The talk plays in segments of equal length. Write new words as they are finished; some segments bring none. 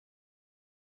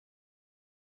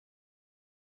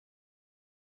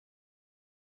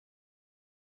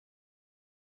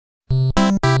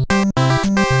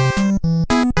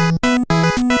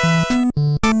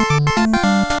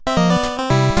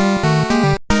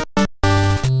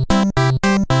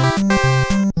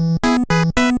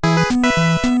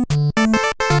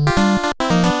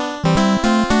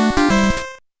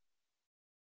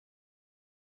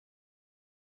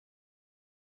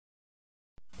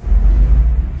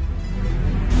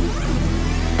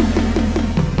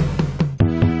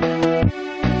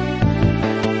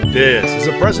This is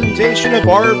a presentation of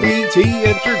RVT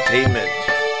Entertainment.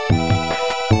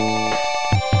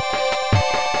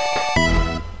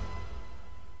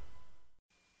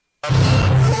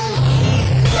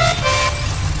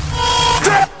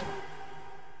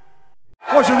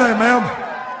 What's your name, ma'am?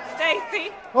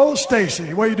 Stacy. Oh,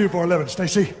 Stacy. What do you do for a living,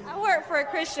 Stacy? I work for a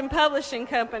Christian publishing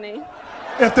company.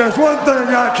 If there's one thing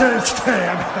I can't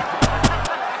stand.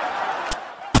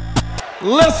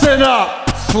 Listen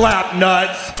up, slap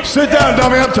nuts. Sit down,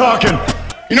 dummy. I'm talking.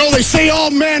 You know, they say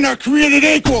all men are created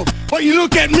equal, but you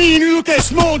look at me and you look at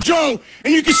Small Joe,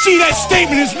 and you can see that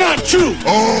statement is not true.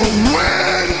 Oh,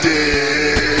 Randy!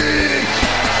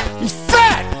 He's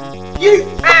fat! You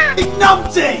f***ing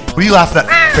numpty! What are you laughing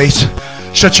at, face?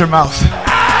 Shut your mouth.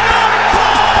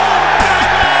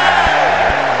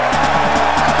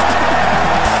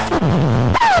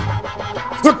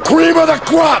 The cream of the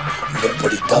crop!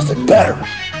 Nobody does it better.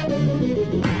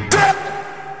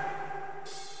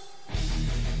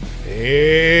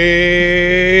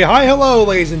 Hey, hi, hello,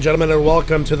 ladies and gentlemen, and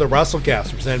welcome to the Wrestle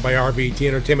Cast, presented by RVT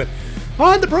Entertainment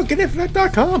on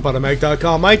thebrokeninfinite.com,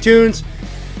 Podomatic.com, iTunes,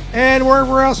 and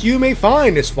wherever else you may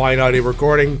find this fine audio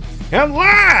recording and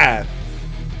live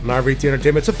on RVT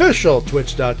Entertainment's official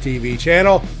Twitch.tv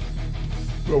channel,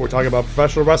 where we're talking about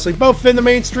professional wrestling, both in the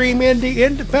mainstream and the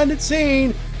independent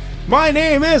scene. My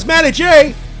name is Matty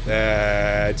Jay.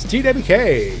 That's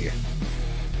TWK.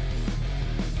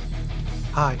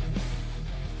 Hi.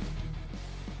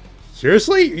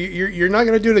 Seriously? You're not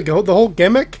going to do the whole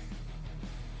gimmick?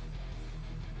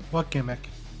 What gimmick?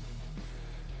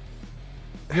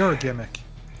 You're a gimmick.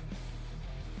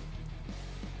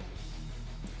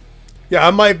 Yeah,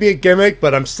 I might be a gimmick,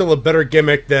 but I'm still a better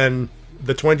gimmick than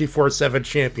the 24/7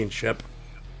 championship.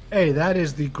 Hey, that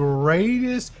is the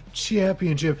greatest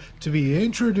championship to be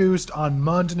introduced on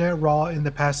Monday Night Raw in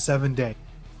the past 7 days.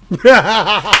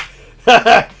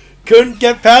 Couldn't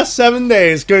get past 7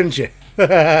 days, couldn't you?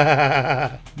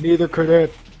 Neither could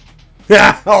it.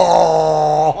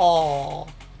 Oh.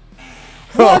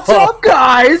 What's up,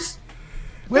 guys?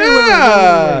 Wait.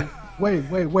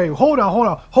 Hold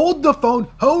on. Hold the phone.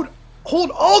 Hold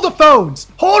all the phones.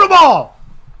 Hold them all.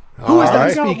 Who is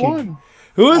that speaking?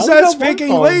 Who is that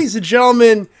speaking, ladies and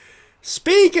gentlemen?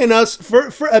 Speaking us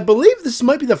for I believe this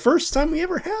might be the first time we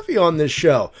ever have you on this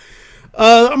show.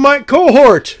 My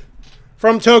cohort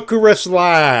from TWK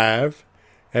Live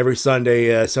every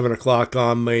Sunday, 7 o'clock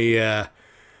on the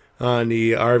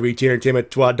RVT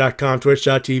Entertainment.com,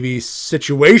 Twitch.tv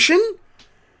situation.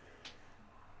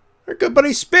 Our good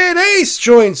buddy Spade Ace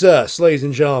joins us, ladies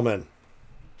and gentlemen.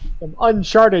 Some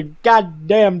uncharted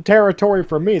goddamn territory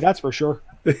for me, that's for sure.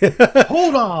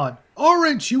 Hold on.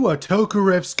 Aren't you a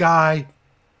TWK guy?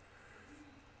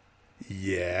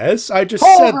 Yes, I just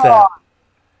said that.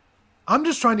 I'm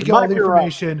just trying to get all the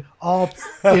information all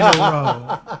in a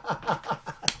row.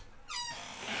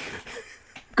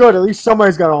 Good, at least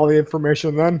somebody's got all the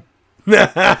information then. This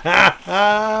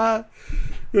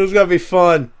is gonna be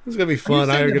fun. This is gonna be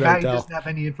fun. Are you saying that Matty tell. doesn't have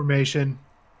any information?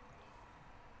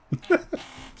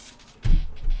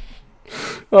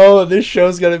 Oh, this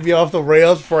show's gonna be off the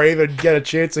rails before I even get a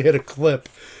chance to hit a clip.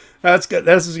 That's good.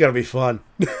 This is gonna be fun.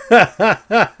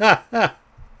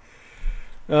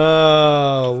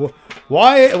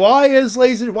 Why is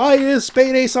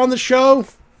Spade Ace on the show?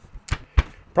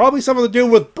 Probably something to do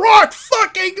with Brock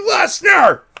fucking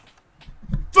Lesnar.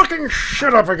 Fucking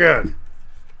shut up again.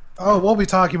 Oh, we'll be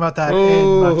talking about that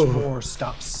and much more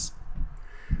stuffs.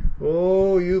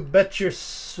 Oh, you bet your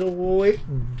sweet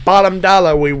bottom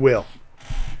dollar we will.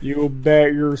 You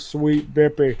bet your sweet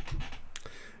bippy.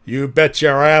 You bet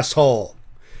your asshole.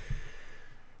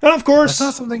 And of course... That's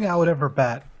not something I would ever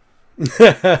bet.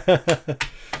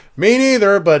 Me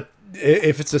neither, but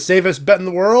if it's the safest bet in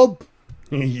the world,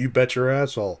 you bet your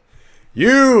asshole.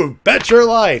 You bet your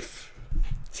life.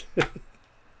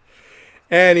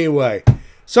 Anyway,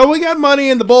 so we got money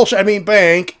in the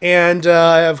bank, and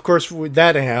of course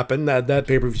that happened, that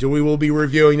pay-per-view. So we will be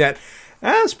reviewing that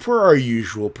as per our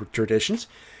usual traditions.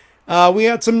 We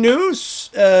had some news,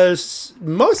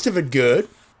 most of it good,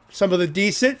 some of it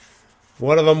decent.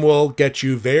 One of them will get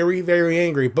you very, very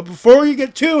angry. But before you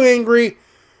get too angry,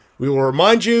 we will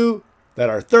remind you that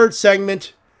our third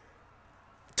segment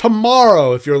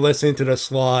tomorrow, if you're listening to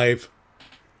this live,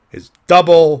 is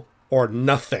Double or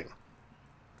Nothing.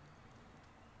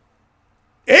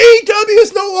 AEW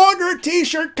is no longer a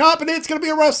t-shirt company. It's going to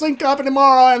be a wrestling company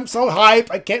tomorrow. I'm so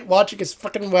hype. I can't watch his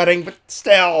fucking wedding, but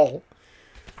still.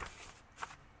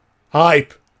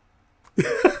 Hype.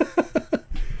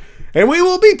 And we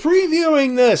will be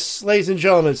previewing this, ladies and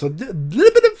gentlemen. So a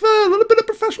little bit of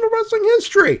professional wrestling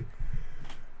history.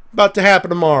 about to happen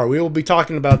tomorrow. We will be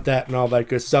talking about that and all that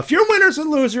good stuff. Your winners and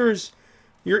losers,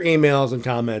 your emails and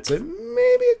comments, and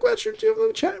maybe a question or two in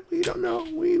the chat. We don't know.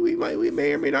 We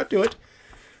may or may not do it.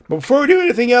 But before we do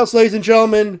anything else, ladies and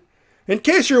gentlemen, in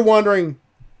case you're wondering,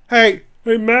 hey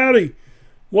Matty,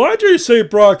 why'd you say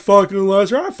Brock fucking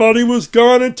Lesnar? I thought he was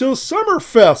gone until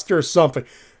Summerfest or something.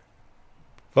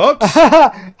 Folks,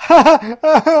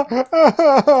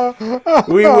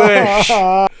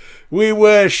 we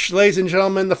wish, ladies and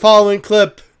gentlemen, the following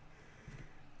clip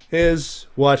is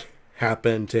what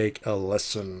happened. Take a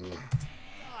listen.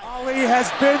 Ali has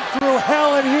been through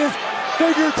hell and he is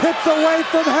fingertips away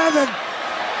from heaven.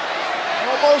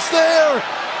 Almost there.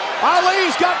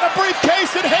 Ali's got the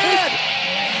briefcase in hand.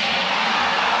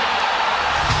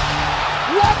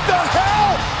 What the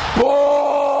hell?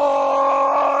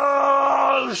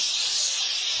 Bullshit.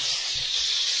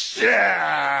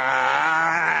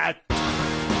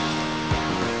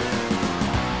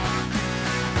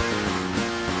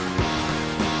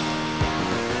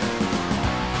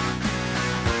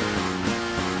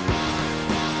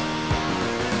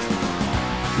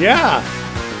 Yeah.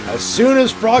 As soon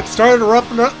as Brock started up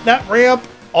that ramp,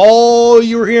 all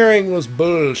you were hearing was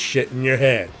bullshit in your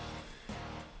head.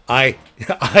 I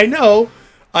know.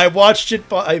 I watched it.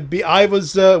 We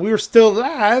were still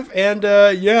live, and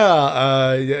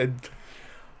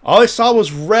all I saw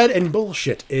was red and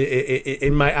bullshit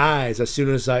in my eyes as soon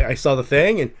as I saw the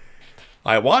thing, and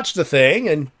I watched the thing,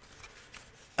 and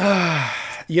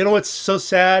you know what's so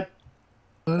sad?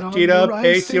 T-Dub,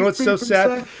 Ace, you know what's so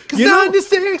sad? Cause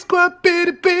 96 squat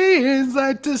bitty beans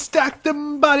like to stack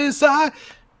them by the side.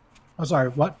 I'm sorry,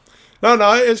 what? No,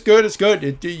 it's good. It's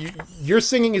good. Your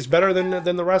singing is better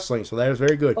than the wrestling, so that is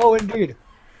very good. Oh, indeed.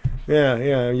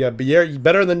 Yeah. But you're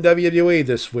better than WWE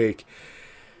this week.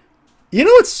 You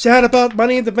know what's sad about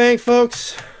Money in the Bank,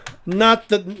 folks? Not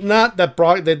that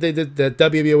Brock, the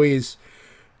WWE is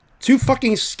too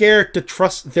fucking scared to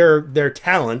trust their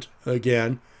talent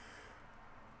again.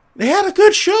 They had a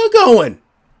good show going.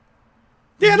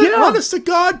 They had an honest to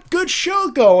God good show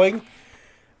going.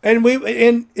 And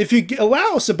if you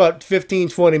allow us about 15,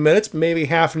 20 minutes, maybe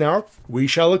half an hour, we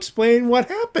shall explain what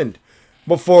happened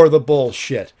before the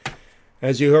bullshit.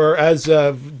 As you heard,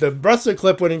 the rest of the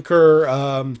clip would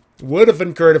have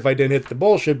incurred if I didn't hit the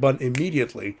bullshit button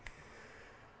immediately.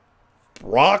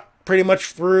 Brock pretty much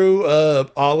threw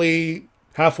Ali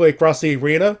halfway across the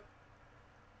arena,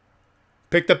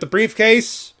 picked up the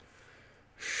briefcase,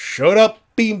 showing up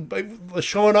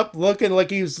looking like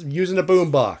he was using a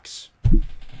boombox.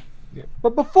 Yeah.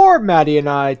 But before Matty and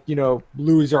I,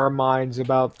 lose our minds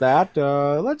about that,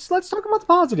 let's talk about the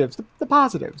positives. The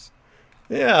positives.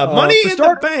 Yeah, Money in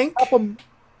the Bank. Top of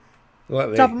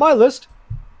my list.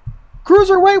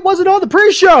 Cruiserweight wasn't on the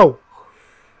pre-show.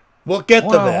 We'll get to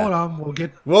that. Hold on.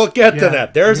 We'll get to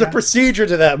that. There's a procedure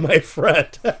to that, my friend.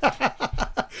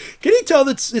 Can you tell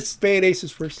that it's Spade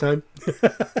Ace's first time?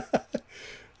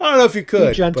 I don't know if you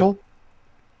could. Be gentle.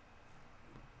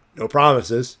 No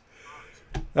promises.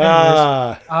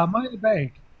 Money in the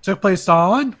Bank took place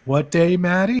on what day,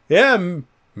 Matty? Yeah,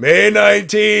 May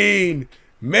 19.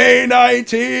 May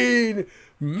 19.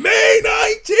 May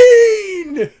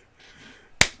 19.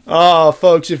 Oh,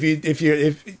 folks,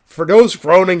 if for those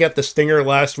groaning at the stinger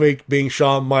last week being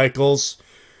Shawn Michaels,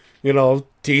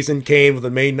 teasing Kane with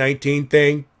the May 19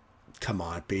 thing, come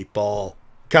on, people.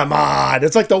 Come on.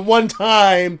 It's like the one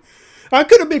time I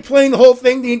could have been playing the whole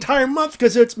thing the entire month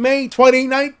because it's May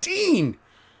 2019.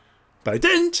 But I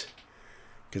didn't.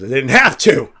 Because I didn't have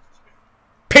to.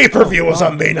 Pay-per-view was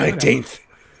on May 19th.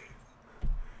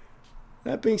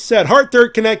 That being said,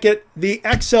 Hartford, Connecticut, the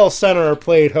XL Center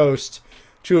played host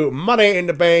to Money in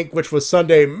the Bank, which was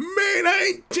Sunday, May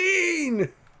 19,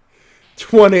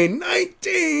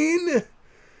 2019.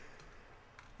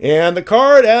 And the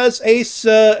card, as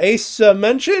Ace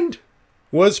mentioned,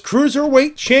 was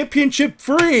Cruiserweight Championship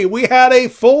free. We had a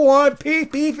full-on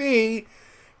PPV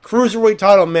Cruiserweight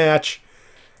title match.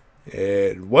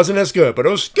 It wasn't as good, but it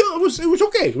was good. It was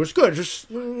okay. It was good.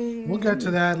 We'll get to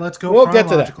that. Let's go we'll get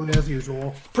to that. As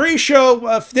usual.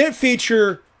 Pre-show did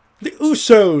feature the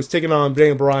Usos taking on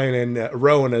Daniel Bryan and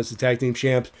Rowan as the tag team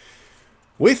champs.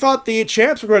 We thought the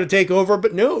champs were going to take over,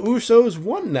 but no, Usos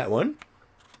won that one.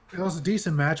 It was a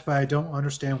decent match, but I don't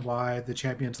understand why the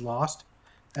champions lost,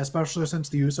 especially since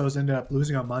the Usos ended up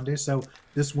losing on Monday, so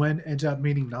this win ended up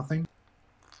meaning nothing.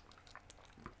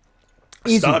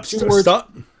 Stop,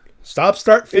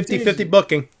 start, 50-50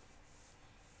 booking.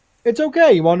 It's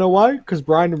okay. You want to know why? Because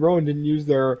Bryan and Rowan didn't use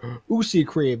their Usi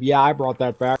cream. Yeah, I brought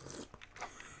that back.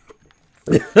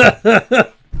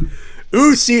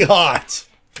 Usi Hot.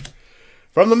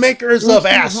 From the makers of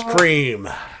Ass Cream.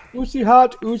 Uzi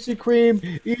hot, Uzi cream.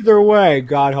 Either way,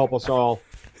 God help us all.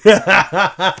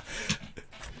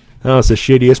 Oh, it's the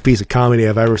shittiest piece of comedy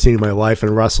I've ever seen in my life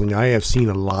in wrestling. I have seen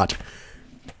a lot.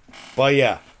 But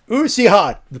yeah, Uzi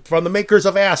Hot from the makers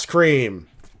of Ass Cream.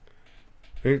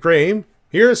 Cream.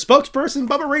 Here's spokesperson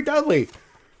Bubba Ray Dudley.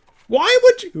 Why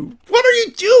would you? What are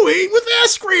you doing with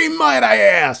Ass Cream, might I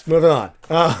ask? Moving on.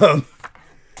 I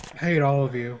hate all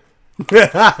of you.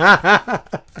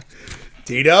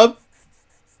 T-Dub,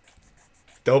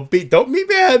 don't be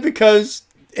mad because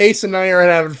Ace and I are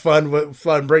having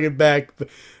fun bringing back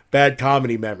bad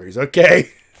comedy memories, okay?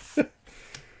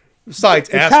 Besides,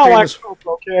 Ass Cream is,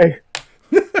 okay.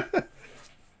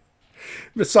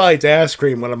 besides Ass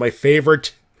Cream, one of my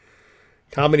favorite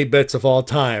comedy bits of all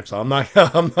time. So I'm not.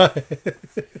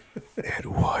 It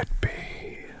would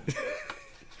be.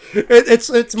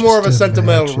 It's more of a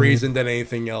sentimental imagine. reason than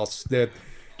anything else. That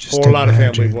Just for a lot of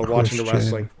family imagine were watching the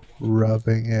wrestling.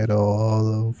 rubbing it all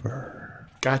over.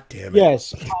 God damn it!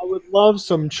 Yes, I would love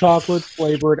some chocolate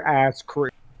flavored ass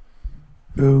cream.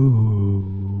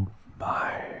 Ooh,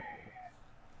 my.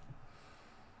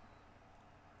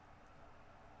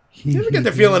 You ever get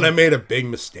the feeling I made a big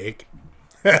mistake?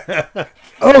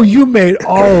 Oh, you made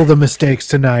all the mistakes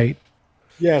tonight.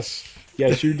 Yes,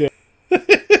 you did.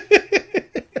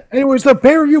 Anyways, the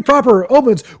pay-per-view proper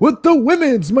opens with the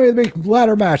women's Money in the Bank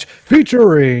ladder match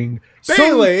featuring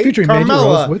Bayley, featuring Mandy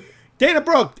Carmella, Rose with Dana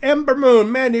Brooke, Ember Moon,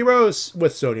 Mandy Rose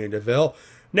with Sonya Deville,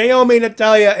 Naomi,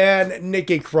 Natalya, and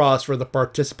Nikki Cross for the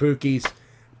Participookies.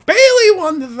 Bayley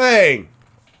won the thing.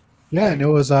 Yeah, and it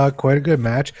was quite a good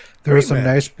match. There were Great some match.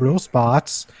 nice real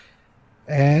spots,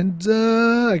 and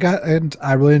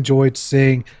I really enjoyed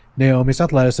seeing Naomi's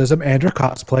athleticism and her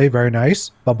cosplay. Very nice,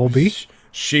 Bumblebee.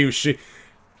 She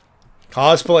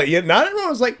cosplay. Yeah, not everyone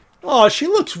was like, "Oh, she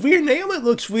looks weird." Naomi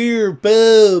looks weird.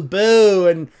 Boo.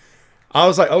 And I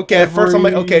was like, okay. At first, I'm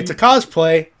like, okay, it's a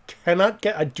cosplay.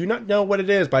 I do not know what it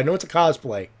is, but I know it's a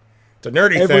cosplay. It's a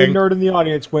nerdy Every thing. nerd in the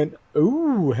audience went,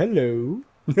 "Ooh, hello."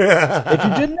 If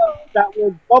you didn't know, that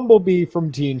was Bumblebee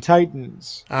from Teen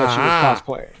Titans that she was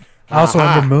cosplaying.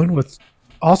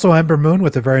 Also, Ember Moon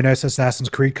with a very nice Assassin's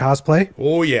Creed cosplay.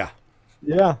 Oh yeah.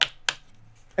 Yeah.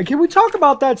 And can we talk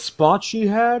about that spot she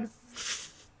had?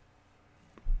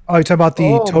 Oh, you talking about the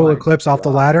Oh total my eclipse off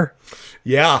the ladder?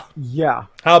 Yeah. Yeah.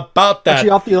 How about that? Actually,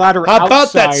 off the ladder. How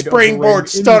about that outside of the springboard ring,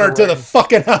 stunner into to the ring.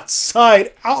 fucking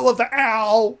outside? Ow of the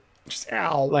owl. Just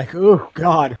owl. Like, oh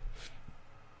god.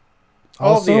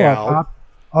 Also, the owl.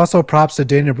 also props to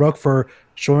Dana Brooke for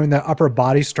showing that upper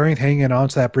body strength hanging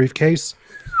onto that briefcase.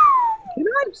 Can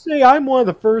I say I'm one of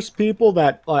the first people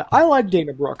that I like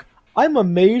Dana Brooke. I'm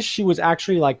amazed she was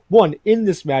actually one in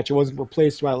this match. It wasn't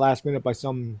replaced by last minute by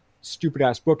some stupid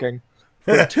ass booking.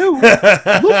 But two,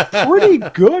 looked pretty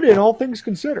good in all things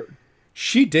considered.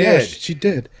 She did. Yeah, she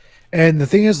did. And the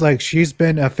thing is, she's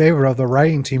been a favorite of the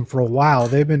writing team for a while.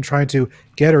 They've been trying to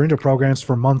get her into programs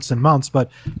for months and months,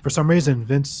 but for some reason,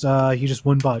 Vince, he just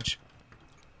wouldn't budge.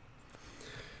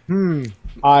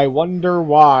 I wonder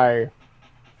why.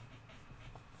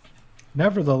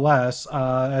 Nevertheless,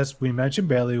 as we mentioned,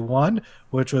 Bayley won,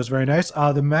 which was very nice.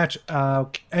 The match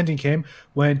ending came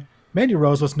when Mandy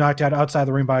Rose was knocked out outside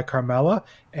the ring by Carmella,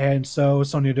 and so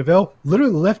Sonya Deville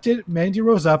literally lifted Mandy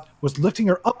Rose up, was lifting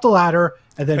her up the ladder,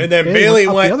 and then Bayley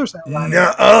up went, the other side of the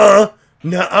ladder.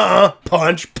 nuh-uh,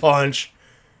 punch.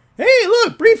 Hey,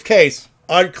 look, briefcase.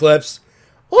 Unclips.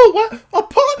 Oh, what?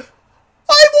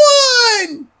 I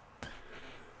won!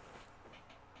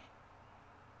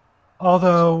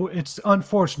 Although it's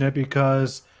unfortunate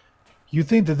because you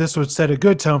think that this would set a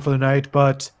good tone for the night,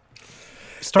 but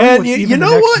starting And with you even know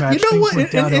the next what? match, You know things what?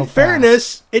 went In downhill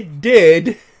fairness, it did.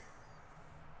 fast.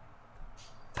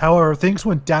 However, things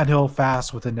went downhill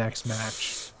fast with the next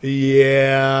match.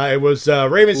 Yeah, it was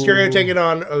Rey Mysterio taking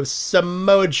on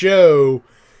Samoa Joe.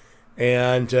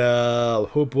 And,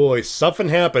 oh boy, something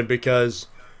happened because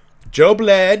Joe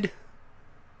bled.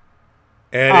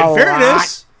 And in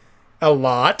fairness, a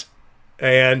lot.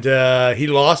 And he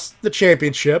lost the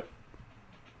championship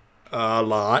a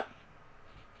lot.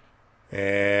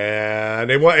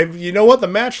 And you know what? The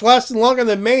match lasted longer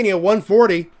than Mania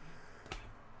 140.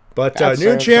 But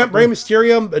new champ Rey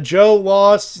Mysterio, Joe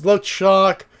lost, looked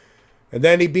shocked. And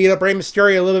then he beat up Rey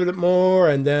Mysterio a little bit more.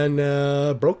 And then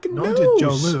broken Not nose. only did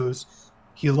Joe lose,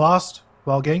 he lost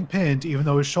while getting pinned, even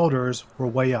though his shoulders were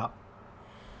way up.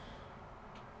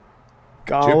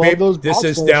 This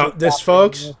is down. This,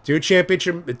 folks, two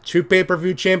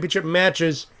pay-per-view championship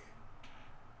matches.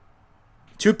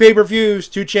 2 pay-per-views,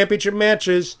 2 championship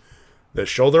matches. The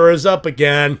shoulder is up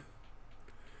again.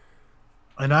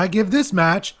 And I give this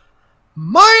match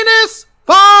 -1.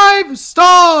 5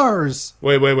 stars.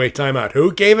 Wait, time out.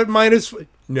 Who gave it minus?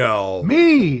 No.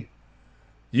 Me.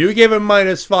 You gave it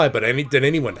 -5, but did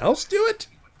anyone else do it?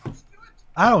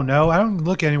 I don't know. I don't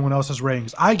look at anyone else's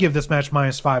ratings. I give this match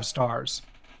 -5 stars.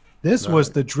 This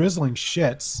was the drizzling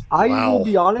shits. I Wow. will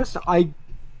be honest,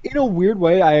 in a weird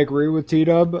way, I agree with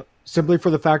T-Dub, simply for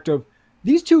the fact of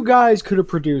these two guys could have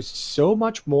produced so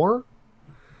much more.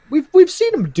 We've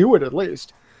seen them do it at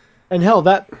least. And hell,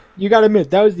 that you got to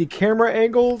admit, that was the camera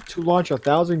angle to launch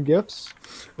 1,000 gifts.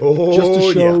 Oh, Just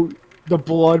to show the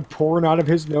blood pouring out of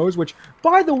his nose, which,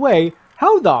 by the way,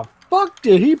 how the fuck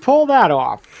did he pull that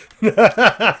off?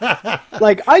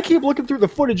 Like, I keep looking through the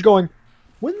footage going,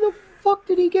 when the fuck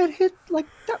did he get hit like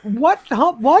that? What?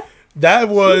 Huh? What? That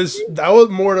was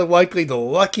more than likely the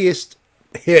luckiest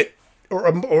hit,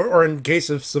 or in case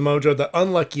of Samoa Joe, the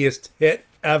unluckiest hit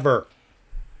ever.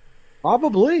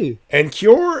 Probably. And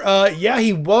Cure, yeah,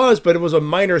 he was, but it was a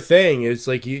minor thing. It's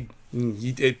like if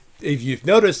you've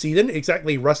noticed, he didn't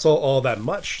exactly wrestle all that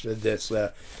much in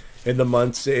the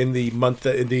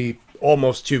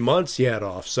almost 2 months he had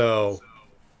off. So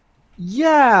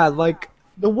Yeah, like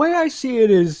the way I see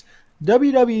it is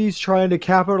WWE's trying to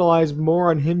capitalize more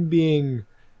on him being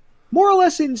more or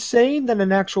less insane than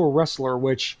an actual wrestler,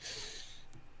 which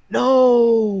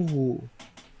no.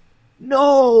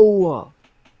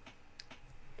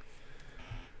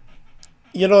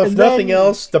 you know, if And nothing then-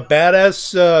 else, the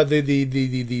badass,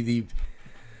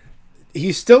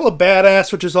 he's still a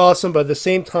badass, which is awesome. But at the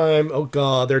same time, oh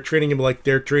god, they're treating him like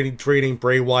they're treating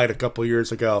Bray Wyatt a couple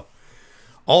years ago.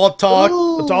 All talk,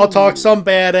 some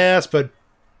badass, but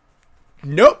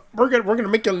nope, we're gonna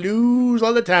make you lose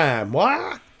all the time.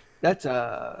 Why? That's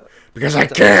Because I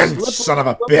can, son of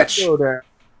a bitch.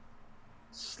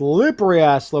 Slippery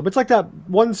ass slope. It's like that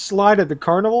one slide at the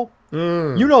carnival.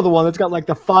 Mm. You know the one that's got like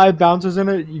the 5 bounces in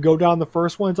it. You go down the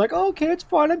first one. It's like, okay, it's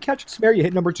fine. I'm catching some air. You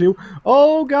hit number 2.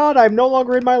 Oh god, I'm no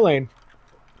longer in my lane.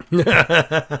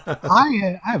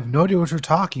 I have no idea what you're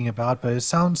talking about, but it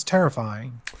sounds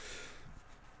terrifying.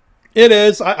 It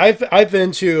is. I've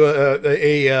been to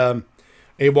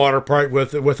a water park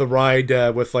with a ride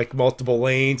with like multiple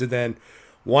lanes, and then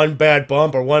one bad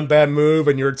bump or one bad move,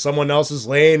 and you're in someone else's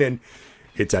lane, and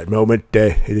it's that moment.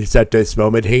 It's at this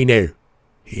moment he knew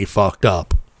he fucked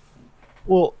up.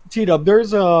 Well, T-Dub,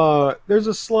 there's a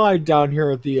slide down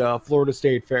here at the Florida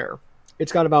State Fair.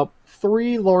 It's got about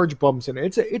 3 large bumps in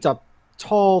it. It's a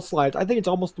tall slide. I think it's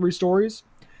almost 3 stories.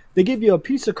 They give you a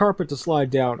piece of carpet to slide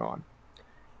down on.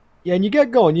 Yeah, and you get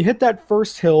going. You hit that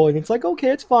first hill, and it's like, okay,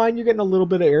 it's fine. You're getting a little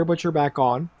bit of air, but you're back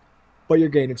on. But you're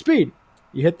gaining speed.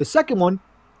 You hit the second one,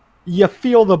 you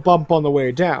feel the bump on the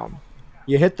way down.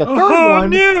 You hit the third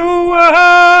one.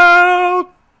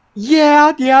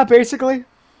 Yeah, basically.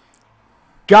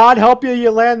 God help you,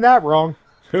 you land that wrong.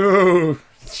 Oh,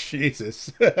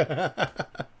 Jesus.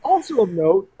 Also of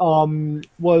note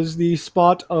was the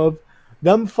spot of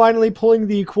them finally pulling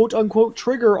the quote-unquote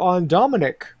trigger on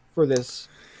Dominic for this.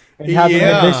 And having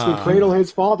him basically cradle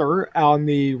his father on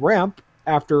the ramp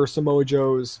after Samoa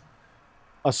Joe's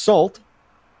assault.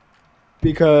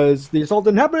 Because the assault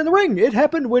didn't happen in the ring. It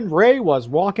happened when Ray was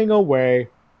walking away.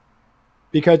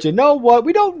 Because you know what?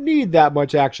 We don't need that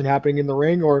much action happening in the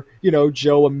ring. Or,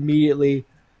 Joe immediately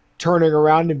turning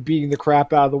around and beating the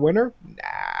crap out of the winner.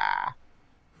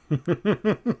 Nah.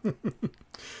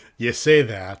 You say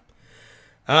that.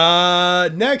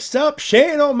 Next up,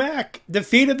 Shane O'Mac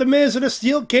defeated The Miz in a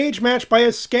steel cage match by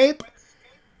escape.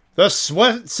 The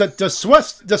sweatiest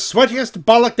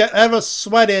bollock that ever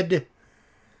sweated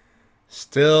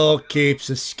still keeps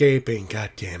escaping.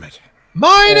 God damn it.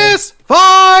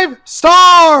 -5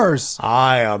 stars.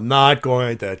 I am not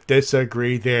going to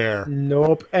disagree there.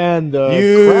 Nope. And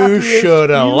you should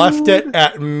have left it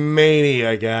at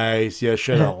Mania, guys. You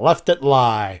should have left it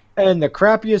lie. And the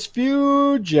crappiest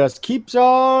feud just keeps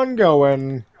on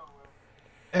going.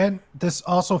 And this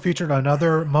also featured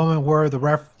another moment where the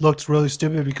ref looks really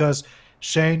stupid because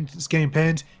Shane is getting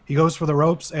pinned. He goes for the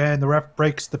ropes and the ref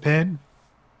breaks the pin.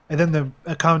 And then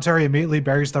the commentary immediately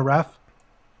buries the ref.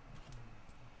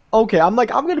 Okay, I'm going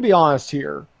to be honest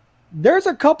here. There's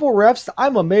a couple refs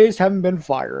I'm amazed haven't been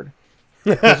fired.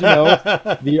 Because,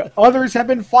 the others have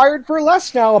been fired for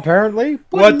less now, apparently.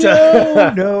 But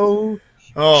no.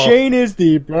 Oh. Shane is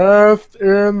the best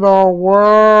in the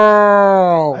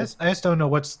world. I just don't know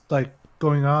what's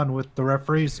going on with the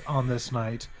referees on this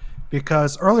night.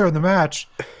 Because earlier in the match,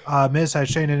 Miz had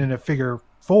Shane in a figure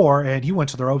 4, and he went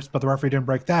to the ropes, but the referee didn't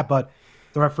break that. But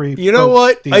the referee... You know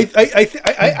what?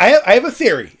 I have a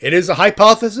theory. It is a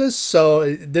hypothesis,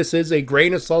 so this is a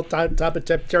grain of salt type of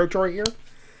territory here.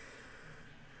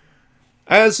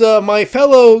 As my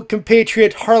fellow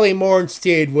compatriot Harley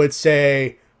Mornstead would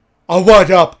say, what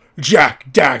up,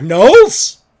 Jack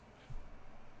Daniels?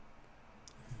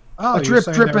 Oh, A drip,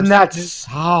 dripping that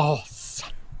sauce.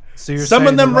 So you're Some of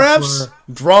saying them the refs wrestler-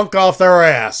 drunk off their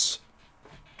ass.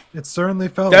 It certainly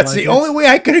felt That's like the it. only way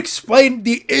I could explain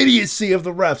the idiocy of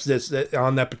the refs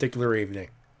on that particular evening.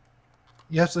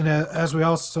 Yes, and as we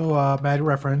also Matty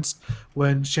referenced,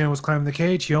 when Shane was climbing the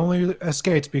cage, he only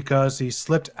escaped because he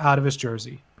slipped out of his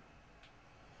jersey.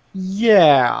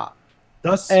 Yeah.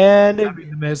 Thus, And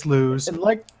having the Miz lose And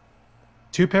like,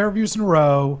 2 pay-per-views in a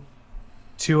row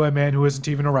to a man who isn't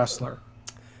even a wrestler.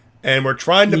 And we're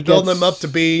trying to He build gets- him up to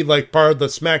be like part of the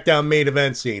SmackDown main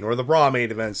event scene or the Raw main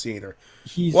event scene or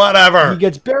he's whatever. He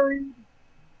gets buried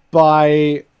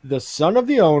by the son of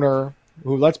the owner,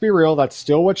 who, let's be real, that's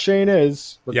still what Shane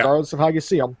is, regardless of how you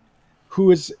see him, who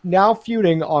is now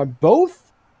feuding on both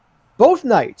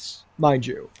nights, mind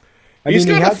you. He's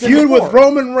he got a has been feud with before.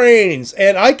 Roman Reigns,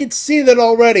 and I can see that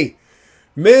already.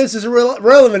 Miz is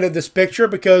relevant in this picture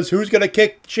because who's going to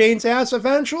kick Shane's ass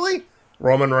eventually?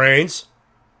 Roman Reigns.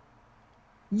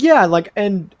 Yeah, like,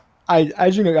 and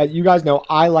as you know, you guys know,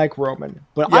 I like Roman,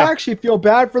 but I Yeah. actually feel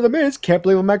bad for the Miz. Can't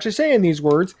believe I'm actually saying these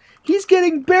words. He's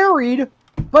getting buried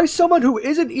by someone who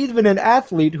isn't even an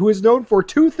athlete, who is known for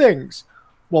 2 things.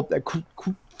 Well,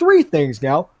 3 things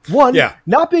now. 1, Yeah.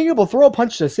 not being able to throw a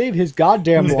punch to save his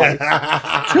goddamn life.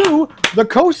 2, the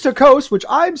coast to coast, which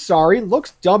I'm sorry,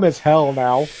 looks dumb as hell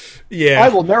now. Yeah. I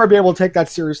will never be able to take that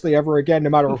seriously ever again, no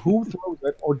matter who throws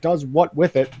it or does what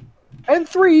with it. And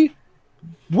 3,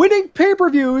 winning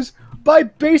pay-per-views by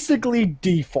basically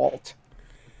default.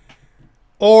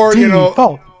 Or, you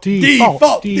know,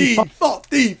 Default. default.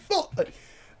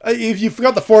 If you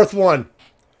forgot the 4th one,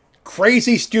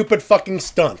 crazy, stupid fucking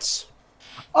stunts.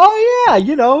 Oh yeah,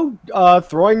 you know,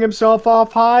 throwing himself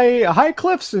off high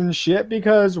cliffs and shit,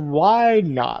 because why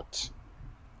not?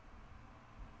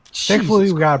 Thankfully,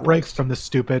 Jesus we got a break Christ. from this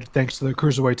stupid thanks to the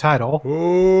Cruiserweight title.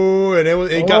 Ooh, and it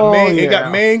Oh, got yeah.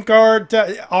 main card.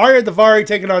 Arya Davari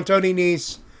taking on Tony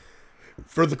Nese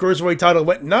for the Cruiserweight title.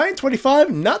 Went 9:25.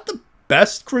 Not the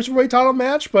best Cruiserweight title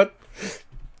match, but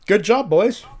good job,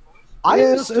 boys. I'm Yeah,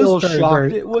 it was still very, shocked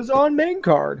very- it was on main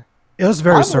card. It was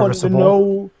very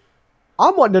serviceable.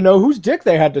 I'm wanting to know whose dick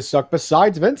they had to suck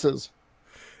besides Vince's.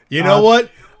 You know what?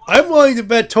 I'm willing to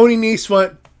bet Tony Nese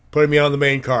went, putting me on the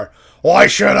main card. Why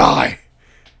should I?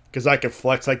 Because I can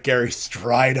flex like Gary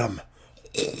Stridham.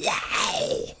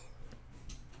 Wow.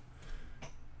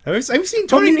 Have you seen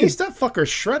Tony Nese? That fucker's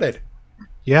shredded.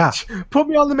 Yeah. Put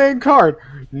me on the main card.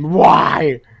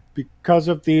 Why? Because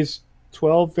of these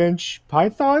 12-inch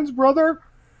pythons, brother?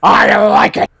 I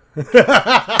like it.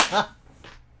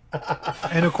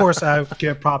 And of course, I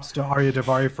give props to Arya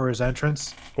Davari for his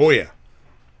entrance. Oh, yeah.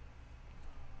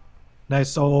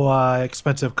 Nice old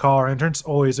expensive car entrance.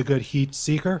 Always a good heat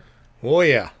seeker. Oh,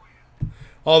 yeah.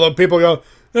 Although people go,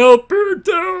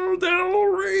 Alberto Del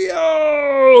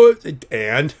Rio.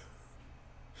 And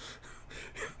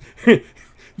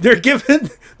they're giving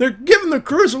the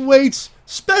cruiserweights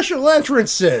special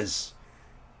entrances.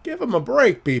 Give them a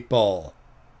break, people.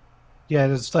 Yeah,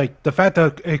 it's like the fact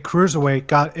that a cruiserweight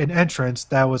got an entrance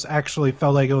that was actually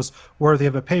felt like it was worthy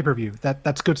of a pay-per-view.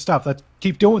 That's good stuff. Let's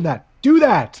keep doing that. Do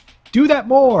that. Do that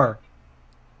more.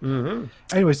 Mm-hmm.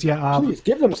 Anyways, yeah. Please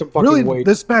give them some fucking Really, weight.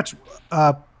 this match,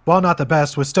 while not the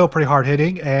best, was still pretty hard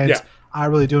hitting, and Yeah. I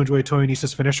really do enjoy Tony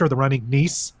Nese's finisher, the running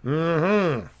Nese.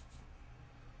 Mm-hmm.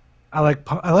 I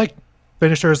like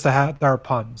finishers that are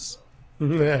puns.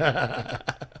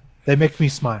 They make me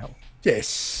smile.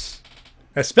 Yes.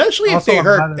 Especially if Also, they I'm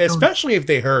hurt. glad that Especially if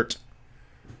they hurt.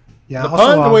 Yeah. The also,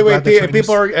 pun. I'm Wait. glad that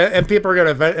People Tony are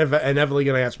gonna inevitably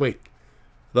gonna ask, wait,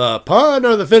 the pun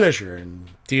or the finisher? And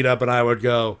T-Dup and I would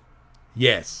go,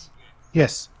 yes.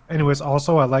 Yes. Anyways,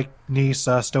 also I like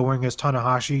Nese still wearing his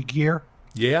Tanahashi gear,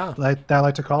 Yeah. like that I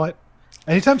like to call it.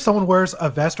 Anytime someone wears a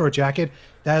vest or a jacket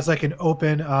that has like an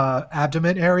open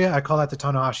abdomen area, I call that the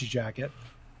Tanahashi jacket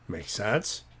Makes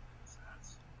sense.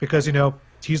 because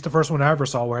he's the first one I ever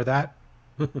saw wear that.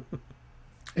 And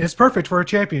it's perfect for a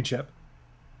championship.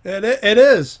 It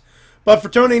is. But for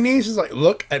Tony Nese, it's like,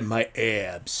 look at my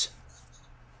abs.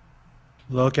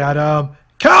 Look at him.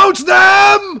 Count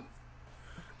them!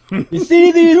 You see,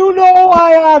 you know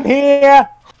I am here.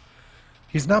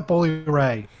 He's not Bully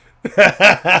Ray.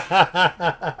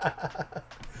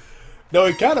 No,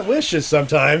 he kind of wishes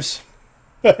sometimes.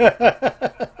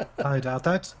 I doubt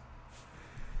that.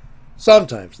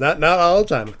 Sometimes. Not all the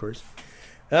time, of course.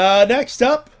 Next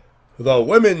up, the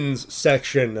women's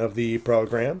section of the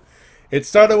program. It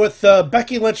started with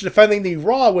Becky Lynch defending the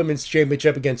Raw Women's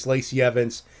Championship against Lacey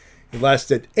Evans. It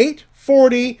lasted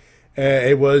 8:40.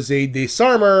 It was a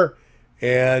disarmer,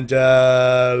 and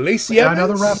Lacey Evans.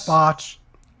 Another ref botch.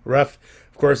 Of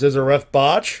course, there's a ref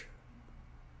botch.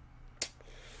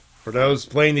 For those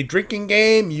playing the drinking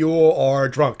game, you are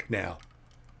drunk now.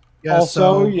 Yeah,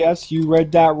 Also, yes, you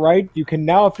read that right. You can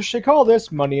now officially call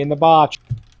this Money in the Botch.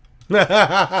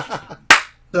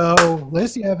 So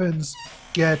Lacey Evans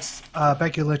gets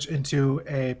Becky Lynch into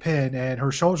a pin, and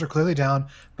her shoulders are clearly down,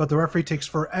 but the referee takes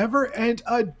forever and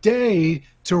a day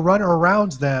to run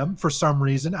around them for some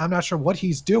reason. I'm not sure what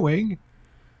he's doing.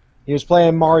 He was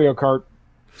playing Mario Kart.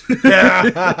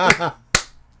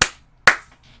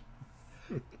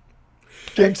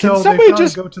 Until they somebody finally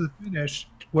just go to the finish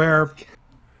where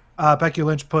Becky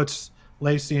Lynch puts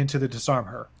Lacey into the disarm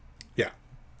her. Yeah.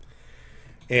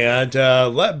 And I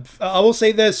will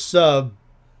say this,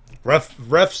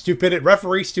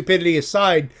 referee stupidity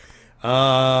aside,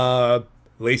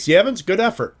 Lacey Evans, good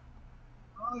effort.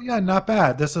 Yeah, not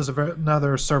bad. This is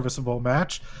another serviceable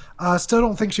match. Still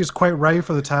don't think she's quite ready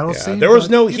for the title scene. There was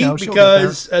no heat she'll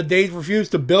because they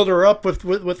refused to build her up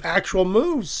with actual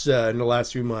moves in the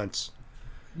last few months.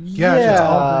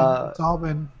 Yeah, it's all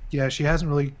been. Yeah, she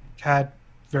hasn't really had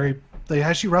very.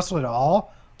 Has she wrestled at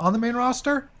all on the main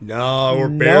roster? No, or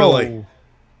barely. No.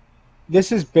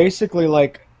 This is basically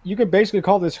like, you could basically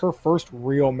call this her first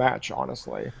real match,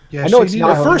 honestly. Yeah, I know it's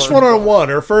not her first one-on-one.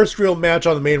 Her first real match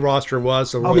on the main roster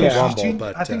was the Royal Rumble.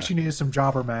 But I think she needed some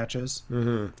jobber matches.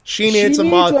 Mm-hmm. She needed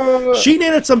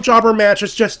some jobber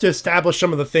matches just to establish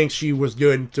some of the things she was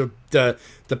doing to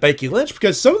Becky Lynch,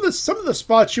 because some of the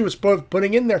spots she was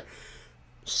putting in there,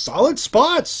 solid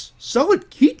spots, solid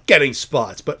heat-getting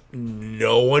spots, but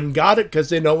no one got it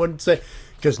because no one was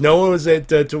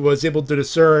able to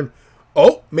discern.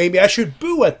 Oh, maybe I should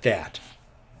boo at that.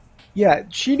 Yeah,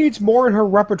 she needs more in her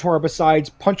repertoire besides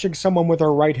punching someone with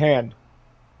her right hand.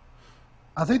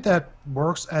 I think that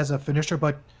works as a finisher,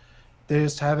 but they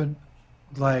just haven't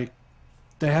built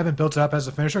it up as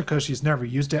a finisher because she's never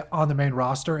used it on the main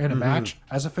roster in a match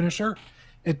as a finisher.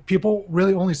 People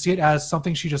really only see it as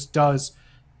something she just does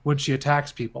when she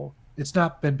attacks people. It's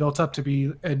not been built up to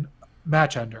be a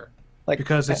match ender.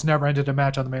 Because it's never ended a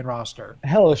match on the main roster.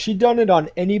 Hell, has she done it on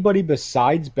anybody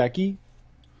besides Becky?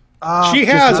 She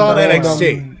has on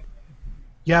NXT.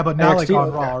 Yeah, but not NXT, like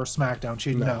on Raw or SmackDown.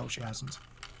 She hasn't.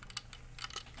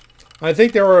 I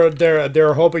think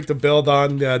they're hoping to build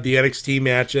on the NXT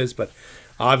matches, but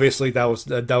obviously that was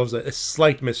a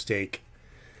slight mistake.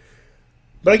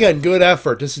 But again, good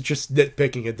effort. This is just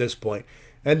nitpicking at this point.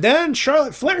 And then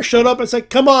Charlotte Flair showed up and said,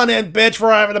 "Come on in, bitch,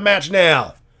 we're having a match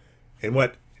now." And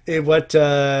what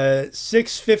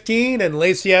 6:15, and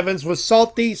Lacey Evans was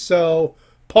salty, so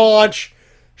punch.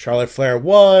 Charlotte Flair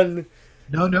won.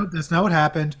 No, that's not what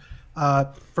happened.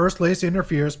 First, Lacey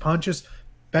interferes, punches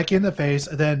Becky in the face,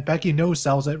 and then Becky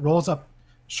no-sells it, rolls up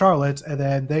Charlotte, and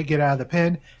then they get out of the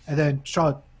pin, and then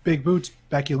Charlotte big boots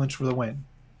Becky Lynch for the win.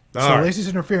 Lacey's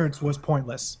interference was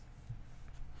pointless.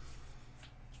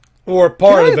 Or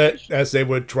part of it, as they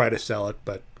would try to sell it,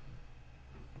 but...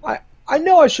 I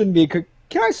know I shouldn't be... Can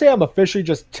I say I'm officially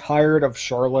just tired of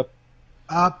Charlotte?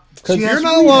 Because you're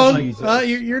not alone.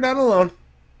 You're not alone.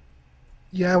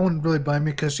 Yeah, I wouldn't really blame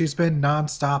you because she's been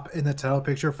nonstop in the title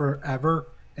picture forever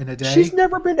in a day. She's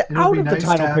never been out of the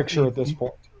title picture at this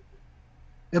point.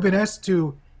 It'd be nice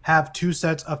to have two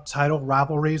sets of title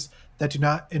rivalries that do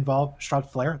not involve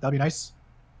Charlotte Flair. That'd be nice.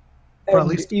 For at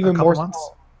least even a couple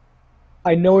months.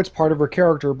 I know it's part of her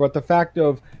character, but the fact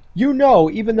of, even though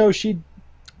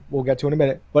we'll get to in a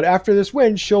minute, but after this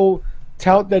win, she'll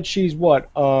tout that she's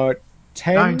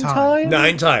 10 times?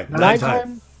 9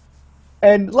 times.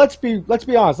 And let's be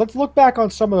honest. Let's look back on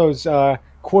some of those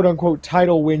quote unquote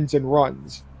title wins and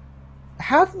runs.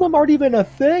 Half of them aren't even a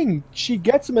thing. She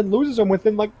gets them and loses them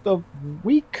within like the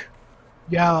week.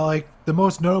 Yeah, like the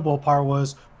most notable part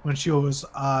was when she was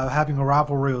having a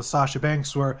rivalry with Sasha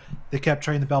Banks, where they kept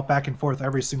trading the belt back and forth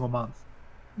every single month.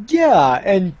 Yeah,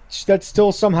 and that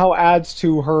still somehow adds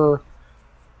to her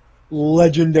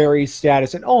legendary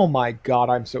status. And oh my god,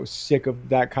 I'm so sick of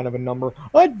that kind of a number.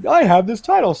 I have this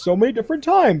title so many different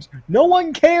times. No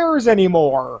one cares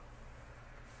anymore.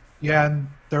 Yeah, and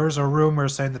there's a rumor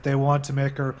saying that they want to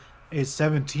make her a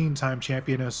 17-time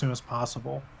champion as soon as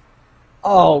possible.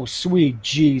 Oh, sweet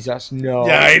Jesus, no.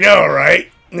 Yeah, I know,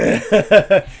 right?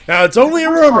 Now, it's only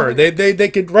a rumor. They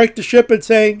could right the ship and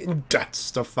saying, that's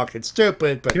so fucking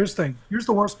stupid. But here's the thing. Here's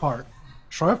the worst part.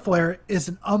 Charlotte Flair is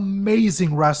an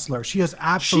amazing wrestler. She is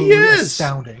absolutely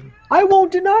astounding. I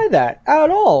won't deny that at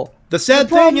all. The sad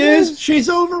thing is, she's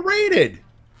overrated.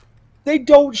 They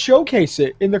don't showcase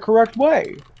it in the correct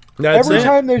way. Every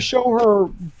time they show her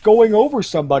going over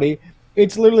somebody,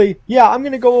 it's literally, yeah, I'm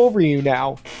going to go over you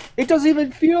now. It doesn't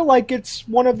even feel like it's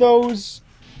one of those...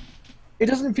 It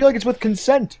doesn't feel like it's with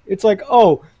consent. It's like,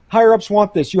 oh, higher-ups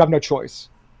want this. You have no choice.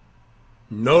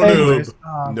 No lube.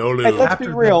 No lube. And let's be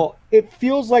real. It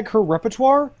feels like her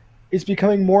repertoire is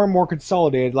becoming more and more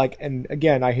consolidated. Like, and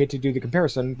again, I hate to do the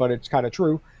comparison, but it's kind of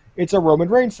true. It's a Roman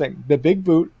Reigns thing. The big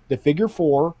boot, the figure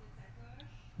four,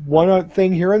 one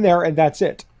thing here and there, and that's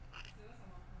it.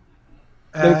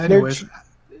 Anyways,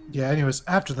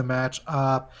 after the match,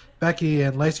 Becky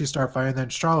and Lacey start fighting, then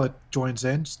Charlotte joins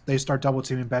in. They start double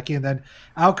teaming Becky, and then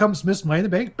out comes Miss Money in the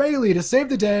Bank Bayley to save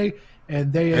the day.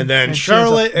 And then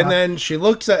Charlotte, and then she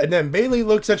looks at, and then Bayley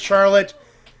looks at Charlotte.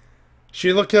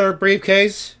 She looks at her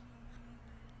briefcase,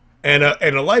 and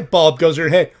a light bulb goes in her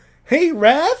head. Hey,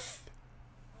 ref,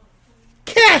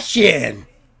 cash in.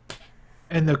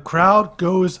 And the crowd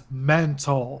goes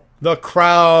mental. The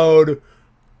crowd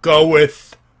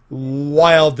goeth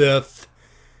wildeth.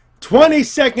 20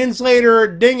 seconds later,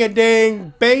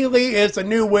 ding-a-ding, Bayley is the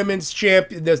new women's champ,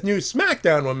 this new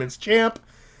SmackDown women's champ.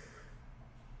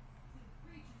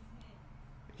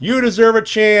 You deserve a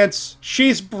chance.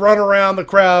 She's run around the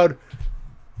crowd.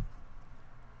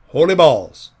 Holy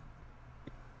balls.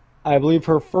 I believe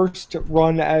her first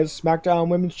run as SmackDown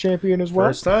Women's Champion as well.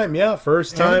 First time, yeah.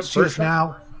 First time. She's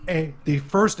now the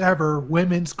first ever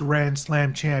Women's Grand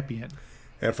Slam champion.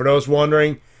 And for those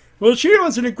wondering, well, she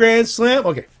wasn't a Grand Slam.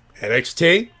 Okay.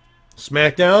 NXT,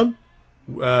 SmackDown,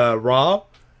 Raw,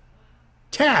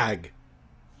 Tag.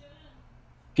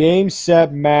 Game,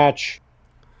 set, match.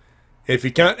 If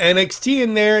you count NXT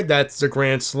in there, that's the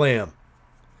Grand Slam.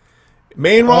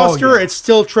 Main roster, it's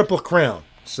still Triple Crown.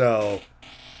 So,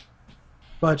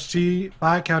 but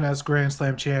I count as Grand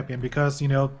Slam champion because,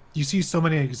 you see so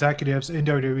many executives in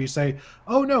WWE say,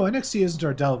 oh no, NXT isn't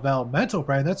our developmental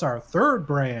brand, that's our third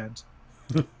brand.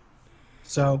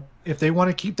 So, if they want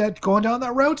to keep that going down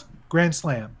that route, Grand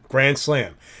Slam. Grand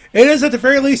Slam. It is at the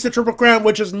very least a Triple Crown,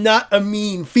 which is not a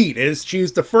mean feat.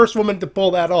 She's the first woman to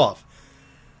pull that off.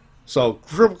 So,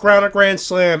 Triple Crown or Grand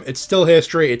Slam, it's still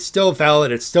history, it's still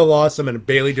valid, it's still awesome, and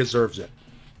Bayley deserves it.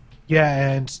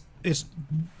 Yeah, and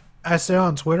I said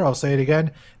on Twitter, I'll say it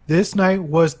again, this night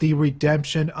was the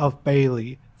redemption of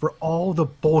Bayley for all the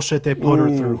bullshit they put her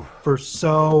through for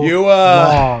so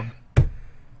long.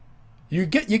 You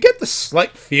get the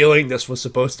slight feeling this was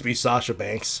supposed to be Sasha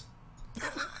Banks.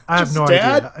 I have no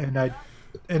idea,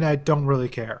 and I don't really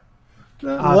care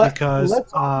because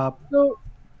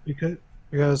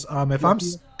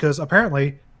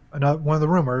apparently one of the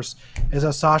rumors is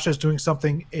that Sasha is doing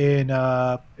something in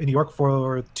New York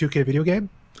for the 2K video game.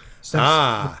 Since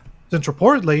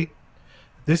reportedly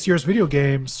this year's video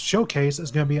games showcase is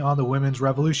going to be on the Women's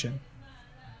Revolution.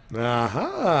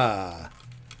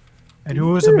 And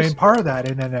who was the main part of that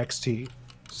in NXT?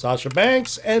 Sasha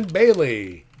Banks and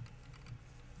Bayley.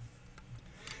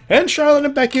 And Charlotte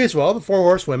and Becky as well, the four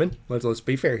horsewomen. Let's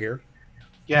be fair here.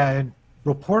 Yeah, and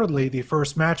reportedly the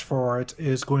first match for it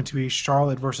is going to be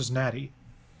Charlotte versus Natty.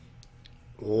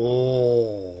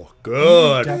 Oh,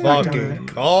 good fucking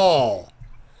call.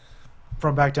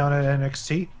 From back down at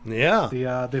NXT.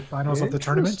 Yeah. The finals of the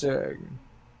tournament.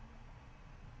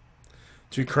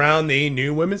 To crown the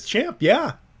new women's champ,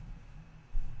 yeah.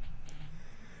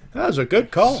 That was a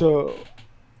good call. So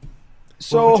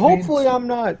hopefully I'm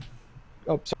not...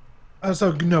 Oh,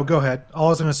 sorry. No, go ahead. All I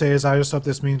was going to say is I just hope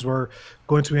this means we're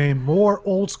going to be more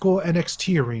old school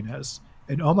NXT arenas.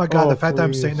 And oh my God, the fact that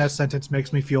I'm saying that sentence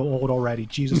makes me feel old already.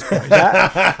 Jesus Christ.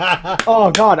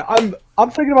 Oh God, I'm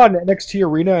thinking about an NXT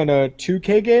arena in a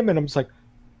 2K game, and I'm just like,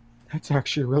 that's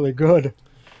actually really good.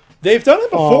 They've done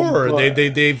it before.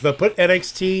 They've put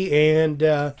NXT and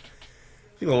I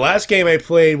think the last game I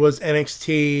played was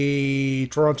NXT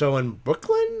Toronto and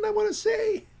Brooklyn, I want to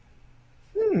say.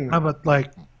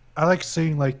 I like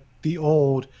seeing the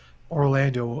old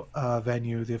Orlando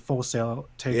venue, the Full Sail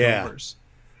takeovers.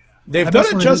 They've done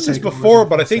it justice before,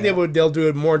 but I think they'll do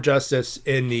it more justice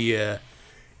in the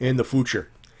future.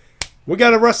 We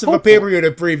got a rest of a pay-per-view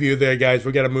to preview there, guys.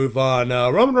 We got to move on.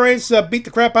 Roman Reigns beat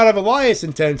the crap out of Elias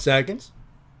in 10 seconds.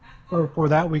 For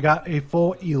that, we got a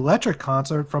full electric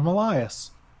concert from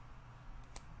Elias.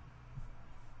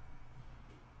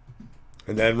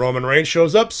 And then Roman Reigns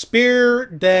shows up. Spear,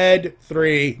 dead,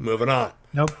 3. Moving on.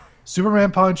 Nope.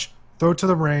 Superman punch, throw it to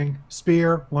the ring,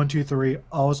 spear, 1, 2, 3.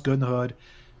 All is good in the hood.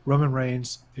 Roman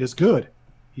Reigns is good.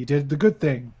 He did the good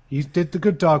thing. He did the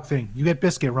good dog thing. You get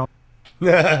biscuit, Roman.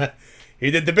 He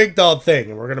did the big dog thing,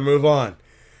 and we're going to move on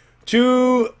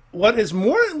to what is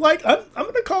more like, I'm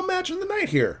going to call match of the night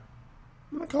here.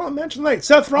 I'm going to call it match of the night.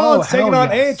 Seth Rollins taking on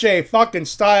AJ fucking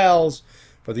Styles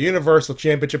for the Universal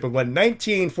Championship in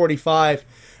 1945.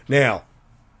 Now,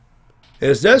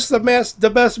 is this the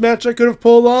best match I could have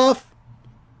pulled off?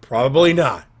 Probably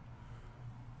not.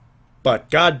 But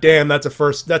goddamn, that's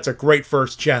a great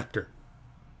first chapter.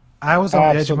 I was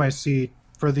on the edge of my seat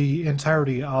for the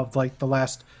entirety of like the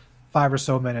last 5 or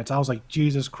so minutes. I was like,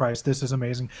 Jesus Christ, this is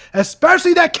amazing.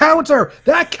 Especially that counter!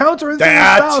 That counter into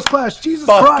the Styles Clash. Jesus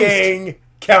Christ. Fucking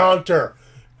counter.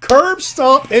 Curb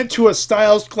stomp into a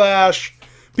Styles Clash.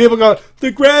 People go,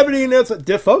 the gravity, and it's like,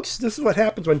 folks, this is what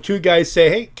happens when two guys say,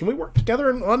 hey, can we work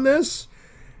together on this?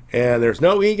 And there's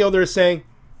no ego. They're saying,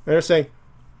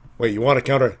 wait, you want to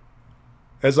counter?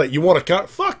 It's like, you want to counter?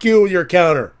 Fuck you with your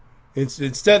counter.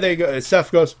 Instead,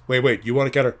 Seth goes, wait, you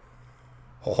want to counter?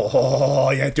 Oh,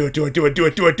 yeah, do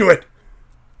it.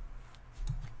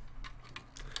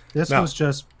 This was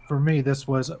just, for me, this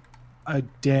was a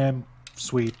damn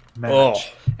sweet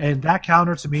match. And that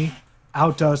counter, to me,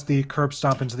 outdoes the curb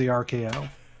stomp into the RKO.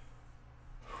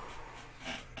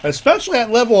 Especially at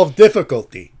level of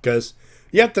difficulty, because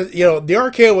you have to, the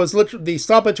RKO was literally, the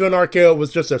stomp into an RKO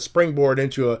was just a springboard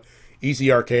into a easy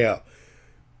RKO.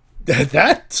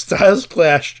 That Styles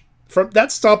Clash, from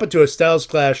that stomp into a Styles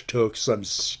Clash took some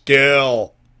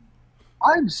skill.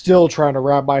 I'm still trying to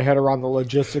wrap my head around the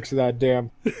logistics of that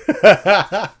damn.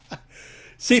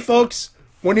 See, folks,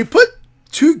 when you put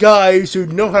two guys who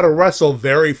know how to wrestle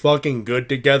very fucking good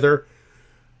together,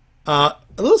 a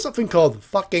little something called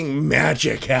fucking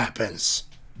magic happens.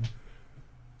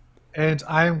 And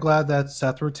I am glad that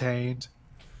Seth retained.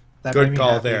 That good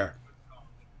call there.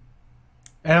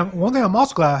 And one thing I'm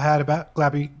also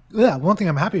one thing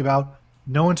I'm happy about,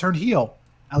 no one turned heel,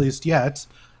 at least yet.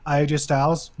 AJ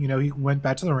Styles, he went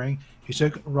back to the ring. He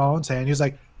shook Rollins' hand. He was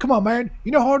like, come on, man.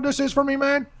 You know how hard this is for me,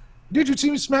 man? Did you see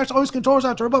me smash all these controllers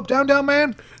out to up, down,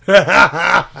 man? You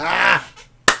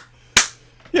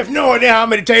have no idea how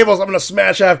many tables I'm going to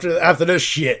smash after this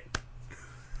shit.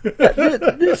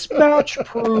 This match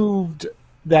proved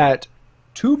that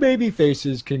two baby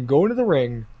faces can go into the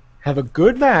ring, have a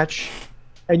good match,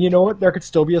 and you know what? There could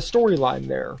still be a storyline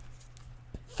there.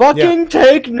 Fucking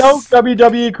take note,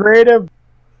 WWE Creative.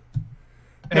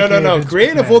 No.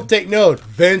 Creative will take note.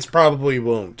 Vince probably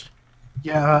won't.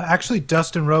 Yeah, actually,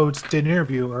 Dustin Rhodes did an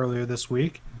interview earlier this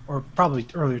week, or probably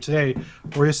earlier today,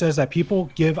 where he says that people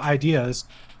give ideas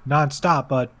nonstop,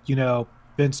 but,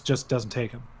 Vince just doesn't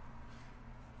take them.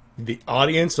 The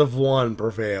audience of one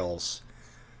prevails.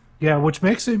 Yeah, which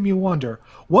makes me wonder,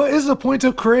 what is the point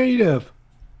of creative?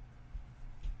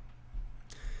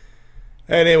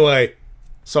 Anyway,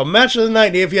 so match of the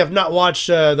night. If you have not watched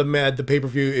the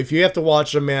pay-per-view, if you have to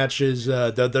watch the matches,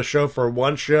 the show for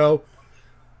one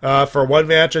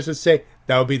match, I should say,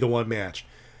 that would be the one match.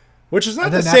 Which is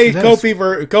not to say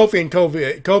Kofi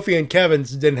and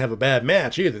Kevin's didn't have a bad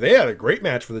match either. They had a great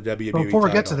match for the WWE title. Before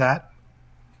we get to that,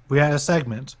 we had a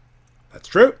segment. That's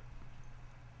true.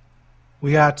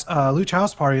 We got Lucha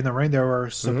House Party in the ring. They were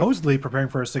supposedly preparing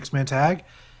for a 6-man tag.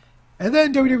 And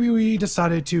then WWE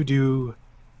decided to do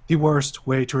the worst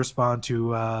way to respond to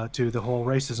the whole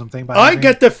racism thing. I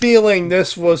get the feeling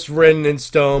this was written in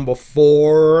stone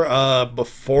before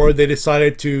they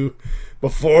decided to,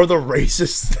 before the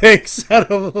racist things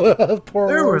out of poor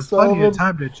There was plenty of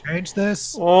time to change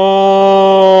this.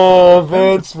 Oh,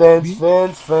 Vince.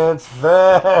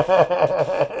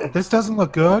 This doesn't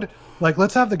look good. Like,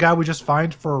 let's have the guy we just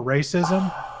fined for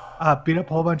racism beat up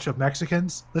a whole bunch of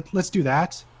Mexicans. Let's do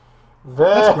that.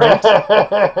 That's great.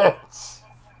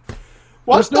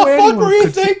 What the fuck were you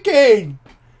thinking?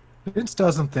 Vince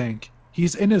doesn't think.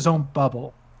 He's in his own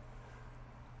bubble.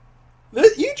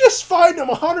 You just fined him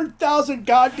 $100,000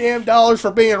 goddamn dollars for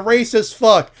being racist.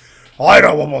 Fuck. I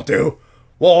know what we'll do.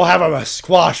 We'll have him a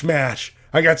squash match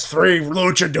against 3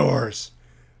 luchadors.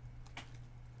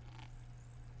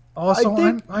 Also,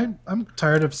 I'm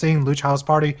tired of seeing Lucha House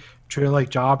Party treated like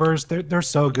jobbers. They're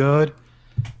so good.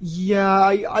 Yeah,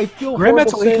 I feel Grand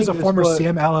horrible Metalik is a saying former this,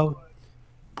 but... CMLL.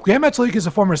 Grand Metalik is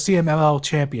a former CMLL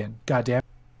champion. Goddamn.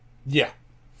 Yeah.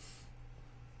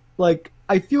 Like,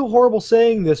 I feel horrible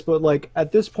saying this, but like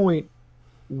at this point,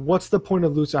 what's the point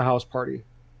of Lucha House Party?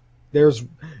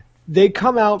 They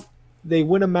come out, they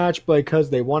win a match because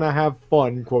they want to have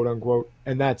fun, quote unquote,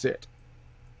 and that's it.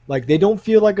 Like, they don't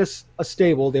feel like a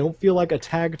stable. They don't feel like a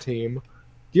tag team.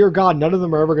 Dear God, none of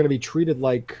them are ever going to be treated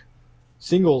like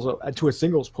singles to a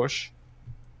singles push.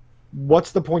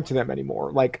 What's the point to them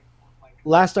anymore? Like,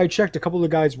 last I checked, a couple of the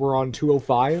guys were on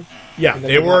 205. Yeah,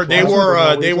 they were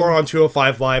on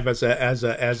 205 Live as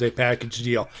a package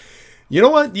deal. You know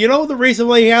what? You know the reason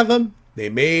why you have them? They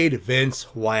made Vince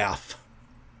laugh.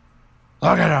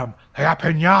 Look at them. They got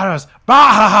pinatas. Bah,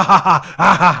 ha, ha, ha,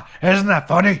 ha, ha. Isn't that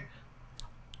funny?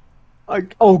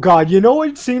 Oh God, you know what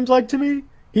it seems like to me?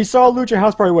 He saw Lucha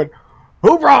House Party and went,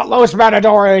 "Who brought Los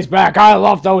Matadores back? I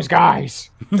love those guys."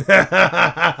 They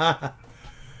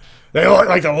look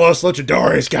like the Los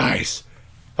Luchadores guys.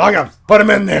 Fuck 'em. Put them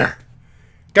in there.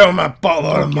 Give them a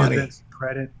buttload of Give money. Vince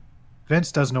credit.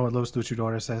 Vince doesn't know what Los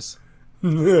Luchadores says.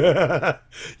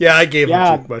 Yeah, I gave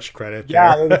him too much credit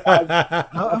there. Yeah,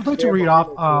 I'd like to read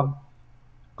off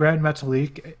Grand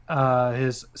Metalik,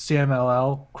 his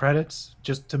CMLL credits,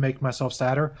 just to make myself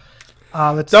sadder.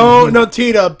 Let's see. No,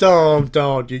 T-Dub, don't.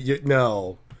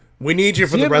 No. We need you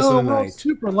for the rest of the World night.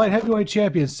 Super Light Heavyweight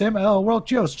Champion, CMLL World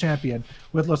Trios Champion,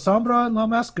 with La Sombra, La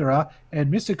Mascara,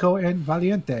 and Mystico and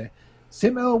Valiente.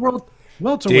 CMLL World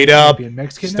Welterweight T-Dub, Champion,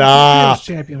 Mexican stop. Trios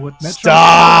Champion with Metro.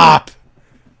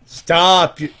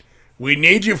 Stop. We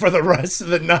need you for the rest of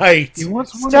the night. He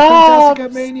wants one Stop!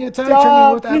 Fantastica Mania Tag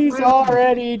Champion with that He's brand.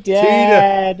 already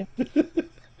dead.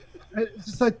 It's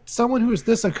just like someone who is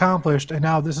this accomplished, and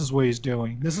now this is what he's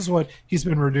doing. This is what he's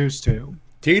been reduced to.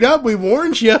 T-Dub, we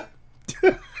warned you.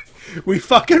 We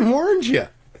fucking warned you.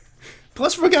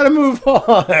 Plus, we got to move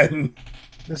on.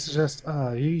 This is just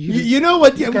You know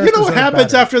what? You know what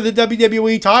happens after the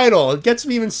WWE title? It gets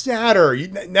me even sadder.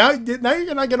 Now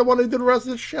you're not going to want to do the rest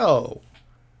of the show.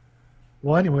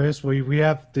 Well, anyways, we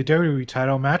have the WWE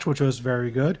title match, which was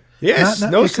very good. Yes,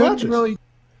 no slouches.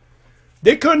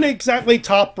 They couldn't exactly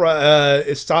top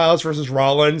Styles versus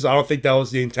Rollins. I don't think that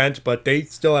was the intent, but they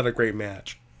still had a great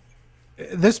match.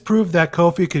 This proved that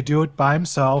Kofi could do it by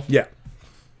himself. Yeah.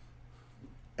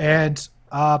 And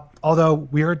although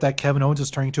weird that Kevin Owens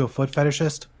is turning into a foot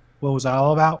fetishist, what was that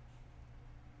all about?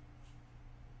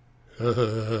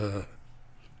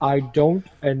 I don't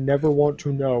and never want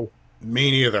to know.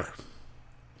 Me neither.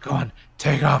 Go on,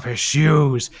 take off his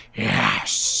shoes.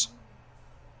 Yes.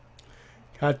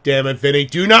 God damn it, Vinny.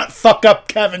 Do not fuck up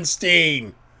Kevin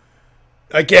Steen.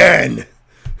 Again.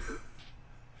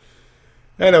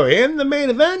 Anyway, in the main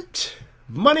event,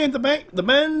 Money in the Bank, the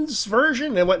men's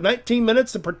version, it went 19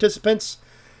 minutes. The participants,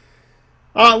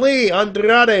 Ali,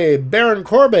 Andrade, Baron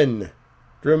Corbin,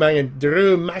 Drew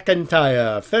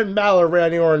McIntyre, Finn Balor,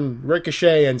 Randy Orton,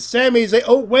 Ricochet, and Sami Zayn.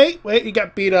 Oh, wait, he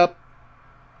got beat up.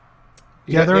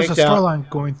 Yeah, there was a storyline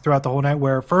going throughout the whole night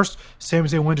where first Sami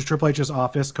Zayn went to Triple H's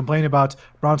office, complaining about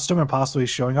Braun Strowman possibly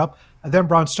showing up, and then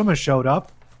Braun Strowman showed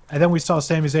up, and then we saw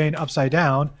Sami Zayn upside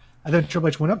down, and then Triple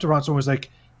H went up to Braun Strowman and was like,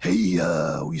 "Hey,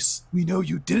 we know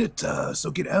you did it,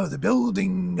 so get out of the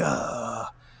building."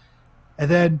 And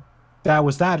then that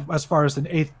was that as far as an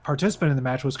eighth participant in the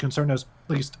match was concerned, at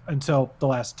least until the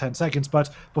last 10 seconds. But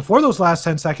before those last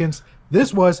 10 seconds,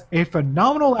 this was a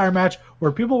phenomenal ladder match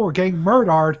where people were getting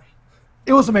murdered.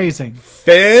 It was amazing.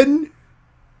 Finn,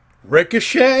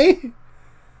 Ricochet,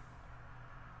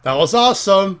 that was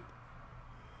awesome.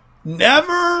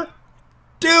 Never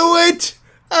do it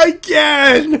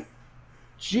again.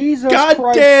 Jesus God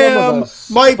Christ, damn,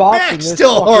 my back in this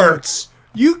still fucking- hurts.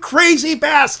 You crazy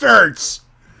bastards.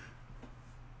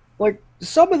 Like,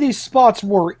 some of these spots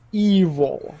were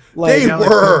evil. They Like,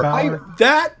 were.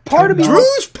 That part of me-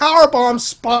 Drew's powerbomb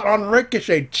spot on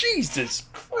Ricochet. Jesus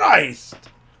Christ.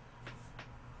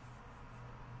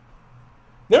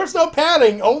 There's no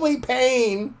padding, only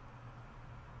pain.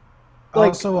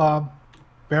 Also,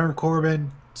 Baron Corbin's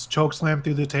chokeslam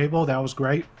through the table, that was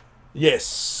great.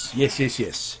 Yes.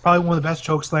 Probably one of the best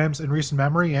chokeslams in recent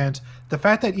memory, and the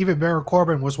fact that even Baron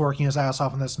Corbin was working his ass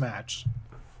off in this match.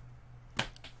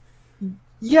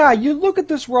 yeah, you look at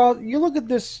this Raw. You look at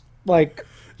this like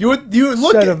You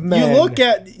look set at of men.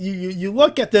 you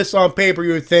look at this on paper.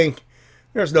 You would think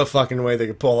there's no fucking way they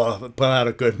could pull out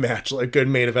a good match, like a good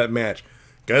main event match.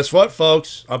 Guess what,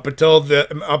 folks? Up until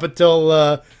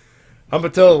the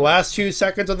last 2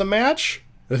 seconds of the match,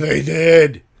 they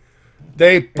did.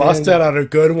 They busted out a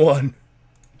good one.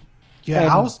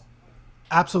 Yeah, I was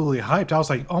absolutely hyped. I was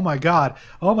like, oh my god,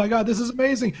 this is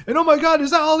amazing. And oh my god,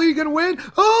 is that Ali going to win?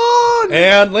 Oh!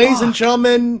 And ladies and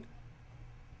gentlemen,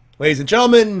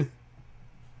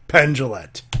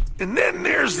 Pendulette. And then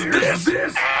there's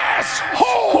this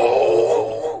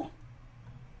asshole.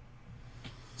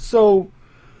 So,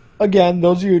 again,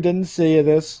 those of you who didn't see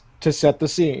this, to set the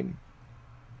scene,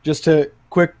 just to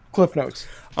quick cliff notes.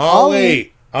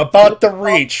 Ali, about to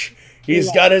reach.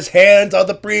 He's got his hands on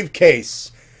the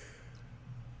briefcase.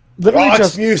 Literally Rock's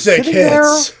just music sitting there.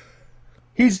 hits.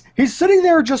 He's sitting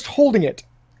there just holding it.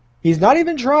 He's not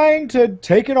even trying to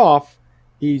take it off.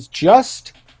 He's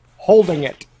just holding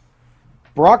it.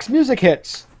 Brock's music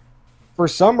hits. For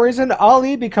some reason,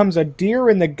 Ali becomes a deer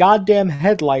in the goddamn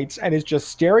headlights and is just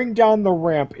staring down the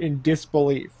ramp in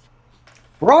disbelief.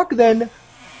 Brock then,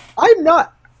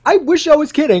 I wish I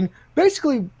was kidding,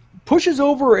 basically pushes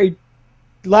over a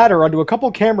ladder onto a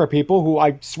couple camera people who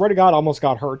I swear to God almost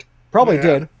got hurt. Probably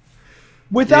did.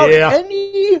 Without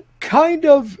any kind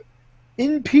of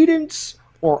impedance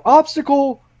or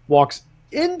obstacle, walks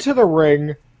into the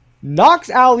ring, knocks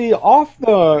Ali off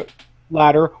the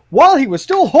ladder while he was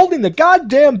still holding the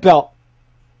goddamn belt.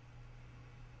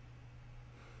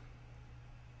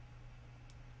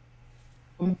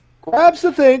 Grabs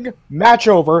the thing, match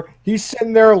over. He's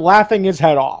sitting there laughing his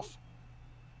head off.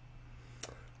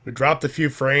 We dropped a few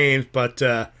frames, but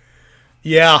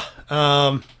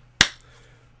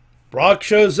Brock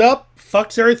shows up,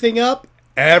 fucks everything up,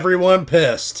 everyone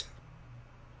pissed.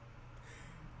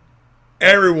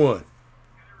 Everyone.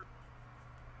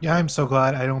 Yeah, I'm so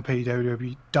glad I don't pay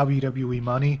WWE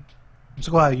money. I'm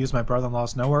so glad I use my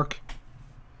brother-in-law's network.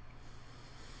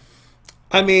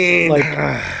 I mean,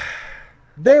 like,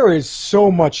 there is so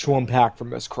much to unpack from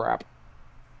this crap.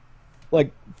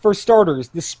 Like, for starters,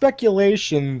 the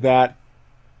speculation that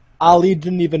Ali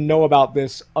didn't even know about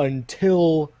this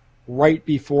until right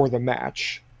before the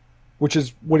match, which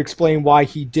would explain why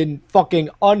he didn't fucking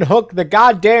unhook the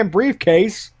goddamn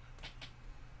briefcase.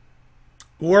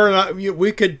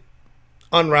 We could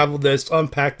unravel this,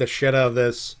 unpack the shit out of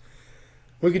this.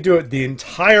 We could do it the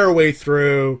entire way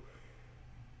through.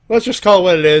 Let's just call it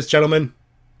what it is, gentlemen.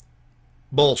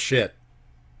 Bullshit.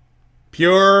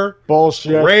 Pure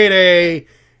bullshit. Grade A,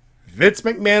 Vince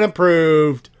McMahon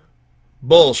approved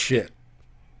bullshit.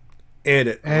 And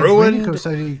it ruined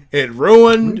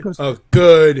a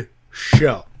good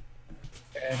show.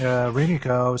 And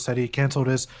Renico said he canceled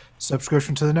his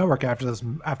subscription to the network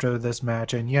after this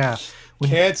match. And yeah,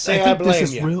 can't say I blame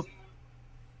you.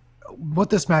 What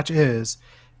this match is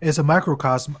a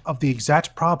microcosm of the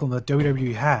exact problem that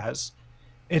WWE has.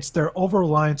 It's their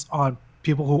over-reliance on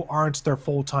people who aren't their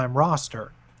full-time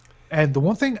roster. And the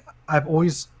one thing I've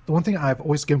always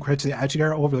given credit to the Attitude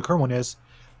Era over the current one is,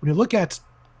 when you look at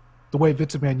the way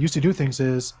Vince McMahon used to do things,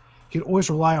 is he'd always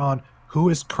rely on who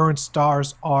his current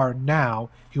stars are now.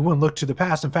 He wouldn't look to the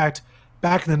past. In fact,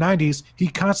 back in the 90s, he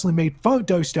constantly made fun of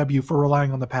WCW for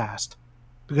relying on the past,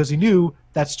 because he knew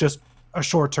that's just a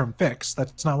short-term fix.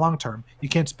 That's not long-term. You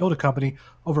can't build a company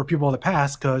over people of the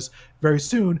past, because very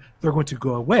soon they're going to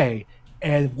go away.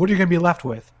 And what are you going to be left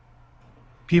with?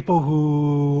 People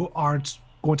who aren't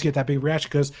going to get that big reaction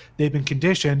because they've been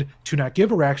conditioned to not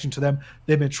give a reaction to them.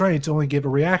 They've been trained to only give a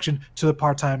reaction to the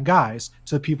part-time guys,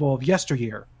 to the people of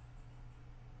yesteryear.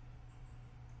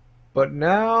 But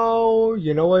now,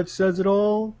 you know what says it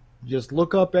all? Just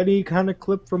look up any kind of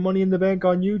clip from Money in the Bank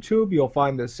on YouTube, you'll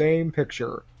find the same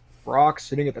picture. Brock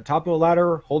sitting at the top of the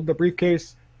ladder, holding the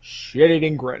briefcase,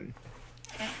 shit-eating grin.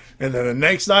 And then the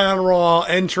next night on Raw,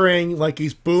 entering like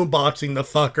he's boomboxing the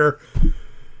fucker,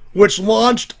 which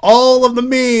launched all of the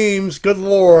memes. Good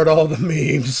lord, all the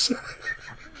memes.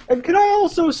 And can I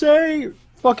also say,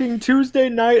 fucking Tuesday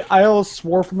night, I almost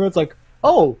swore from it. It's like,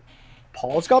 oh,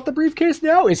 Paul's got the briefcase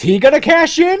now? Is he gonna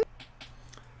cash in?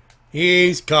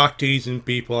 He's cock-teasing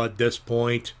people at this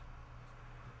point.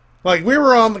 Like, we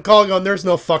were on the call going, there's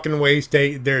no fucking way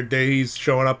he's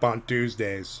showing up on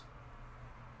Tuesdays.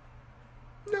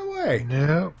 No way.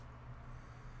 No.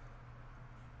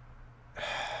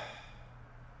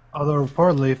 Although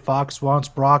reportedly Fox wants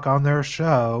Brock on their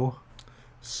show.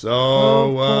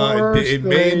 So it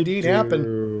may indeed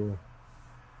happen.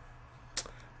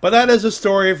 But that is a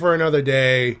story for another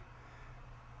day.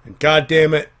 And God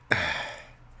damn it.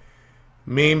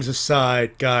 Memes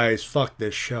aside, guys, fuck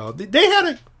this show. They had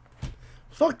a...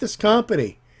 Fuck this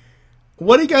company.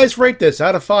 What do you guys rate this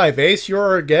out of 5? Ace,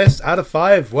 you're our guest. Out of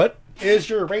 5, what is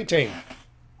your rating?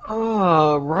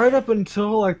 Right up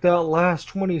until like that last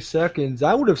 20 seconds,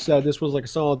 I would have said this was like a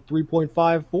solid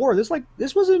 3.54.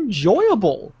 This was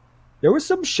enjoyable. There was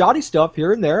some shoddy stuff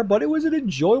here and there, but it was an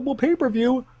enjoyable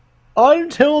pay-per-view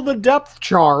until the depth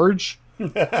charge,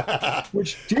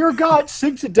 which, dear God,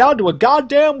 sinks it down to a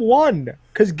goddamn 1.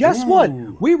 Because guess what?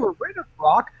 We were rid of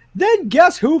Brock, then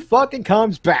guess who fucking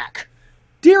comes back?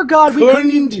 Dear God, we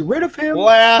couldn't even be rid of him.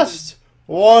 Last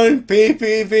one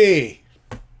PPV.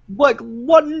 Like,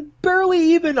 barely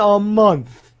even a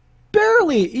month.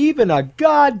 Barely even a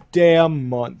goddamn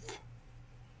month.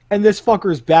 And this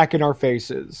fucker's back in our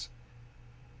faces.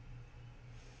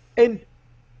 And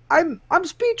I'm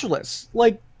speechless.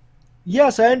 Like,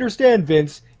 yes, I understand,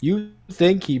 Vince. You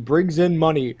think he brings in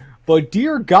money. But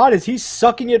dear God, is he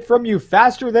sucking it from you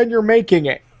faster than you're making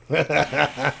it?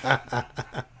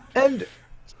 And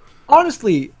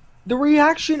honestly, the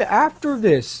reaction after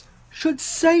this should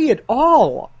say it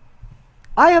all.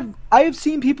 I have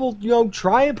seen people,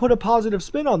 try and put a positive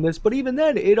spin on this, but even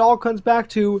then, it all comes back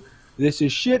to this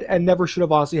is shit and never should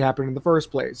have honestly happened in the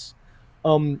first place.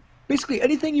 Basically,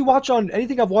 anything I've watched on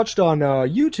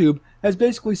YouTube has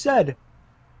basically said,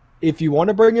 if you want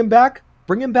to bring him back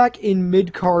in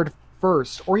mid card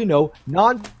first, or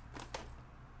not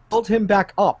build him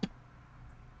back up.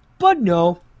 But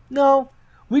no,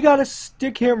 we gotta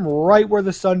stick him right where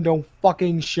the sun don't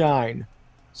fucking shine.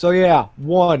 So yeah,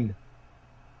 1.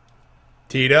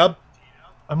 T-Dub?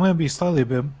 I'm going to be slightly a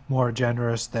bit more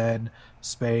generous than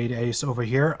Spade Ace over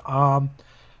here.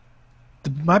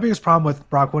 My biggest problem with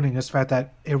Brock winning is the fact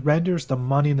that it renders the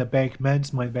Money in the Bank,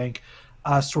 men's Money in the Bank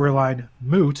storyline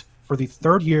moot for the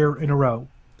 3rd year in a row.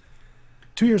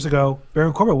 2 years ago,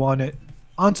 Baron Corbin won it,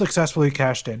 unsuccessfully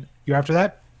cashed in. Year after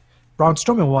that, Braun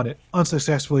Strowman won it,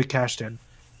 unsuccessfully cashed in.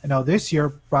 And now this year,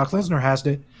 Brock Lesnar has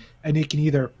it, and he can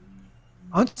either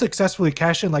unsuccessfully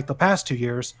cash in like the past 2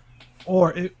 years,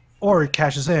 or it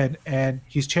cashes in and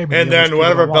he's champion. And then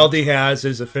whatever belt he has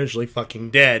is officially fucking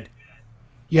dead.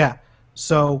 Yeah.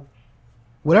 So,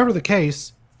 whatever the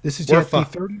case, this is yet the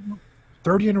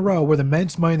 30 in a row where the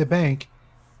men's Money in the Bank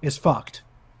is fucked.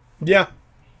 Yeah.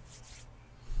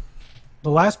 The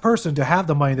last person to have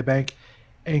the Money in the Bank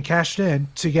and cashed in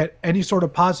to get any sort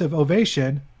of positive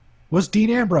ovation was Dean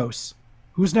Ambrose,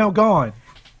 who's now gone.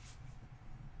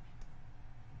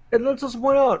 And let's just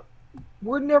point out,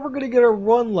 we're never going to get a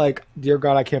run like, dear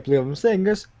God, I can't believe I'm saying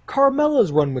this,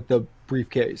 Carmella's run with the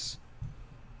briefcase.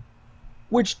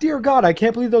 Which, dear God, I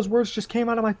can't believe those words just came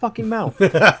out of my fucking mouth.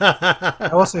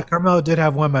 I will say Carmella did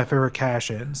have one of my favorite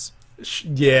cash-ins.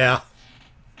 Yeah.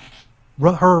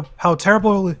 How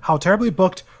terribly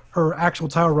booked her actual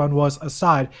title run was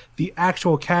aside, the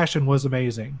actual cash-in was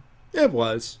amazing. It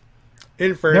was.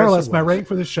 In fairness, nevertheless, my rating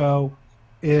for the show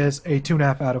is a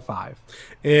 2.5 out of 5.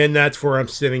 And that's where I'm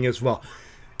sitting as well.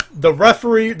 The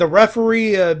referee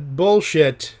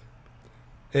bullshit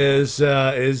is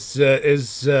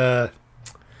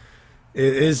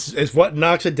what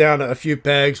knocks it down a few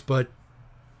pegs, but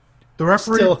the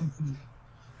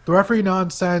referee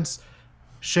nonsense,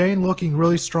 Shane looking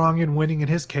really strong and winning in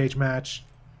his cage match,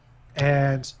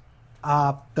 and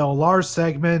the large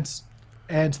segments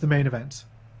and the main event.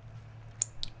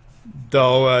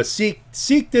 Though seek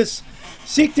this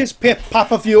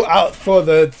pay-per-view out for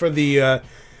the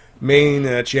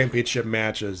main championship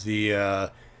matches. The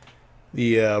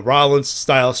Rollins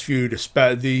Styles feud,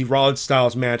 the Rollins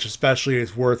Styles match especially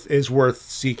is worth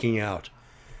seeking out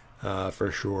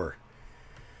for sure.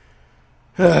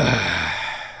 I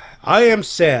am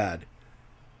sad.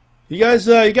 You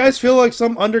guys feel like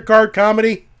some undercard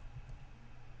comedy?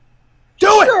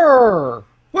 Do it! Sure.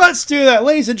 Let's do that,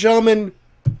 ladies and gentlemen.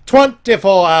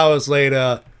 24 hours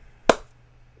later,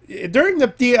 during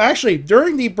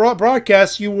the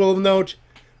broadcast, you will note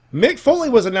Mick Foley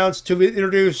was announced to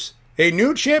introduce a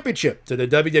new championship to the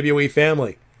WWE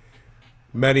family.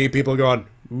 Many people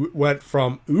went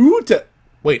from ooh to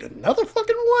wait, another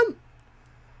fucking one?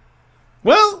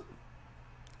 Well,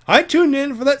 I tuned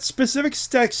in for that specific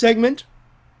segment.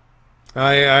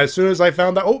 As soon as I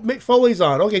found out, Mick Foley's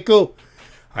on. Okay, cool.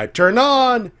 I turn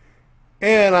on,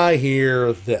 and I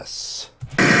hear this.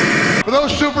 For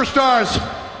those superstars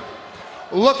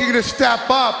looking to step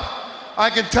up,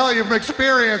 I can tell you from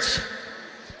experience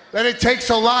that it takes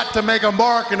a lot to make a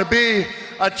mark and to be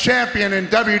a champion in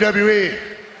WWE.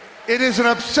 It is an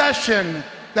obsession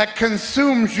that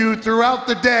consumes you throughout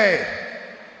the day.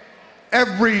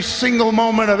 Every single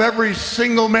moment of every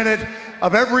single minute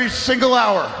of every single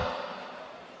hour.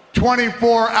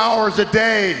 24 hours a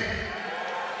day.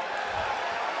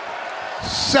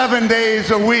 7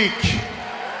 days a week.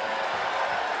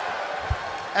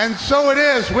 And so it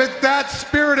is, with that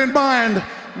spirit in mind,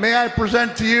 may I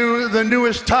present to you the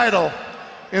newest title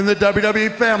in the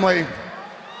WWE family.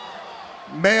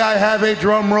 May I have a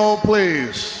drum roll,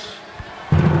 please?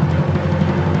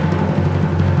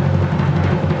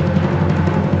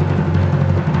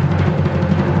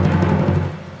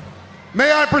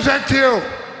 May I present to you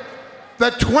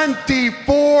the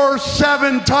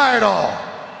 24/7 title.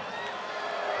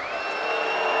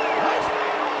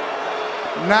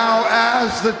 Now,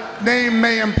 as the name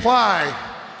may imply,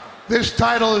 this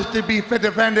title is to be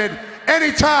defended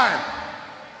anytime,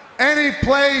 any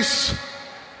place,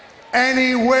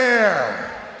 anywhere.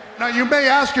 Now, you may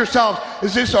ask yourself,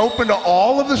 is this open to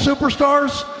all of the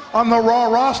superstars on the Raw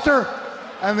roster?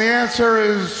 And the answer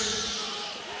is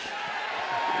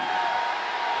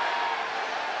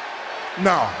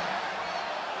no.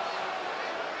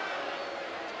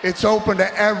 It's open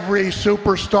to every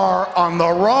superstar on the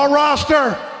Raw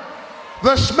roster,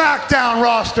 the SmackDown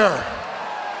roster,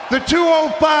 the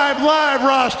 205 Live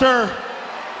roster,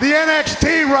 the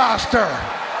NXT roster,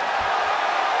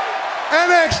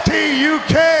 NXT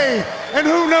UK, and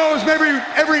who knows, maybe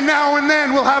every now and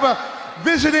then we'll have a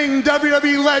visiting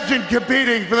WWE legend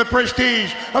competing for the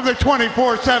prestige of the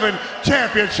 24/7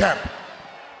 championship.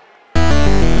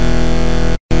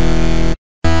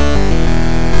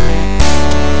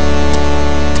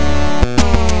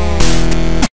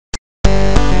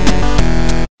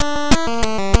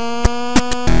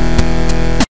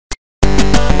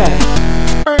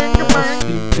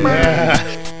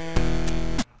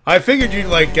 I figured you'd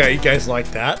like, you guys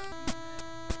like that.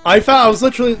 I found, I was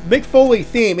literally, Mick Foley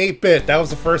theme, 8-bit, that was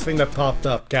the first thing that popped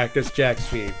up, Cactus Jack's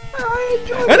theme.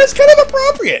 And it's kind of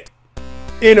appropriate,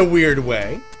 in a weird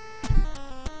way.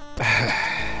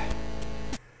 I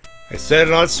said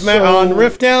it on on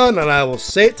Riff Down, and I will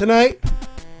say it tonight.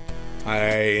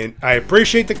 I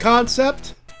appreciate the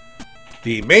concept.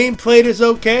 The main plate is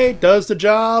okay, does the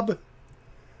job.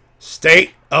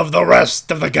 State of the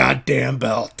rest of the goddamn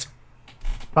belt.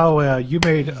 Oh, you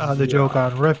made the joke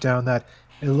on Riff Down that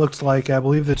it looks like, I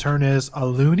believe the term is a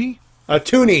loonie? A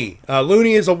toonie. A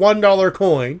loonie is a $1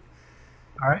 coin.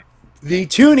 All right. The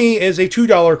toonie is a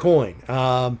 $2 coin.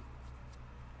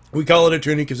 We call it a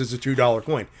toonie because it's a $2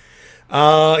 coin.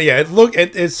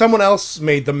 Yeah, someone else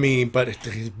made the meme, but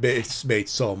it's made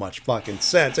so much fucking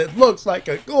sense. It looks like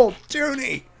a gold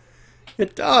toonie.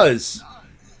 It does.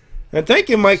 And thank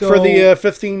you, Mike, for the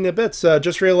 15 bits.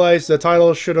 Just realized the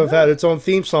title should have had its own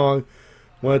theme song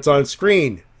when it's on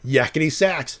screen. Yakety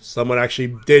sax. Someone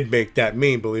actually did make that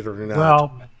meme, believe it or not.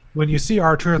 Well, when you see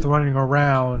R-Truth running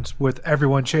around with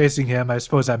everyone chasing him, I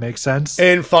suppose that makes sense.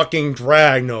 In fucking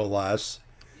drag, no less.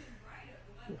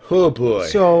 Oh, boy.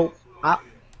 So,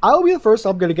 I'll be the first.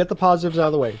 I'm going to get the positives out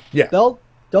of the way. Yeah. Belt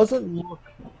doesn't look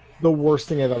the worst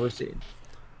thing I've ever seen.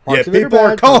 Yeah, people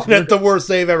are calling it the worst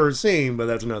they've ever seen, but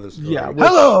that's another story. Yeah.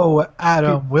 Hello,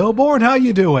 Adam Wilborn. How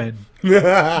you doing?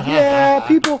 Yeah,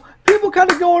 people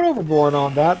kind of going overboard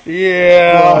on that.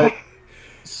 Yeah.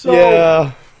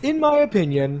 In my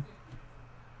opinion,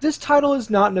 this title is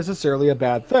not necessarily a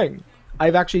bad thing.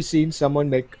 I've actually seen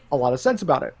someone make a lot of sense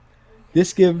about it.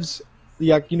 This gives, some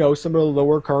of the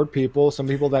lower card people, some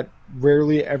people that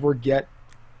rarely ever get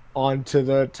onto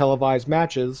the televised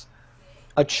matches,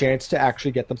 a chance to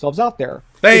actually get themselves out there.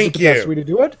 Thank you. Is it the best way to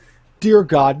do it? Dear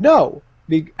God, no.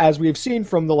 As we've seen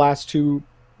from the last two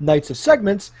nights of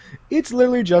segments, it's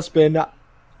literally just been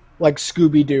like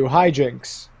Scooby-Doo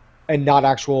hijinks and not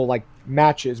actual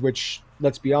matches, which,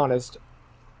 let's be honest,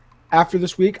 after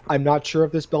this week, I'm not sure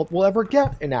if this belt will ever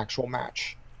get an actual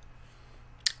match.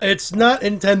 It's not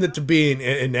intended to be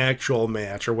an actual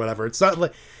match or whatever. It's not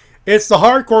like... It's the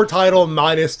hardcore title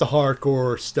minus the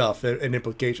hardcore stuff and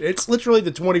implication. It's literally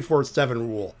the 24/7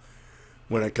 rule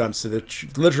when it comes to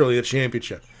literally the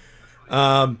championship.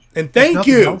 And thank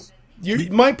you.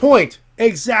 My point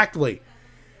exactly.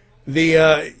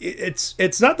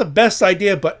 It's not the best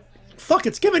idea, but fuck,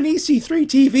 it's given EC3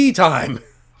 TV time.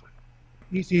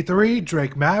 EC3,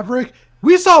 Drake Maverick.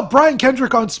 We saw Brian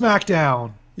Kendrick on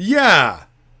SmackDown. Yeah.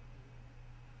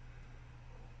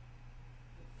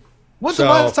 When's the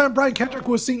last time Brian Kendrick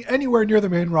was seen anywhere near the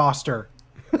main roster?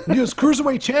 When he was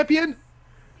Cruiserweight Champion?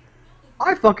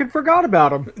 I fucking forgot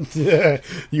about him.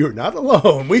 You're not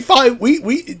alone.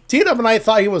 T-Dub and I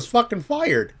thought he was fucking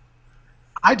fired.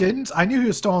 I didn't. I knew he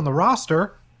was still on the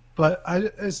roster, but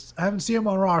I haven't seen him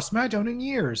on Raw or SmackDown in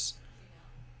years.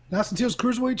 Not since he was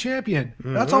Cruiserweight Champion.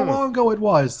 Mm-hmm. That's how long ago it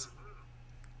was.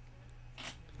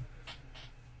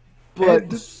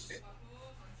 But...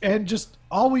 And just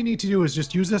all we need to do is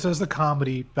just use this as the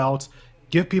comedy belt,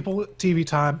 give people TV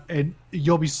time, and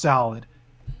you'll be solid.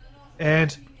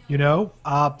 And,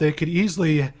 they could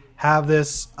easily have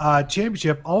this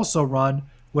championship also run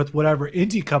with whatever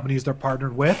indie companies they're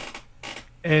partnered with.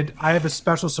 And I have a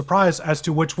special surprise as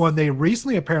to which one they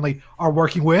recently apparently are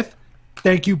working with.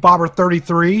 Thank you,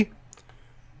 Bobber33.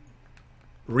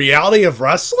 Reality of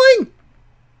Wrestling?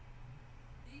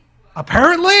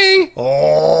 Apparently.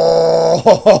 Oh.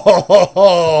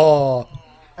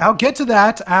 I'll get to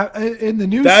that in the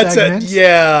news segment.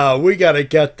 Yeah, we got to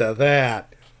get to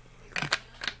that.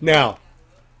 Now,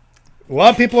 a lot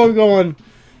of people are going,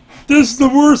 this is the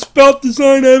worst belt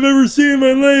design I've ever seen in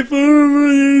my life.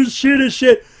 Oh, shit is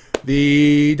shit.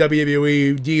 The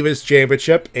WWE Divas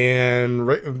Championship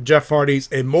and Jeff Hardy's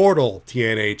Immortal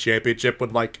TNA Championship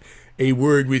would like a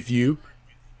word with you.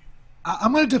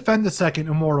 I'm going to defend the second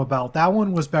Immortal belt. That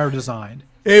one was better designed.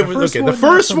 The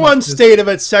first one stayed of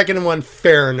it, second one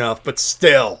fair enough, but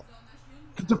still.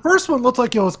 The first one looked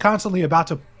like it was constantly about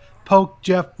to poke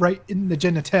Jeff right in the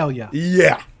genitalia.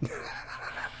 Yeah.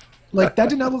 Like, that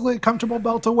did not look like a comfortable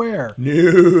belt to wear.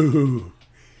 No.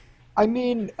 I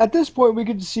mean, at this point, we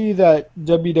could see that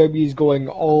WWE is going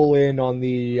all in on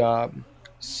the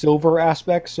silver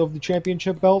aspects of the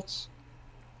championship belts,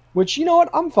 which, you know what,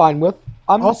 I'm fine with.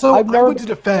 I want to been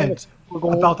defend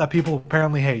a belt that people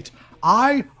apparently hate.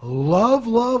 I love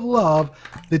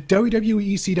the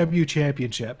WWE ECW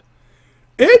Championship.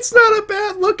 It's not a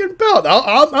bad looking belt.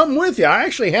 I'm with you. I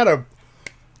actually had a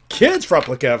kid's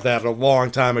replica of that a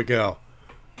long time ago.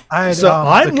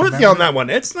 I'm with you on that one.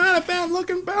 It's not a bad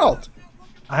looking belt.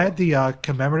 I had the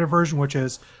commemorative version, which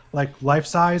is like life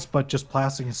size, but just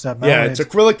plastic instead of metal. Yeah, it's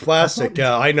acrylic plastic.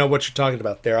 I know what you're talking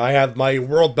about there. I have my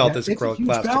world belt as acrylic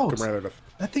plastic commemorative.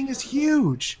 That thing is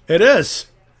huge. It is.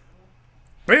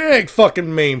 Big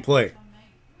fucking main plate.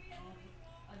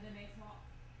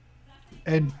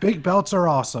 And big belts are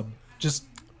awesome. Just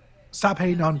stop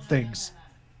hating on things.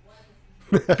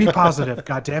 Be positive,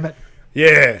 God damn it.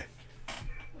 Yeah.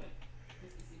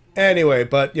 Anyway,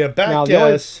 but yeah, back to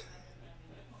us.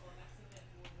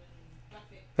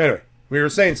 Anyway, we were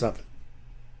saying something.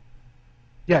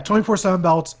 Yeah, 24/7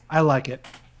 belts. I like it.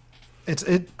 It's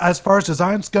as far as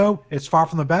designs go, it's far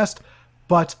from the best,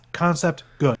 but concept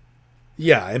good.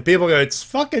 Yeah, and people go, it's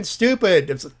fucking stupid.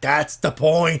 It's like, that's the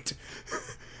point.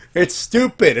 It's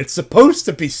stupid. It's supposed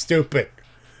to be stupid.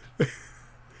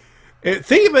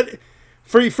 Think of it,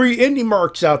 for you indie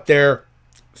marks out there,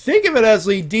 think of it as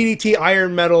the DDT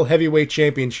Iron Metal Heavyweight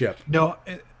Championship. No,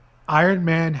 Iron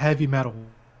Man Heavy Metal.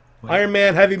 Iron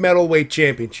Man Heavy Metal Weight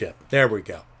Championship. There we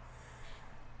go.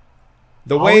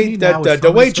 The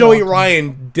way Joey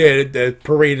Ryan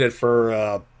paraded it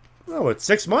for,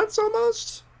 6 months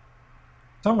almost?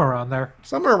 Somewhere around there.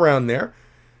 Somewhere around there.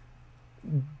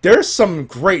 There's some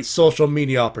great social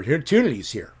media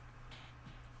opportunities here.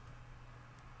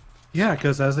 Yeah,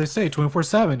 because as they say,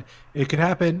 24/7, it could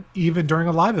happen even during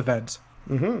a live event.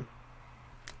 Mm-hmm.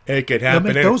 It could happen.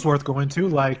 They'll make those worth going to.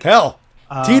 Like hell,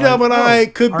 T-Dub and I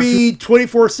could be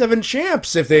 24/7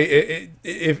 champs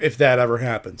if that ever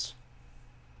happens.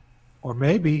 Or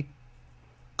maybe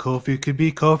Kofi could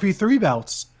be Kofi 3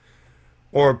 belts.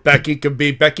 Or Becky could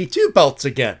be Becky 2 belts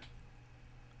again.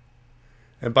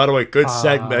 And by the way, good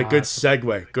segue.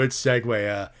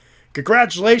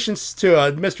 Congratulations to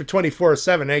Mr.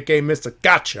 24/7, a.k.a. Mr.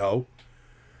 Gacho.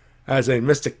 As in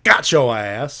Mr. Gacho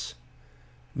ass.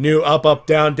 New up,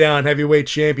 down heavyweight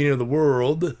champion of the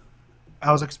world.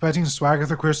 I was expecting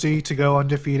Swagger Christie to go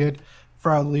undefeated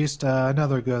for at least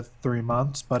another good 3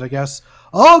 months, but I guess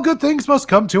all good things must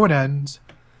come to an end.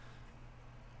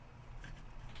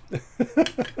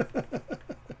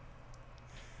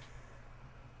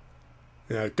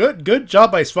 Yeah, good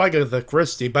job by Swagger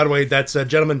Christie. By the way, that's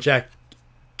Gentleman Jack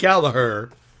Gallagher.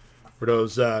 For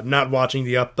those not watching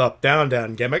the up,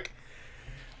 down gimmick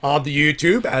on the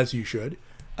YouTube, as you should.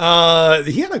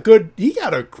 He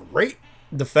got a great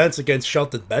defense against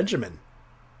Shelton Benjamin.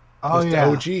 Oh, Mr. yeah.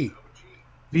 OG.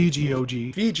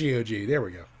 VGOG. There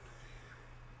we go.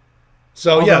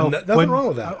 So, nothing wrong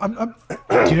with that.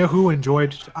 Do you know who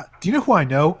enjoyed... do you know who I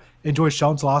know enjoyed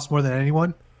Shelton's loss more than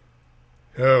anyone?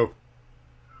 Who?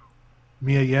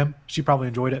 Mia Yim. She probably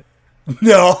enjoyed it.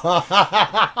 No.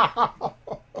 I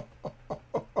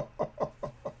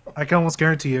can almost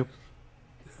guarantee you.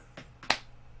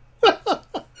 All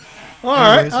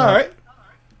right.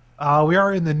 We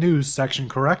are in the news section,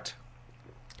 correct?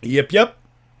 Yep.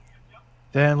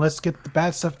 Then let's get the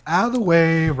bad stuff out of the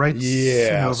way, right?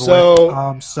 Yeah.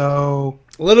 So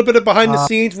a little bit of behind the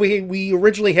scenes. We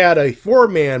originally had a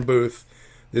 4-man booth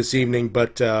this evening,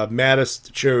 but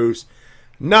Mattis chose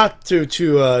not to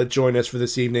join us for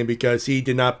this evening because he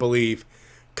did not believe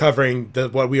covering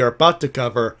what we are about to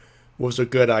cover was a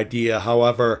good idea.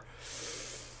 However,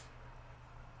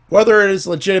 whether it is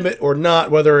legitimate or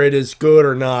not, whether it is good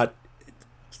or not,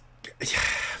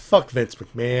 fuck Vince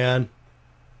McMahon.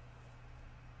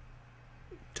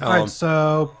 All right,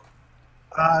 so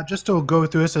just to go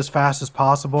through this as fast as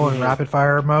possible in rapid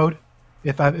fire mode,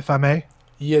 if I may.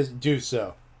 Yes, do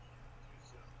so.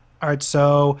 All right,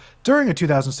 so during a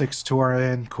 2006 tour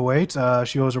in Kuwait,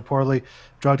 she was reportedly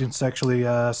drugged and sexually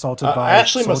assaulted by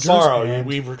Ashley soldiers. Massaro.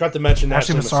 We forgot to mention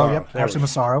Ashley Massaro. Yep, Ashley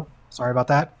Massaro. Sorry about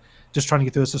that. Just trying to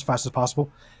get through this as fast as possible.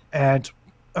 And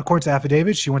according to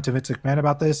affidavit, she went to Vince McMahon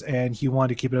about this, and he wanted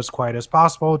to keep it as quiet as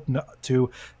possible to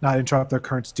not interrupt their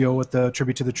current deal with the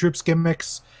Tribute to the Troops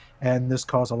gimmicks. And this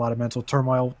caused a lot of mental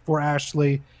turmoil for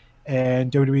Ashley.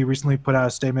 And WWE recently put out a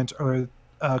statement a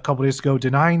couple days ago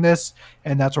denying this,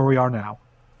 and that's where we are now.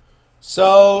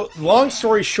 So, long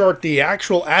story short, the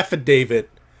actual affidavit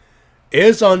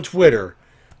is on Twitter,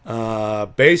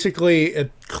 basically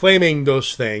claiming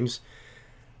those things.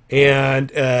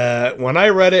 And when I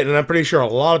read it, and I'm pretty sure a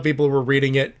lot of people were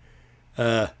reading it,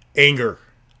 anger.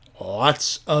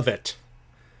 Lots of it.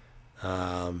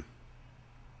 And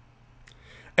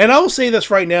I will say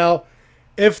this right now.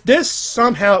 If this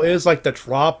somehow is like the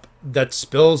drop that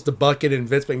spills the bucket and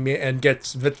Vince McMahon and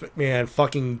gets Vince McMahon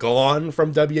fucking gone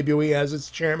from WWE as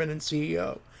its chairman and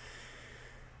CEO,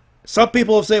 some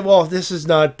people have said, well, this is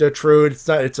not true. It's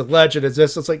alleged. It's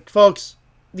this. It's like, folks,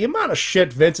 the amount of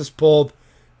shit Vince has pulled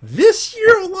this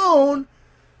year alone,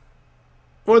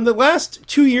 or in the last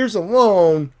 2 years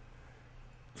alone,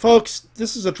 folks,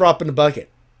 this is a drop in the bucket.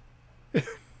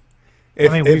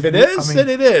 If it is, then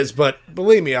it is. But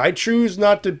believe me, I choose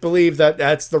not to believe that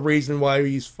that's the reason why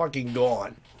he's fucking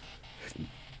gone.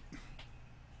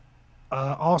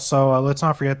 Also, let's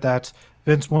not forget that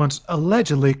Vince once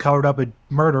allegedly covered up a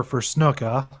murder for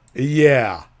Snuka.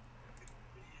 Yeah.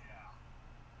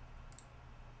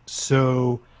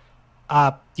 So,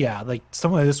 yeah, like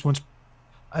some of this one's.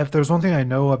 If there's one thing I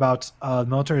know about the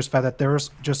military is the fact that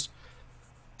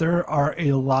there are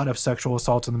a lot of sexual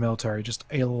assaults in the military, just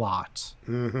a lot.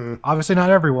 Mm-hmm. Obviously,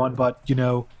 not everyone, but you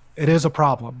know, it is a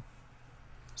problem.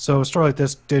 So a story like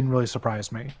this didn't really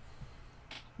surprise me,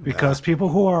 because people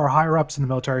who are higher ups in the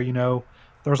military, you know,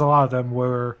 there's a lot of them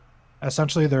where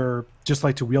essentially they're just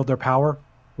like to wield their power,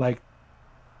 like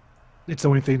it's the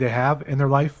only thing they have in their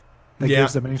life that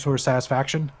gives them any sort of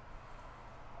satisfaction,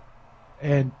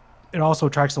 and it also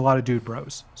attracts a lot of dude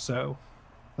bros. So.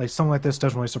 Like something like this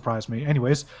doesn't really surprise me.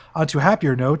 Anyways, on to a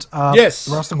happier note. Yes.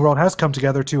 The wrestling world has come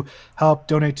together to help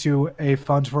donate to a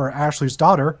fund for Ashley's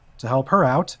daughter to help her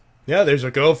out. Yeah, there's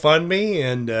a GoFundMe,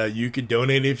 and you could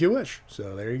donate if you wish.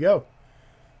 So there you go.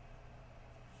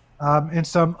 In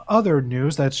some other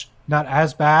news that's not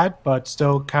as bad, but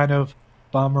still kind of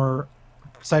bummer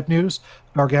type news,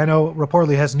 Gargano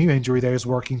reportedly has a new injury that he's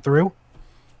working through.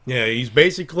 Yeah, he's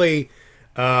basically...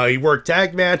 he worked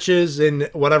tag matches in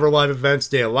whatever live events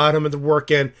they allowed him to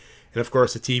work in, and of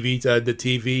course the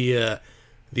NXT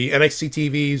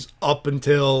TVs up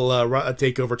until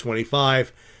Takeover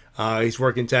 25. He's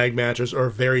working tag matches or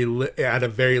at a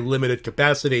very limited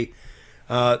capacity.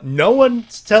 No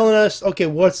one's telling us, okay,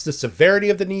 what's the severity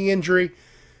of the knee injury,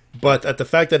 but at the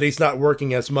fact that he's not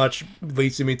working as much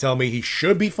leads to me telling me he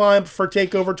should be fine for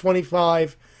Takeover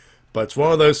 25. But it's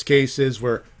one of those cases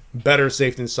where better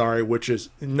safe than sorry, which is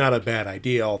not a bad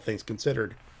idea, all things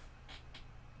considered.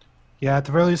 Yeah, at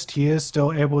the very least, he is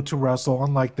still able to wrestle,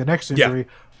 unlike the next injury,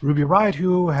 Ruby Riott,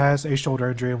 who has a shoulder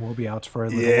injury and will be out for a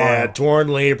little while. Yeah, torn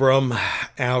labrum.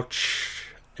 Ouch.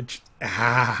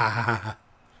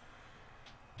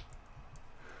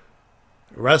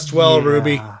 Rest well,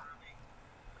 Ruby.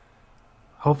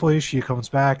 Hopefully she comes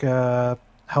back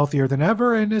healthier than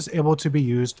ever and is able to be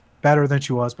used better than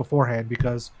she was beforehand,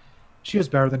 because she is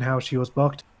better than how she was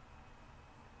booked.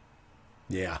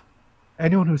 Yeah.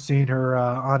 Anyone who's seen her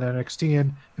on NXT,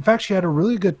 and in fact, she had a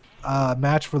really good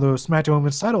match for the SmackDown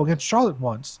Women's title against Charlotte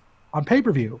once on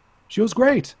pay-per-view. She was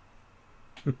great.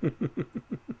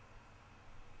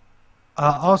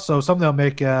 Also, something that'll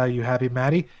make you happy,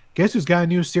 Matty. Guess who's got a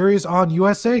new series on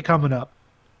USA coming up?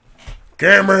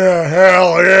 Give me a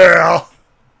hell yeah!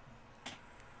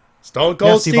 Stone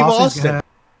Cold Steve Austin.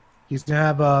 He's going to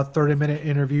have a 30-minute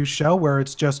interview show where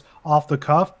it's just off the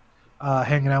cuff,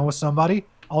 hanging out with somebody.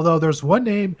 Although there's one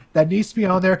name that needs to be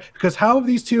on there, because how have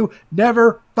these two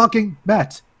never fucking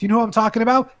met? Do you know who I'm talking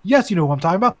about? Yes, you know who I'm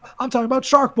talking about. I'm talking about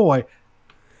Shark Boy.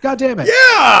 God damn it.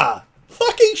 Yeah!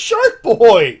 Fucking Shark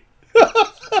Boy!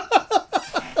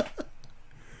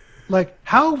 Like,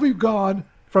 how have we gone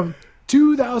from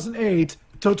 2008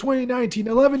 till 2019,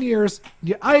 11 years,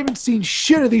 I haven't seen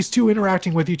shit of these two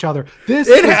interacting with each other.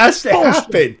 It has to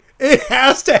happen. It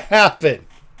has to happen.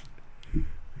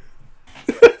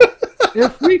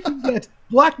 If we can get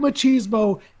Black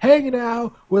Machismo hanging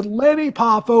out with Lenny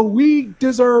Poffo, we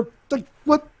deserve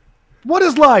what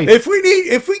is life? If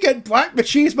we get Black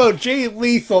Machismo Jay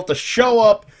Lethal to show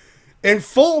up in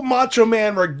full Macho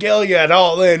Man regalia at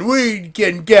All In, we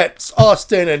can get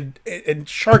Austin and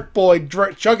Shark Boy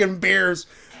chugging beers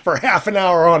for half an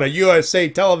hour on a USA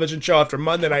television show after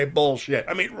Monday Night Bullshit.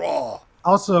 I mean, Raw.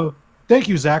 Also, thank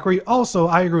you, Zachary. Also,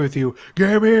 I agree with you.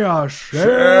 Give me a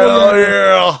hell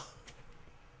yeah.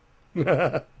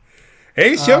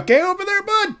 Ace, you okay over there,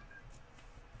 bud?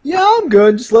 Yeah, I'm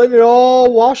good. Just letting it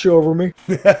all wash over me.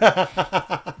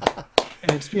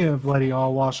 And speaking of letting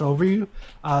all wash over you,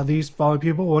 these following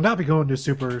people will not be going to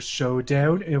Super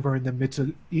Showdown over in the Middle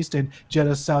East in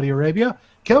Jeddah, Saudi Arabia.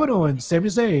 Kevin Owens, Sami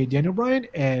Zayn, Daniel Bryan,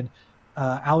 and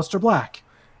Aleister Black.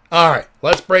 All right,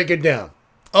 let's break it down.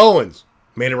 Owens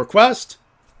made a request.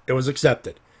 It was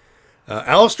accepted.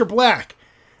 Aleister Black.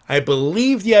 I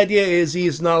believe the idea is he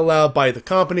is not allowed by the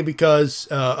company because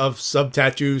of some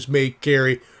tattoos may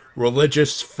carry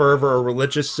religious fervor or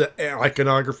religious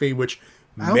iconography, which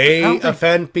may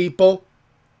offend people.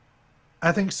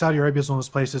 I think Saudi Arabia is one of those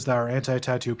places that are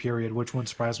anti-tattoo, period, which wouldn't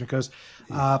surprise me because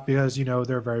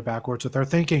they're very backwards with their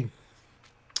thinking.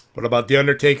 What about The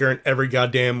Undertaker and every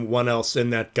goddamn one else in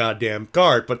that goddamn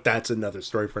card? But that's another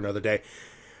story for another day.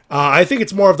 I think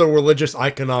it's more of the religious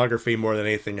iconography more than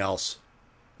anything else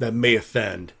that may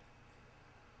offend.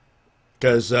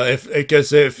 Because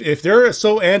if they're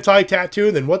so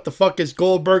anti-tattoo, then what the fuck is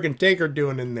Goldberg and Taker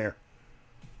doing in there?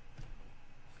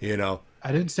 You know.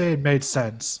 I didn't say it made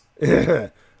sense.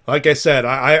 Like I said,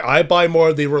 I buy more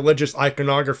of the religious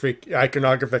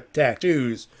iconographic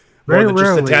tattoos more than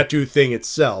just the tattoo thing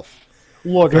itself.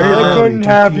 Look, they couldn't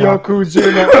have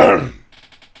Yokozuna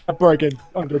breaking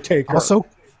Undertaker. Also,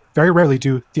 very rarely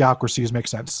do theocracies make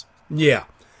sense. Yeah.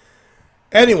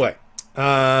 Anyway,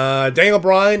 Daniel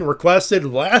Bryan requested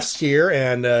last year,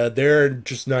 and they're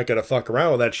just not going to fuck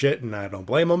around with that shit, and I don't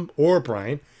blame him or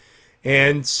Bryan.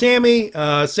 And Sammy,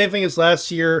 same thing as last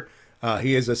year.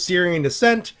 He is of Syrian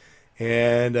descent,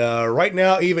 and right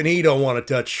now, even he don't want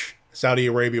to touch Saudi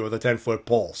Arabia with a 10-foot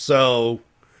pole. So,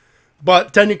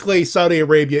 but technically, Saudi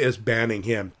Arabia is banning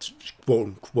him, quote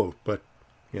unquote. But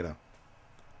you know,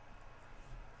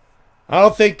 I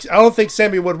don't think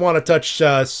Sammy would want to touch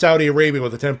Saudi Arabia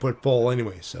with a 10-foot pole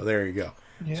anyway. So there you go.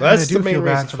 Yeah, so that's the main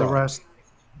reason for the rest.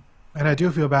 And I do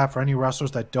feel bad for any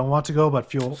wrestlers that don't want to go but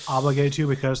feel obligated to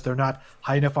because they're not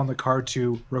high enough on the card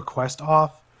to request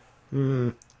off.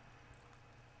 They're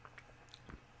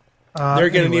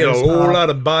going to need a whole lot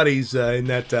of bodies in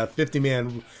that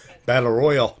 50-man battle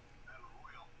royal.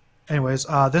 Anyways,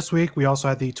 this week we also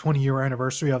had the 20-year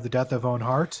anniversary of the death of Owen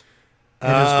Hart. It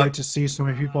was great to see so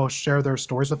many people share their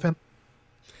stories with him.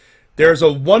 There's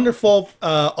a wonderful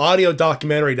audio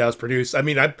documentary that was produced. I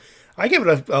mean, I gave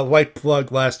it a light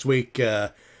plug last week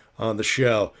on the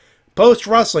show. Post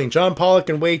Wrestling, John Pollock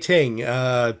and Wei Ting.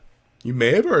 You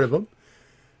may have heard of them.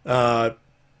 John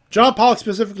Pollock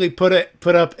specifically put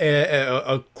up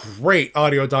a great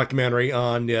audio documentary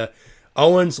on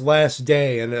Owen's last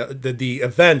day and the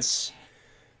events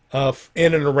of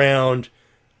in and around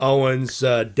Owen's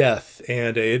death.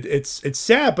 And it's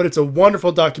sad, but it's a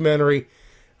wonderful documentary.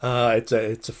 It's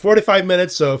a 45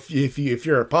 minutes. So if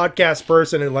you're a podcast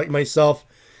person and like myself,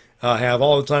 have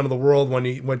all the time in the world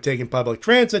when taking public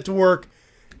transit to work,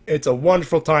 it's a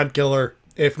wonderful time killer.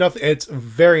 If nothing, it's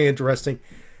very interesting.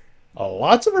 A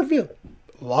lot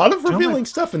of revealing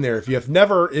stuff in there. If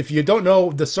you don't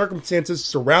know the circumstances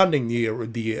surrounding the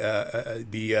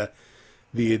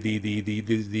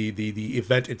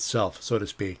event itself, so to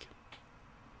speak.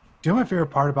 Do you know my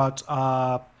favorite part about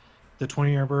the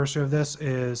 20th anniversary of this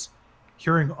is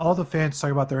hearing all the fans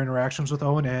talk about their interactions with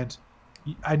Owen, and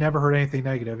I never heard anything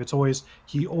negative.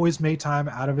 He always made time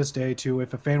out of his day to,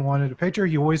 if a fan wanted a picture,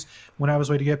 he always went out of his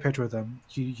way to get a picture with them.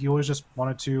 He always just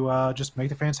wanted to just make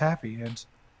the fans happy, and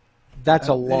that's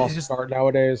a lost art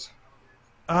nowadays.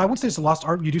 I wouldn't say it's a lost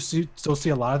art. You do still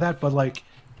see a lot of that, but like,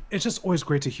 it's just always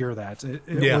great to hear that. It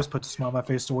always puts a smile on my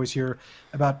face to always hear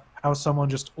about how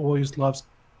someone just always loves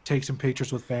take some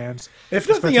pictures with fans. If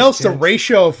nothing else, the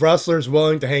ratio of wrestlers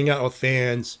willing to hang out with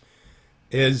fans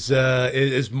is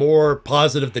more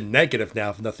positive than negative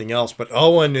now, if nothing else. But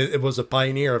Owen was a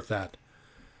pioneer of that.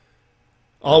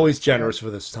 Always generous for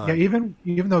this time. Yeah, even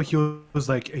though he was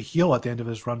like a heel at the end of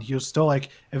his run, he was still like,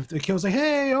 if the heel was like,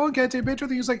 "Hey, Owen, can I take a picture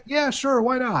with you?" He was like, "Yeah, sure,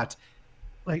 why not?"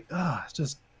 Like, it's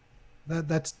just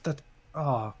that's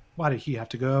why did he have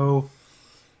to go?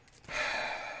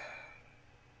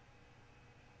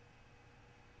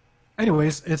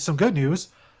 Anyways, it's some good news.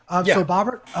 So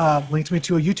Bobbert linked me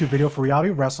to a YouTube video for Reality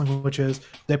Wrestling, which is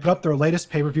they put up their latest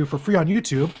pay-per-view for free on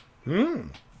YouTube.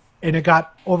 And it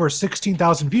got over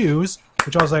 16,000 views,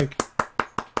 which I was like,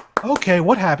 okay,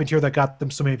 what happened here that got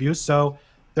them so many views? So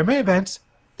their main event,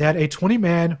 they had a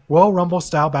 20-man Royal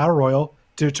Rumble-style Battle Royal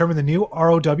to determine the new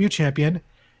ROW champion.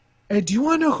 And do you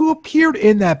want to know who appeared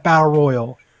in that Battle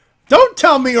Royal? Don't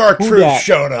tell me R-Truth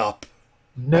showed up.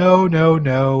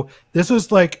 No. This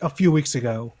was like a few weeks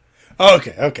ago.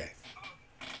 Okay.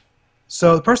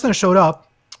 So the person that showed up,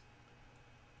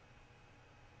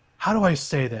 how do I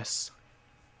say this?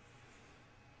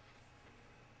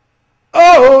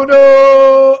 Oh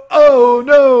no!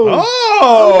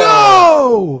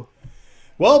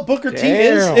 Well, Booker T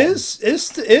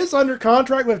is under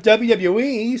contract with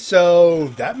WWE, so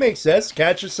that makes sense.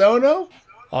 Kachisono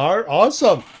are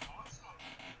awesome.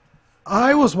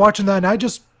 I was watching that and I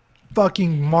just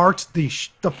fucking marked the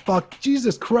fuck.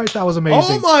 Jesus Christ, that was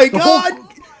amazing. Oh my God!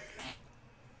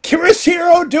 Chris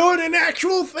Hero doing an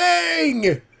actual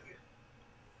thing.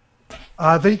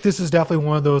 I think this is definitely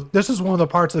one of those. This is one of the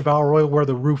parts of the Battle Royal where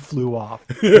the roof flew off.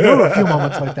 There were a few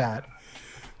moments like that.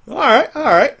 All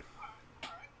right.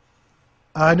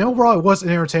 And overall, it was an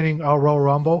entertaining Royal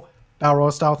Rumble, Battle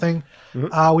Royal style thing.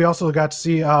 Mm-hmm. We also got to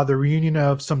see the reunion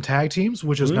of some tag teams,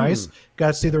 which was nice. Got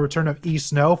to see the return of E.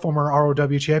 Snow, former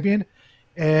ROW champion.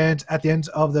 And at the end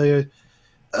of the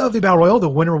Battle Royal, the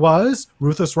winner was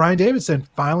Ruthless Ryan Davidson.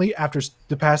 Finally, after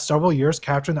the past several years,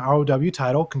 capturing the ROW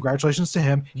title. Congratulations to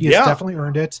him. He has definitely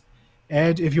earned it.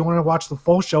 And if you want to watch the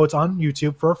full show, it's on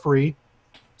YouTube for free.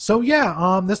 So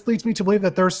yeah, this leads me to believe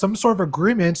that there's some sort of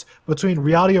agreement between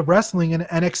Reality of Wrestling and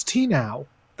NXT now.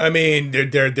 I mean,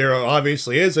 there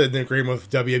obviously is an agreement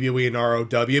with WWE and ROW.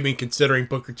 I mean, considering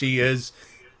Booker T is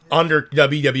under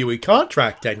WWE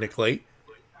contract, technically.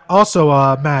 Also,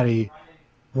 Matty,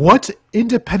 what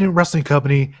independent wrestling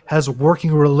company has a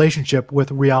working relationship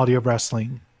with Reality of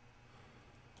Wrestling?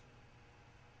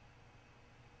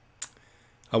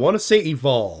 I want to say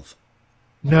Evolve.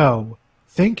 No.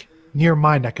 Think near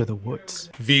my neck of the woods.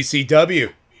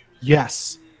 VCW.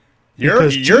 Yes.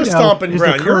 Your stomping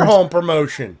ground, your home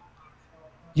promotion.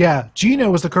 Yeah,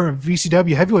 Gino was the current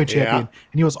VCW heavyweight champion,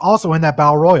 and he was also in that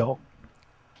Battle Royal.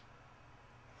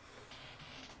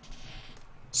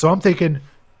 So I'm thinking,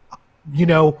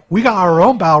 we got our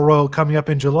own Battle Royal coming up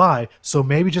in July, so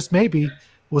maybe, just maybe,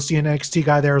 we'll see an NXT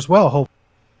guy there as well.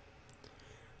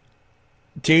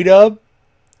 T-Dub,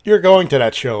 you're going to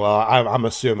that show, I'm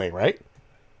assuming, right?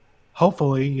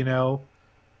 Hopefully,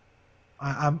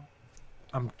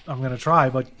 I'm gonna try,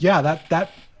 but yeah,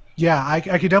 I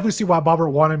could definitely see why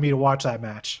Bobbert wanted me to watch that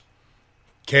match.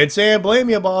 Can't say I blame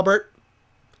you, Bobbert.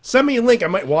 Send me a link. I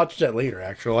might watch that later,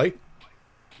 actually.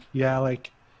 Yeah,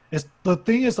 the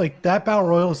thing is, that Battle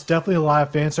Royal is definitely a lot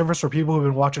of fan service for people who've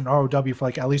been watching ROW for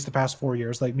at least the past 4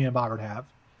 years, like me and Bobbert have.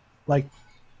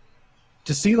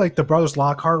 To see the Brothers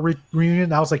Lockhart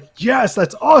reunion, I was like, yes,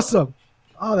 that's awesome.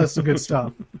 Oh, that's some good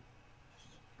stuff.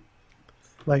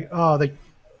 It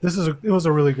was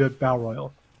a really good Battle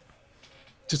Royal.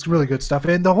 Just really good stuff.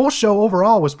 And the whole show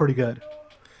overall was pretty good.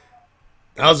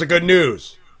 How's the good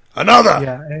news? Another!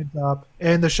 Yeah,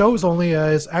 and the show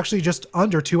is actually just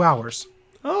under 2 hours.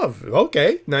 Oh,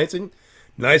 okay. Nice and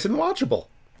watchable.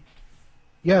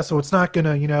 Yeah, so it's not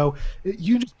gonna, you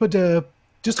just put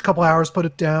just a couple hours, put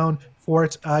it down for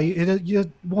it.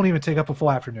 You won't even take up a full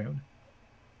afternoon.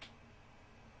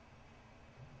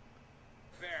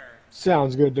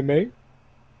 Sounds good to me.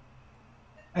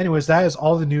 Anyways, that is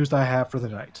all the news that I have for the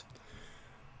night.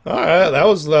 All right, that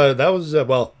was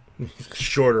well,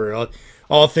 shorter,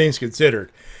 all things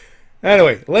considered.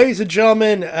 Anyway, ladies and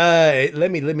gentlemen,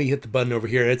 let me hit the button over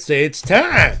here. It's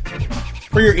time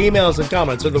for your emails and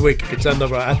comments of the week. You can send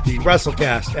them at the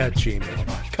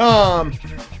WrestleCast@gmail.com.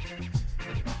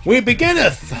 We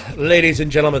beginneth, ladies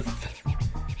and gentlemen,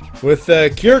 with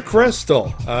Cure Crystal.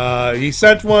 He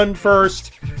sent one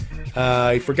first.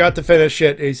 He forgot to finish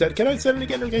it. He said, "Can I send it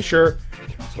again?" Okay, sure.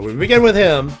 So we begin with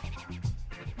him.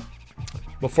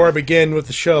 Before I begin with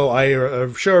the show,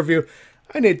 show review,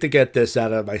 I need to get this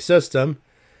out of my system.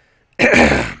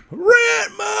 Rant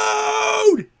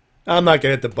mode! I'm not going to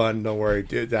hit the button, don't worry,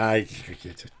 dude. I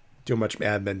too much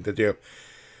admin to do.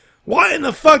 Why in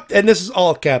the fuck, and this is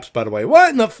all caps, by the way, why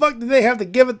in the fuck did they have to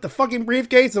give it the fucking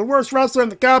briefcase to the worst wrestler in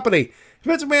the company?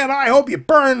 Vince McMahon, I hope you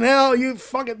burn in hell, you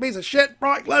fucking piece of shit.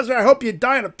 Brock Lesnar, I hope you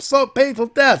die in a so painful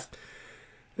death.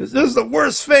 This is the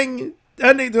worst thing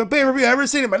ending to a pay-per-view I've ever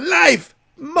seen in my life.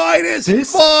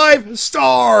 -5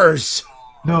 stars.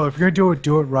 No, if you're going to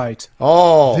do it right.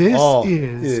 This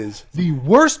is the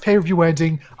worst pay-per-view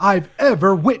ending I've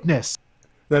ever witnessed.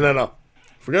 No.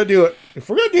 If we're going to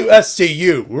do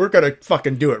SCU, we're going to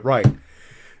fucking do it right.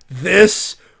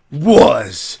 This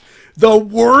was the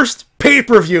worst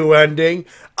pay-per-view ending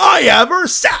I ever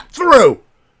sat through.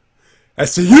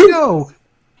 SCU? No.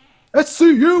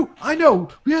 SCU? I know.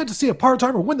 We had to see a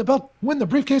part-timer win the belt, win the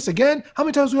briefcase again. How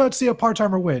many times we had to see a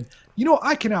part-timer win?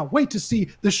 I cannot wait to see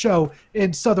the show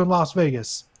in Southern Las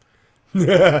Vegas.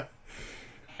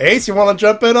 Ace, you want to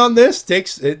jump in on this?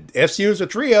 FCU is a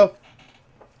trio.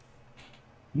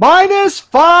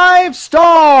 -5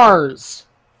 stars.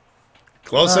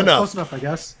 Close enough. Close enough, I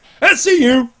guess.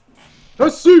 SCU.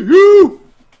 SCU.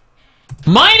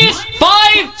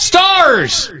 -5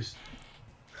 stars.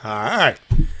 All right.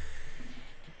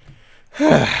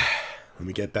 Let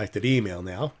me get back to the email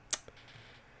now.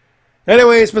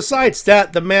 Anyways, besides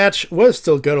that, the match was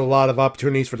still good. A lot of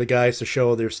opportunities for the guys to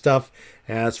show their stuff.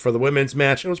 As for the women's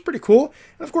match, it was pretty cool.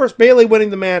 And of course, Bayley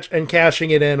winning the match and cashing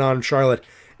it in on Charlotte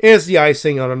is the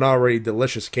icing on an already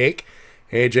delicious cake.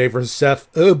 AJ versus Seth.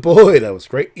 Oh boy, that was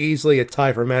great. Easily a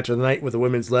tie for match of the night with a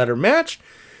women's ladder match.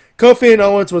 Kofi and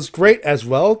Owens was great as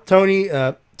well. Tony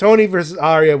versus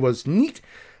Arya was neat.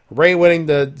 Ray winning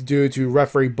due to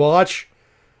referee botch.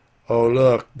 Oh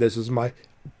look, this is my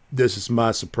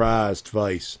surprise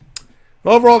twice.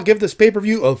 Overall, give this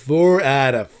pay-per-view a 4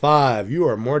 out of 5. You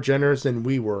are more generous than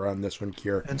we were on this one,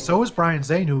 Kier. And so is Brian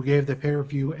Zane, who gave the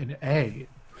pay-per-view an A.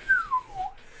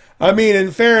 I mean, in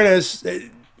fairness,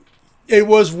 it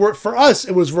was for us.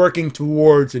 It was working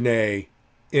towards an A,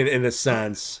 in a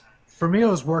sense. For me, it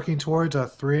was working towards a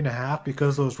 3.5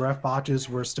 because those ref botches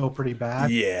were still pretty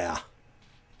bad. Yeah.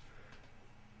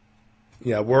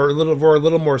 Yeah, we're a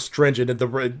little more stringent. The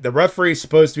referee is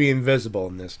supposed to be invisible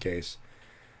in this case.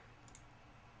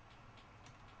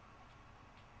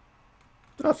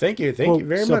 Oh, thank you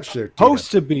very much, sir.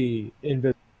 Supposed to be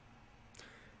invisible.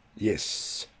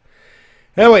 Yes.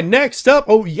 Anyway, next up,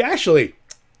 actually,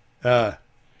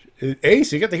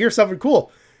 Ace, you get to hear something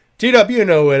cool. TW, you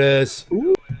know what it is.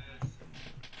 Ooh.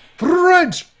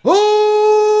 French.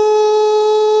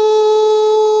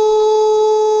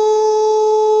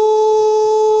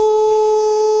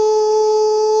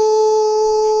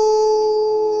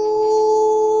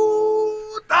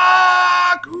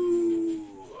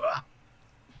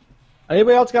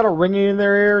 Anybody else got a ringing in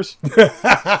their ears?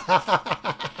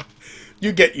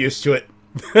 You get used to it.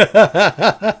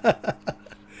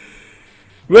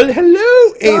 Well,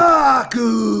 hello, Ape.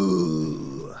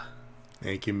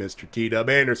 Thank you, Mr. T-Dub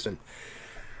Anderson.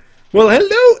 Well,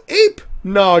 hello, Ape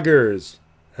Noggers.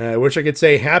 I wish I could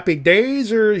say happy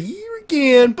days are here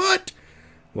again, but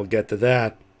we'll get to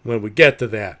that when we get to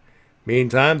that.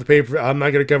 Meantime, I'm not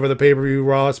going to cover the pay-per-view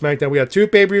Raw SmackDown. We got 2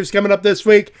 pay-per-views coming up this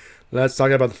week. Let's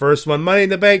talk about the first one. Money in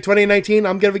the Bank 2019.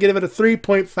 I'm going to give it a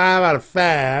 3.5 out of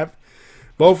 5.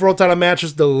 Both world title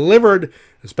matches delivered,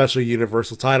 especially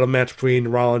Universal title match between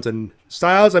Rollins and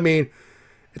Styles. I mean,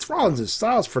 it's Rollins and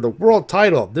Styles for the world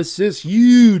title. This is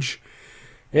huge.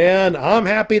 And I'm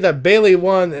happy that Bayley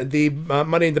won the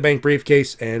Money in the Bank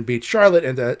briefcase and beat Charlotte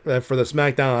for the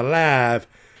SmackDown Live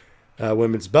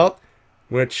women's belt,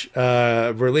 which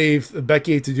relieved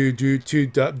Becky to do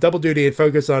double duty and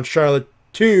focus on Charlotte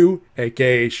 2,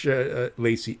 a.k.a.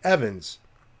 Lacey Evans.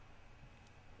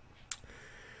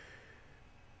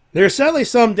 There's sadly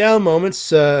some down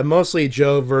moments, mostly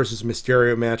Joe versus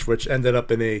Mysterio match, which ended up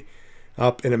in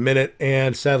a minute,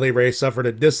 and sadly Ray suffered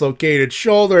a dislocated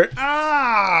shoulder.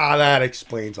 That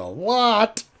explains a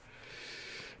lot.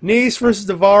 Nice versus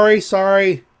Daivari,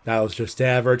 sorry, that was just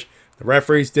average. The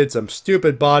referees did some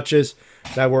stupid botches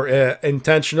that were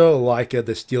intentional, like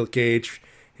the steel cage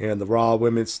and the Raw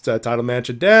Women's title match,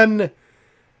 and then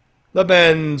the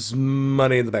men's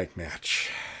Money in the Bank match.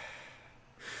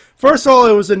 First of all,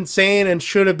 it was insane and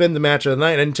should have been the match of the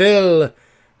night until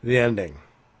the ending.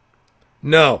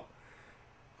 No,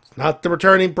 it's not the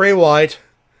returning Bray Wyatt.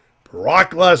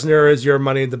 Brock Lesnar is your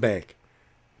Money in the Bank.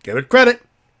 Give it credit.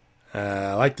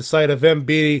 I like the sight of him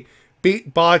beat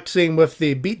dancing with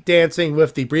the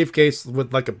briefcase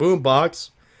with like a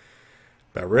boombox.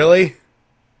 But really?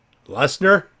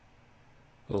 Lesnar?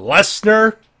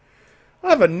 I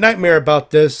have a nightmare about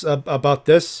this.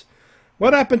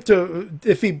 What happened to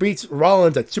if he beats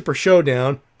Rollins at Super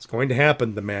Showdown? It's going to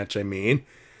happen, the match, I mean.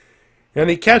 And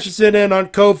he catches it in on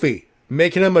Kofi,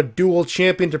 making him a dual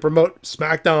champion to promote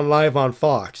SmackDown Live on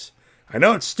Fox. I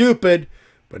know it's stupid,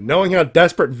 but knowing how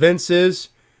desperate Vince is,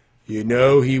 you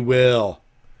know he will.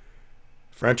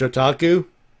 French Otaku,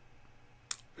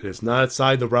 it is not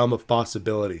outside the realm of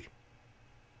possibility.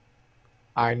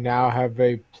 I now have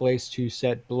a place to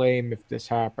set blame if this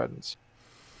happens.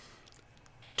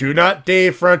 Do not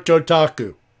Dave French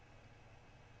Otaku.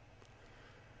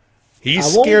 He's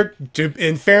scared too.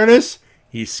 In fairness,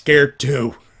 he's scared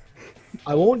too.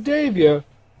 I won't Dave you.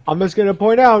 I'm just going to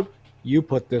point out, you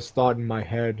put this thought in my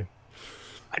head.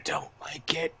 I don't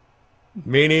like it.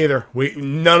 Me neither.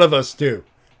 None of us do.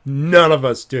 None of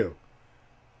us do.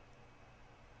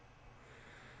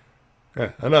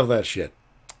 Enough of that shit.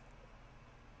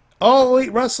 All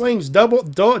Elite Wrestling's Double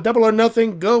or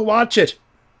Nothing. Go watch it.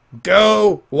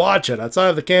 Go watch it. Outside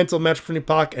of the canceled match between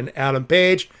Pac and Adam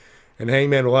Page, and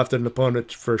Hangman will have an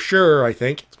opponent for sure, I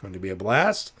think. It's going to be a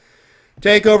blast.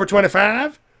 TakeOver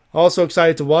 25. Also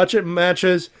excited to watch it.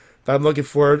 Matches that I'm looking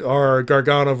for are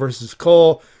Gargano versus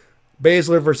Cole,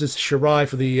 Baszler versus Shirai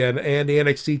for the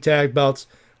NXT tag belts.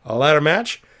 A ladder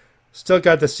match. Still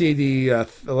got to see the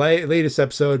latest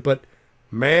episode, but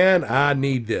man, I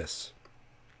need this.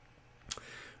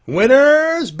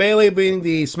 Winners, Bayley beating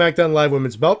the SmackDown Live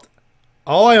Women's Belt.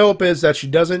 All I hope is that she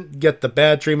doesn't get the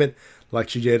bad treatment like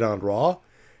she did on Raw.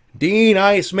 Dean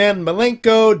Iceman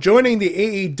Malenko joining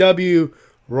the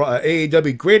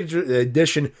AEW Great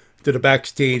Addition to the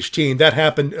backstage team. That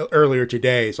happened earlier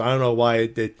today, so I don't know why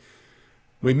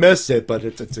we missed it, but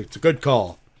it's a good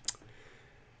call.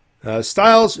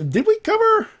 Styles, did we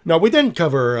cover? No, we didn't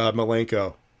cover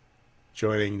Malenko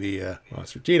joining the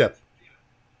roster. Tita.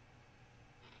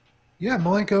 Yeah,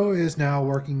 Malenko is now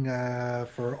working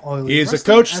for All Elite He is a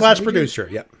Wrestling coach as / an producer.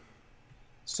 agent. Yep.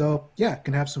 So, yeah,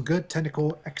 can have some good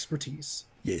technical expertise.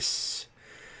 Yes.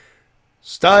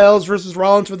 Styles versus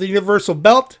Rollins for the Universal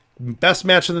Belt. Best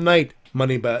match of the night.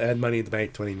 Money in the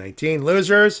Bank 2019.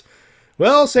 Losers.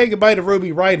 Well, say goodbye to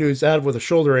Ruby Riott, who's out with a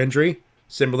shoulder injury.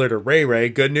 Similar to Ray Ray.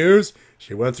 Good news.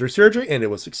 She went through surgery and it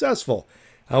was successful.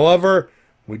 However,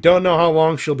 we don't know how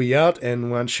long she'll be out and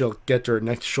when she'll get her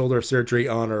next shoulder surgery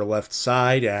on her left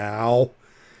side. Ow.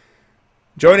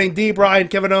 Joining D-Bry and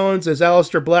Kevin Owens is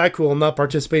Aleister Black, who will not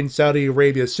participate in Saudi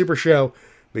Arabia's Super Show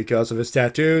because of his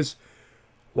tattoos.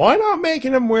 Why not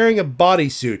making him wearing a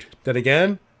bodysuit? Then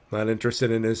again, not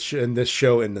interested in this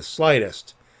show in the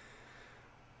slightest.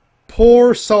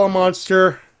 Poor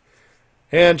Monster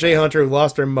and Jay Hunter, who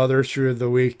lost their mothers throughout the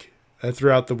week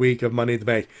of Money in the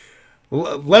Bank.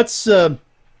 Let's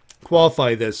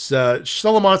qualify this.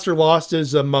 Monster lost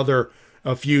his mother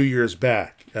a few years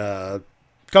back.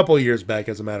 Couple of years back,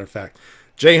 as a matter of fact.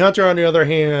 Jay Hunter, on the other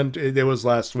hand, it was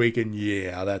last week, and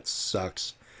yeah, that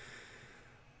sucks.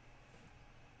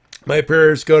 My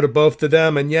prayers go to both of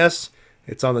them, and yes,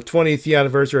 it's on the 20th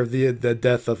anniversary of the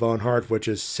death of Owen Hart, which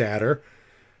is sadder.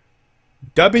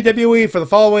 WWE for the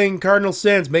following cardinal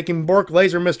sins: making Bork,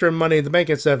 Laser, Mr. and Money in the Bank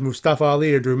instead of Mustafa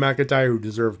Ali or Drew McIntyre, who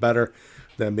deserve better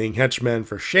than being henchmen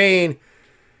for Shane.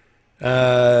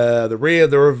 The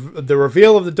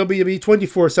reveal of the WWE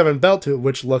 24/7 belt,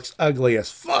 which looks ugly as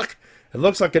fuck. It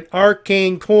looks like an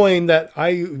arcane coin that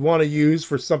I want to use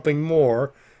for something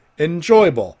more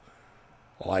enjoyable.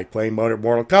 I like playing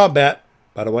Mortal Kombat.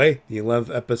 By the way, the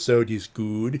 11th episode is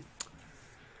good.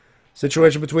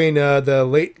 Situation between the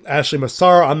late Ashley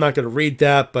Massaro. I'm not going to read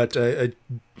that, but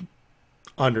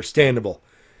understandable.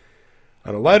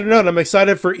 On a lighter note, I'm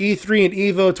excited for E3 and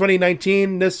EVO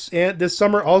 2019 this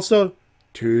summer. Also,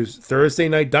 Thursday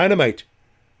Night Dynamite.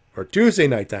 Or Tuesday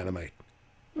Night Dynamite.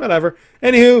 Whatever.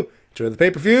 Anywho, enjoy the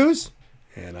pay-per-views,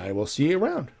 and I will see you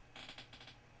around.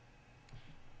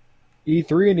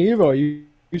 E3 and EVO,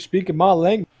 you speak in my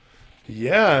language.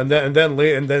 Yeah, and then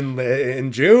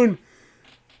in June,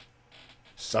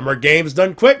 Summer Games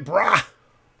done quick, brah.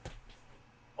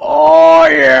 Oh,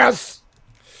 yes!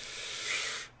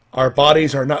 Our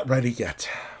bodies are not ready yet.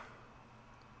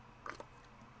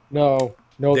 No,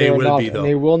 They they are will not, be, though. and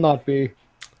they will not be.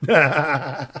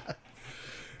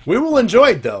 We will enjoy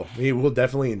it, though. We will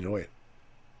definitely enjoy it.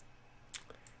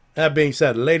 That being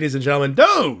said, ladies and gentlemen,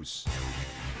 those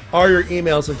are your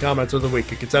emails and comments of the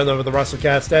week. You can send them over to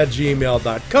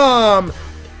WrestleCast@gmail.com.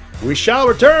 We shall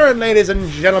return, ladies and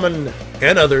gentlemen,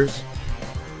 and others,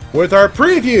 with our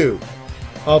preview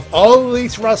of All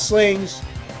Elite Wrestling's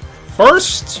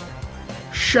first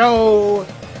show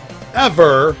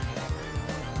ever,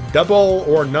 Double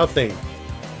or Nothing.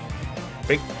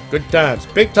 Good times,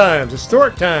 big times,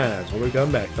 historic times. When we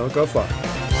come back, don't go far.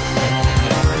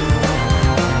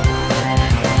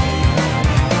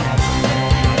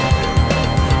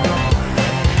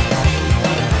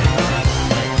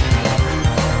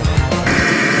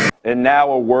 And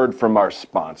now a word from our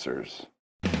sponsors.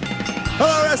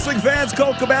 Hello, wrestling fans.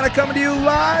 Colt Cabana coming to you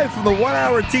live from the 1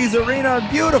 Hour Tease Arena in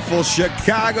beautiful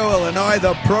Chicago, Illinois.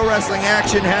 The pro wrestling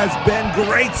action has been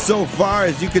great so far.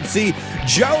 As you can see,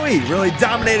 Joey really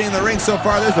dominating the ring so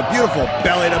far. There's a beautiful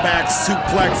belly-to-back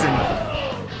suplex. And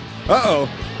uh-oh.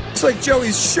 Looks like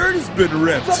Joey's shirt has been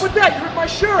ripped. What's up with that? You ripped my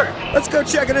shirt. Let's go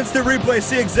check an instant replay,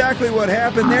 see exactly what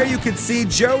happened. There you can see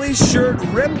Joey's shirt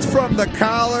ripped from the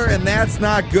collar, and that's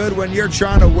not good when you're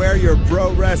trying to wear your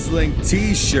pro wrestling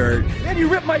t-shirt. Man, you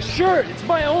ripped my shirt. It's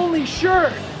my only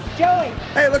shirt. Joey.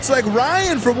 Hey, looks like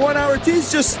Ryan from 1 Hour Tees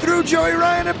just threw Joey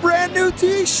Ryan a brand new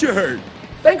t-shirt.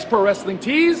 Thanks, Pro Wrestling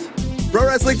Tees.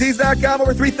 ProWrestlingTees.com,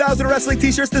 over 3,000 wrestling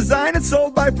t-shirts designed and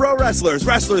sold by pro wrestlers.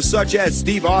 Wrestlers such as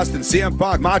Steve Austin, CM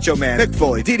Punk, Macho Man, Mick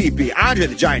Foley, DDP, Andre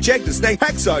the Giant, Jake the Snake,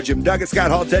 Hacksaw, Jim Duggan, Scott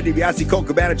Hall, Ted DiBiase, Colt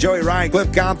Cabana, Joey Ryan,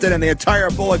 Cliff Compton, and the entire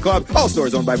Bullet Club. All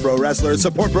stores owned by pro wrestlers.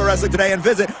 Support pro wrestling today and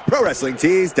visit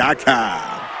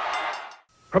ProWrestlingTees.com.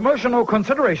 Promotional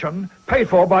consideration paid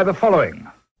for by the following.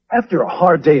 After a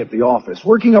hard day at the office,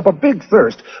 working up a big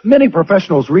thirst, many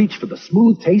professionals reach for the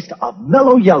smooth taste of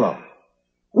Mellow Yellow.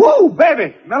 Woo,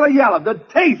 baby! Mellow Yellow, the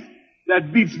taste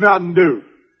that beats Mountain Dew.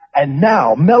 And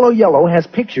now Mellow Yellow has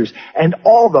pictures and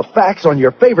all the facts on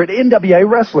your favorite NWA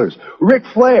wrestlers. Ric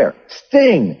Flair,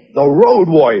 Sting, the Road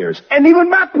Warriors, and even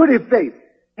Matt Pretty Face.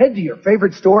 Head to your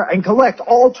favorite store and collect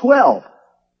all 12.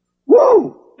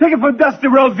 Woo! Take it from Dusty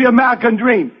Rhodes, the American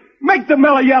Dream. Make the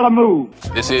Mellow Yellow move.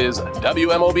 This is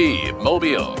WMOB,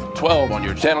 Mobile. 12 on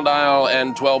your channel dial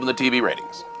and 12 in the TV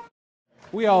ratings.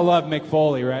 We all love Mick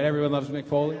Foley, right? Everyone loves Mick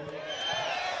Foley.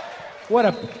 What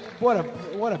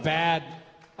a bad.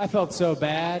 I felt so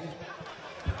bad.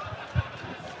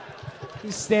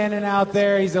 He's standing out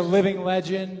there. He's a living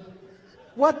legend.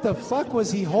 What the fuck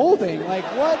was he holding? Like,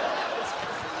 what?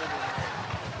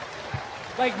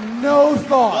 Like, no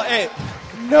thought. Well, hey.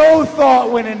 No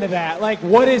thought went into that. Like,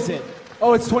 what is it?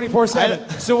 Oh, it's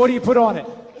 24/7. So what do you put on it?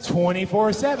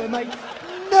 24/7. Like,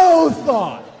 no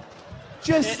thought.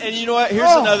 Just. And you know what?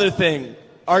 Here's another thing.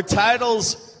 Our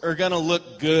titles are gonna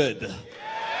look good.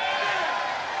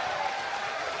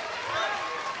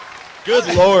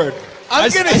 Good Lord. I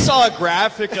saw a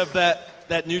graphic of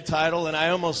that new title, and I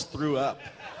almost threw up.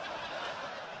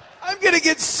 I'm going to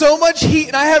get so much heat,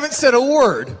 and I haven't said a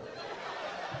word.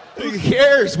 Who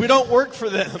cares? We don't work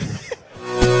for them.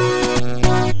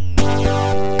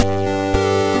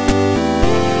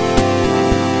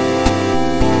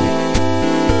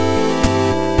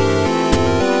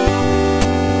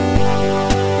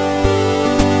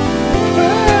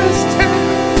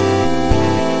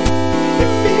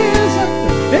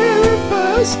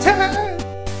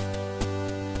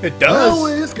 It does. Well,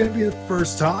 it's going to be the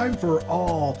first time for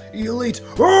all Elite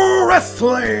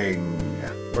Wrestling.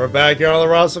 We're back here on the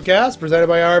Wrestle Cast, presented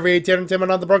by RV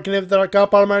Entertainment on the BrokenInfo.com,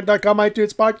 Polymer.com,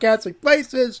 iTunes, podcasts, and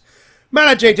places.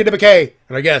 Matty Jay and TWK,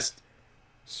 and our guest,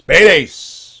 Spade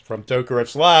Ace from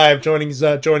TWK Live,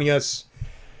 joining us.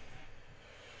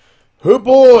 Oh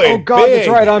boy! Oh God, big. That's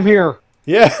right, I'm here.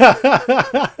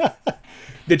 Yeah.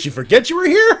 Did you forget you were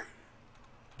here?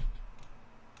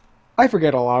 I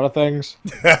forget a lot of things. Do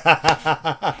you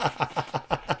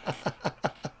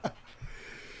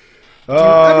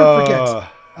ever forget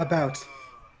about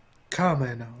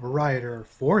Kamen Rider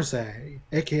Forze,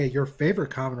 aka your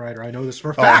favorite Kamen Rider? I know this for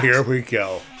a fact. Oh, here we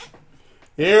go.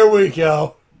 Here we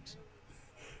go.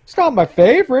 It's not my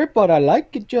favorite, but I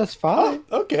like it just fine.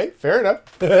 Oh, okay, fair enough.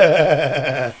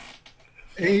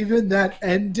 Even that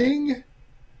ending?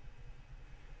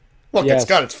 Look, Yes. It's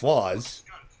got its flaws.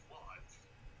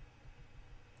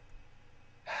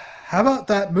 How about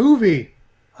that movie?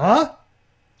 Huh?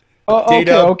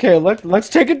 Okay. Let's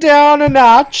take it down a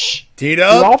notch.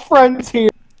 T-Dub? We're all friends here.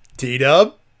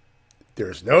 T-Dub,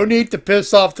 there's no need to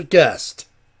piss off the guest.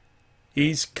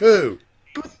 He's cool.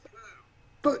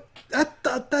 But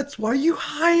that's why you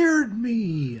hired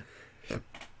me.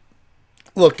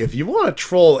 Look, if you want to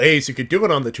troll Ace, you could do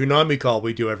it on the Toonami call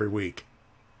we do every week.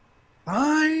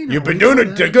 Fine. You've been doing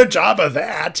a good job of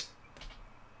that.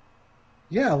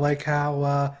 Yeah, like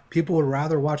how people would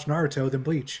rather watch Naruto than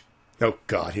Bleach. Oh,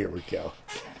 God, here we go.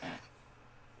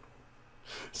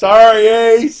 Sorry,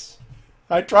 Ace.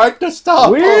 I tried to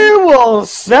stop We him. will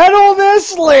settle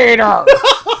this later.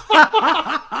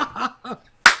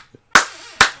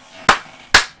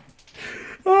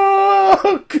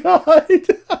 Oh, God.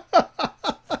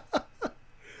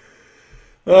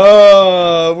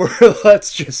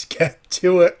 Let's just get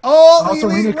to it. Oh, Also,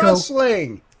 Elite Riniko.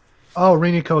 Wrestling. Oh,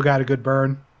 Riniko got a good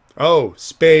burn. Oh,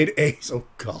 Spade Ace. Oh,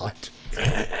 God.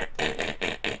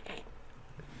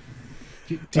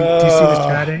 Do you see the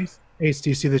chat, Ace? Ace, do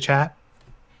you see the chat?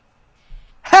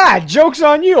 Ha! Joke's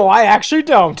on you. I actually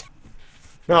don't.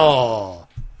 Oh.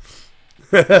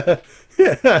 You'll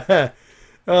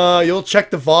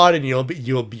check the VOD and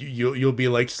you'll be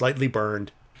like slightly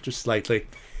burned, just slightly.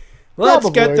 Let's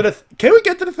get to the. Can we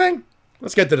get to the thing?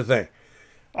 Let's get to the thing.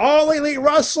 All Elite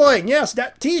Wrestling, yes,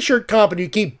 that T-shirt company you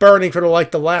keep burning for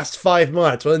the last 5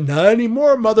 months. Well, not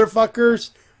anymore,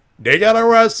 motherfuckers. They got a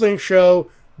wrestling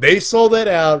show. They sold it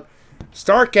out.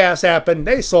 Starcast happened.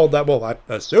 They sold that. Well, I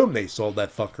assume they sold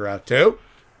that fucker out too.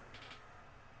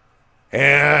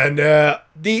 And the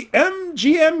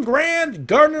MGM Grand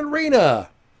Garden Arena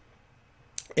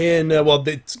in,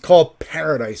 it's called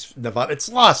Paradise, Nevada. It's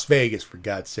Las Vegas, for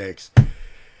God's sakes.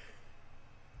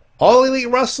 All Elite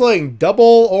Wrestling,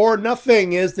 Double or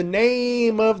Nothing is the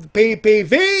name of the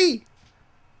PPV.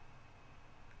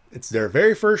 It's their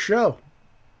very first show.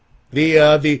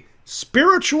 The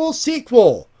spiritual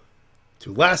sequel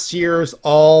to last year's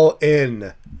All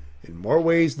In more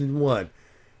ways than one.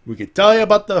 We could tell you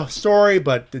about the story,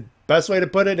 but the best way to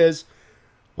put it is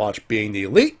watch Being the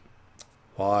Elite.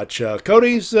 Watch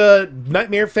Cody's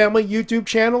Nightmare Family YouTube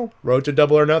channel, Road to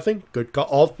Double or Nothing. Good call.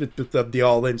 All the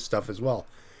All In stuff as well.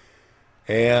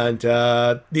 And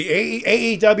the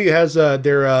AEW has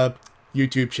their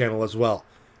YouTube channel as well.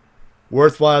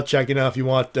 Worthwhile checking out if you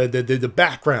want the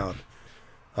background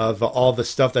of all the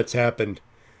stuff that's happened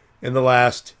in the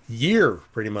last year,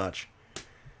 pretty much.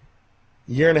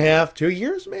 Year and a half, 2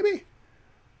 years, maybe?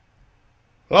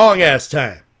 Long ass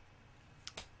time.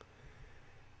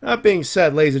 That being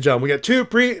said, ladies and gentlemen, we got two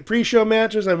pre-show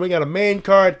matches and we got a main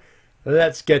card.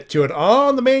 Let's get to it.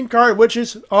 On the main card, which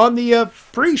is on the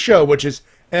pre-show, which is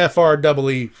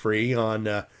FREE free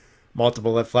on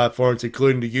multiple platforms,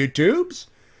 including the YouTubes.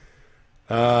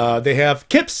 They have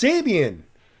Kip Sabian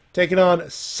taking on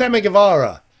Sammy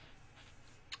Guevara.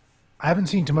 I haven't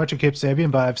seen too much of Kip Sabian,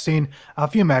 but I've seen a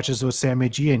few matches with Sammy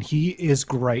G, and he is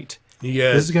great. He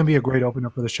is. This is going to be a great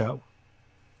opener for the show.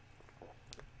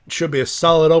 Should be a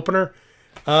solid opener.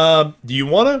 Do you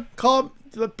want to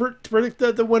predict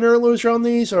the winner or loser on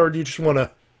these, or do you just want to?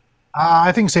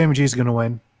 I think Sammy G is going to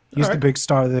win. He's right. the big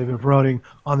star that they've been promoting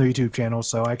on the YouTube channel,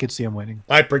 so I could see him winning.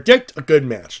 I predict a good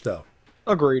match, though.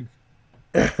 Agreed.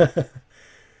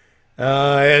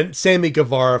 And Sammy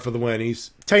Guevara for the win.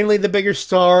 He's technically the bigger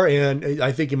star, and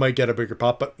I think he might get a bigger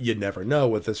pop, but you never know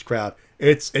with this crowd.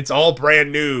 It's all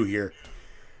brand new here.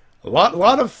 A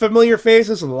lot of familiar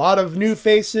faces, a lot of new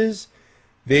faces.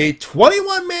 The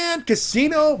 21-man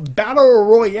Casino Battle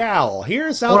Royale.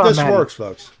 Here's how this works,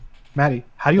 folks. Matty,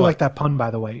 how do you like that pun, by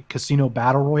the way? Casino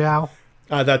Battle Royale?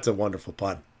 That's a wonderful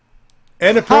pun.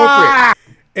 And appropriate.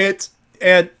 It's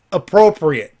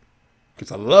appropriate.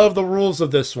 Because I love the rules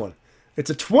of this one. It's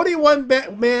a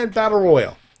 21-man Battle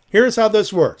Royale. Here's how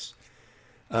this works.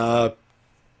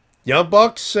 Young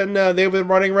Bucks, and they've been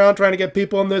running around trying to get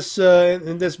people in this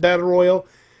Battle Royale.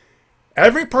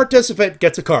 Every participant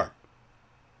gets a card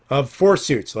of 4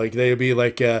 suits. Like they'd be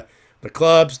like the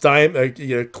clubs,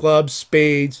 clubs,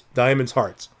 spades, diamonds,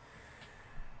 hearts.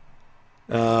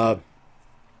 You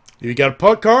got a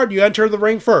puck card. You enter the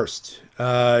ring first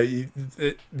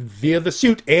via the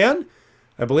suit, and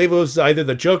I believe it was either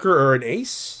the Joker or an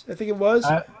ace. I think it was.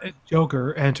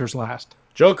 Joker enters last.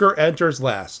 Joker enters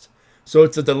last. So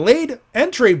it's a delayed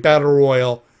entry battle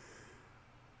royal,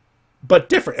 but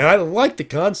different. And I like the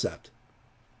concept.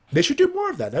 They should do more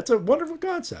of that. That's a wonderful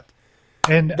concept.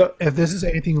 And if this is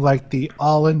anything like the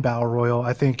all-in battle royal,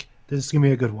 I think this is going to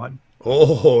be a good one.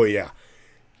 Oh, yeah.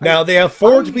 Now, they have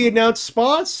 4 to be announced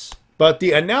spots, but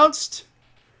the announced...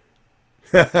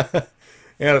 and,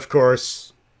 of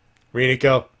course,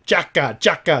 Riniko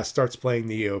Chaka starts playing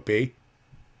the EOP.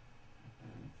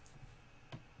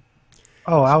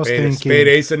 Oh, I was thinking... Spade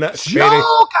Ace and...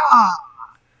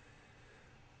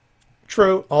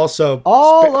 True. Also...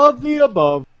 All of the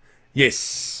above.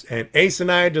 Yes. And Ace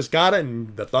and I just got it,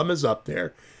 and the thumb is up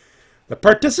there. The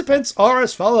participants are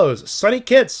as follows. Sonny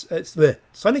Kiss,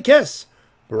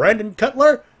 Brandon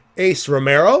Cutler, Ace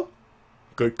Romero.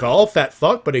 Good call. Fat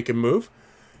fuck, but he can move.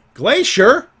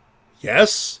 Glacier.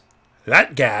 Yes.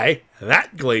 That guy.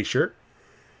 That Glacier.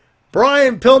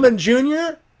 Brian Pillman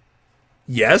Jr.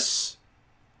 Yes.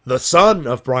 The son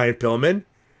of Brian Pillman.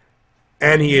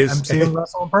 And he is... I'm seeing him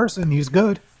wrestle in person. He's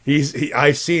good.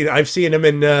 I've seen him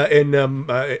in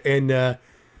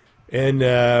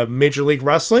Major League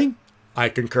Wrestling. I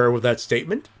concur with that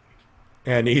statement.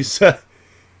 And he's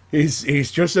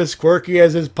just as quirky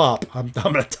as his pop. I'm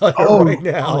gonna tell you right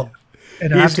now.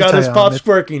 And he's got his pop's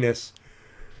quirkiness.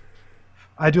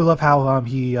 I do love how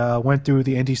he went through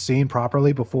the indie scene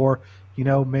properly before he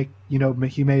made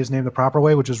his name the proper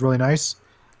way, which was really nice.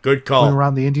 Good call. Going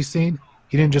around the indie scene,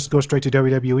 he didn't just go straight to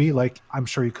WWE like I'm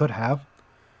sure he could have.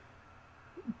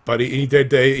 But he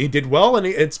did well, and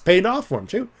it's paid off for him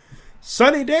too.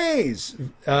 Sunny Days,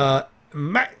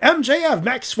 MJF,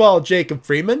 Maxwell, Jacob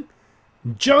Freeman,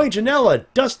 Joey Janela,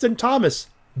 Dustin Thomas,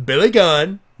 Billy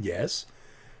Gunn, yes,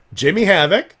 Jimmy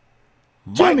Havoc,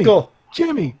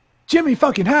 Jimmy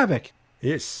fucking Havoc,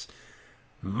 yes,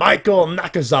 Michael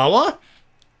Nakazawa,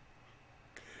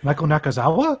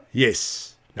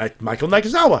 yes, Michael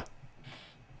Nakazawa.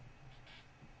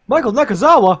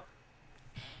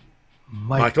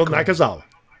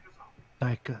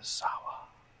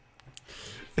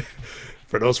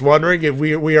 For those wondering, if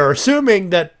we are assuming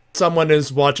that someone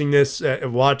is watching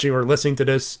or listening to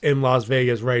this in Las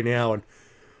Vegas right now, and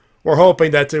we're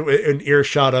hoping that's an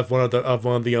earshot of one of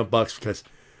the Young Bucks, because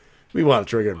we want to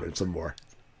trigger him in some more.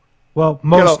 Well,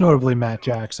 most notably Matt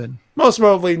Jackson. Most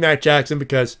notably Matt Jackson,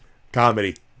 because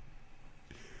comedy.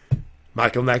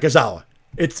 Michael Nakazawa.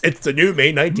 It's the new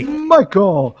May 19th.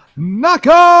 Michael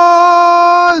Nakazawa.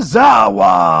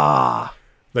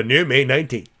 The new May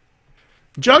 19th.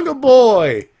 Jungle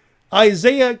Boy,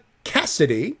 Isaiah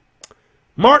Cassidy,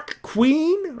 Mark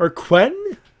Queen or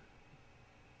Quen,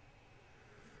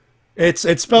 It's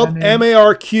spelled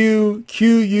Marquen.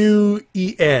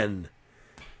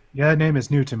 Yeah, that name is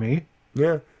new to me.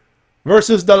 Yeah.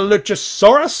 Versus the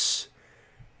Luchasaurus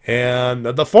and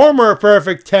the former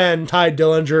Perfect 10, Ty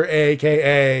Dillinger,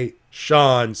 a.k.a.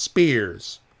 Sean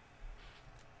Spears.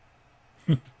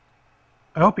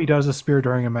 I hope he does a spear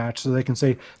during a match so they can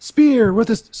say, Spear with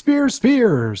a Spears.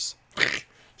 Spear.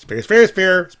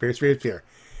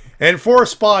 And 4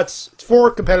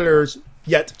 competitors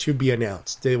yet to be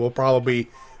announced. They will probably be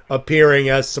appearing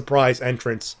as surprise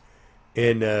entrants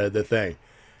in the thing.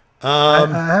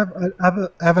 I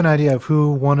have an idea of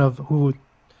who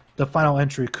the final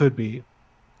entry could be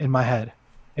in my head.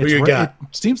 Who you got?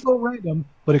 It seems a little random,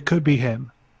 but it could be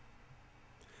him.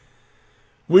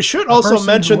 We should also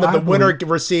mention that the winner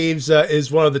receives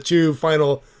is one of the 2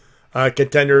 final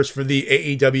contenders for the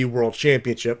AEW World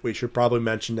Championship. We should probably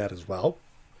mention that as well.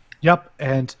 Yep,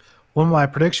 and one of my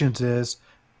predictions is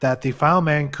that the final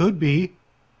man could be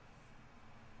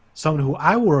someone who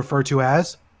I will refer to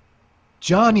as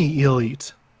Johnny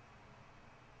Elite.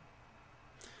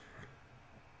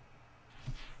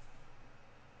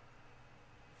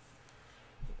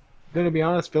 Gonna be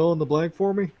honest, fill in the blank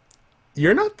for me.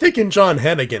 You're not thinking John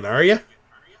Hennigan, are you?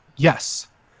 Yes,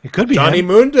 it could be Johnny him.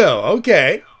 Mundo.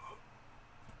 Okay.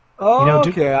 Oh,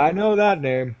 okay, I know that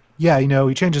name. Yeah, he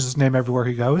changes his name everywhere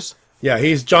he goes. Yeah,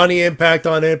 he's Johnny Impact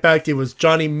on Impact. He was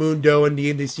Johnny Mundo in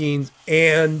the indie scenes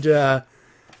and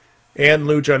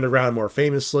Lucha Underground more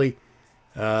famously.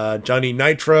 Johnny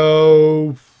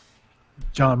Nitro.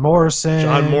 John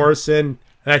Morrison.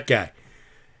 That guy.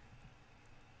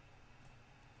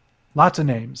 Lots of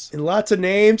names.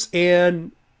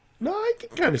 And no, I can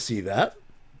kind of see that.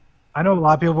 I know a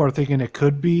lot of people are thinking it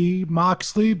could be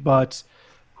Moxley, but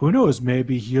who knows?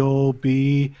 Maybe he'll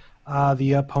be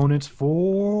the opponent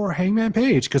for Hangman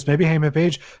Page, because maybe Hangman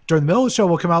Page during the middle of the show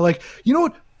will come out like, you know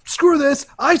what? Screw this.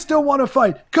 I still want to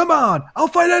fight. Come on. I'll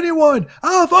fight anyone.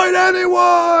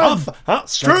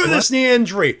 Screw this knee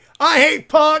injury. I hate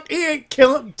Punk. He ain't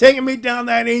taking me down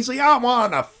that easily. I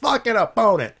want a fucking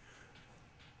opponent.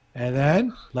 And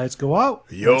then, let's go out.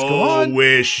 Your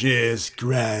wish is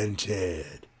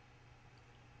granted.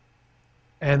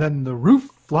 And then the roof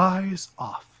flies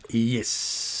off.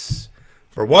 Yes.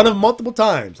 For one of multiple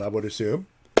times, I would assume.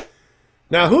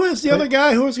 Now, who is the other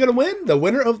guy who is going to win? The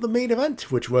winner of the main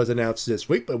event, which was announced this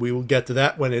week, but we will get to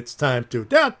that when it's time to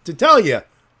tell you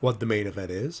what the main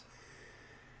event is.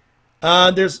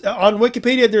 There's on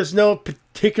Wikipedia, there's no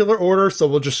particular order, so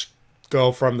we'll just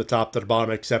go from the top to the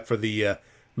bottom, except for the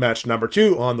match number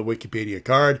 2 on the Wikipedia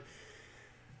card,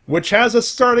 which has us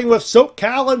starting with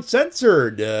SoCal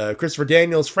Uncensored, Christopher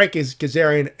Daniels, Frankie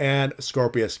Kazarian, and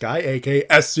Scorpio Sky, a.k.a.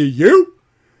 SCU.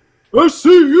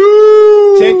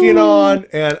 Taking on,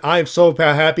 and I'm so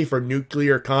happy for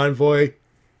Nuclear Convoy.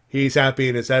 He's happy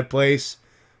in his head place.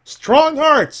 Strong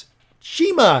Hearts,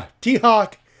 Shima,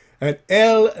 T-Hawk, and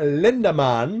El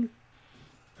Lindaman.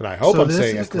 And I hope I'm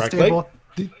saying it correctly.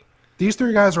 These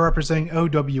 3 guys are representing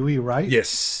OWE, right?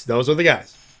 Yes, those are the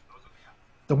guys.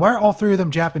 Then why are all 3 of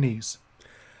them Japanese?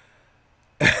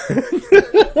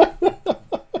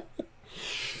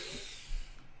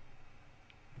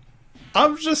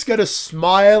 I'm just going to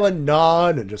smile and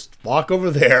nod and just walk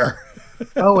over there.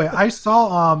 Oh, wait. I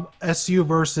saw SU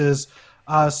versus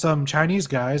some Chinese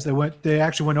guys. They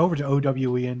actually went over to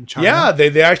OWE in China. Yeah,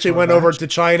 they actually went over to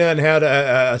China and had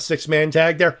a 6-man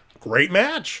tag there. Great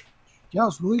match. Yeah, it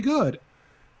was really good.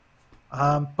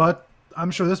 But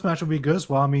I'm sure this match will be good as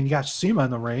well. I mean, you got Shima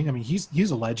in the ring. I mean,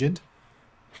 he's a legend.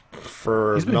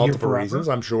 For multiple reasons,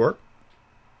 I'm sure.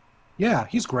 Yeah,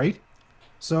 he's great.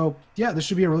 So, yeah, this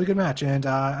should be a really good match. And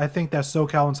I think that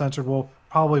SoCal Uncensored will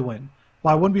probably win.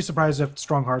 Well, I wouldn't be surprised if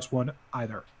Strong Hearts won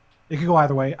either. It could go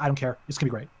either way. I don't care. It's going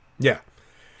to be great. Yeah.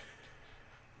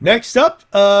 Next up,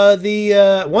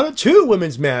 the one of 2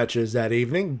 women's matches that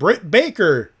evening. Britt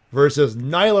Baker versus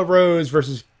Nyla Rose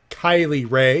versus Kylie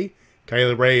Ray.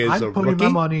 Kylie Ray is a rookie. I'm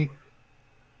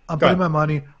putting my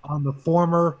money on the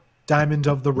former Diamond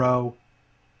of the Row,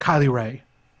 Kylie Ray.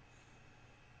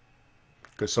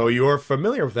 So you're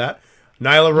familiar with that.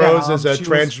 Nyla Rose is a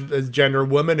transgender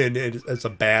woman and is a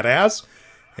badass.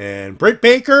 And Britt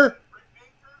Baker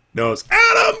knows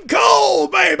Adam Cole,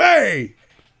 baby!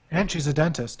 And she's a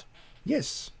dentist.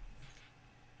 Yes.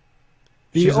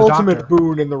 The ultimate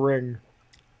boon in the ring.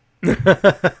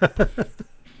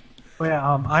 Well,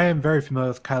 yeah, I am very familiar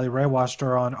with Kylie Ray. Watched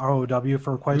her on ROW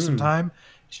for quite some time.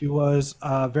 She was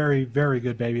a very, very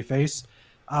good babyface.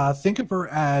 Think of her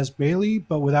as Bailey,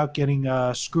 but without getting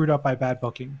screwed up by bad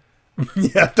booking.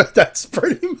 Yeah, that's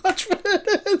pretty much what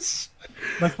it is.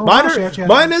 Like, minus the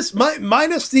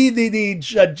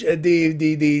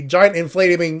giant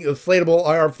inflatable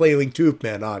arm flailing tube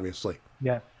man, obviously.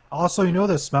 Yeah. Also, you know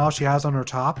the smile she has on her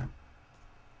top?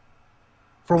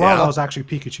 For a while, that was actually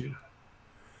Pikachu.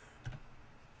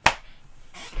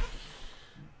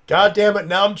 God damn it!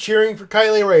 Now I'm cheering for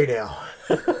Kylie Ray now.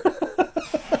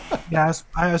 Yeah,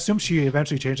 I assume she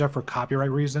eventually changed that for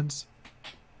copyright reasons.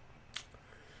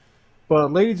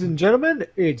 But ladies and gentlemen,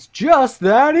 it's just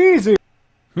that easy.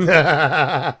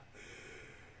 And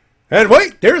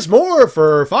wait, there's more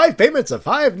for 5 payments of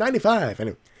 $5.95.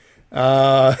 Anyway,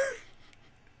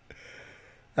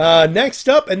 next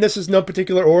up, and this is no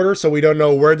particular order, so we don't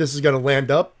know where this is going to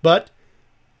land up, but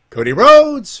Cody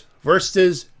Rhodes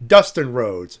versus Dustin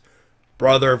Rhodes.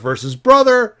 Brother versus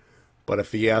brother, but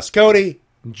if you ask Cody,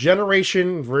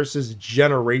 generation versus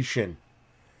generation.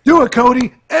 Do it,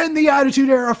 Cody! End the Attitude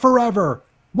Era forever!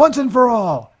 Once and for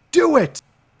all! Do it!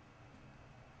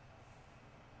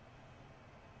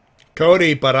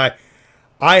 Cody, but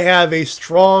I have a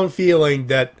strong feeling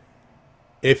that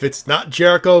if it's not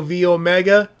Jericho v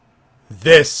Omega,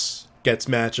 this gets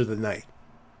match of the night.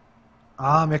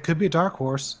 It could be a dark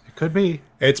horse. It could be.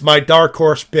 It's my dark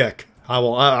horse pick. I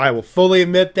will fully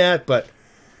admit that, but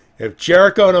if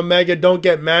Jericho and Omega don't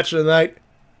get match of the night,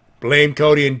 blame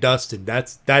Cody and Dustin.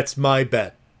 That's my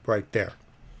bet right there.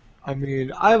 I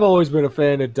mean, I've always been a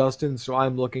fan of Dustin, so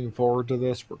I'm looking forward to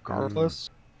this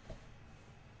regardless.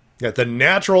 Yeah, the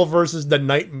Natural versus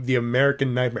the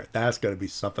American Nightmare. That's going to be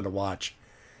something to watch.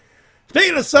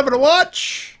 Speaking of something to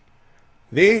watch,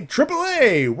 the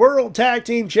AAA World Tag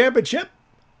Team Championship.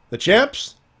 The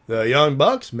champs, the Young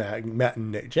Bucks, Matt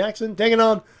and Nick Jackson, taking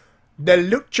on the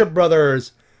Lucha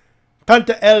Brothers,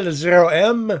 Panta El Zero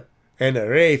M, and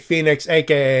Rey Fenix,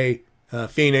 a.k.a.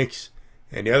 Phoenix,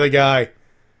 and the other guy,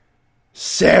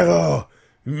 Cero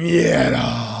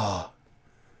Miedo,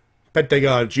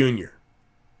 Pentagon Jr.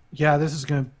 Yeah, this is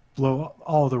going to blow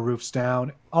all the roofs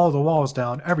down, all the walls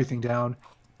down, everything down.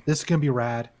 This is going to be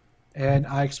rad. And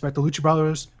I expect the Lucha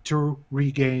Brothers to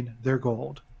regain their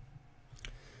gold.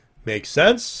 Makes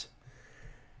sense.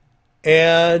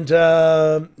 And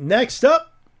next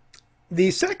up,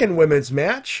 the second women's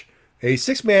match, a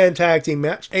 6-man tag team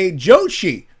match, a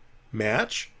Joshi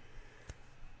match.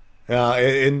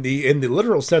 In the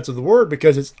literal sense of the word,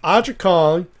 because it's Aja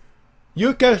Kong,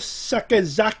 Yuka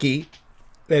Sakazaki,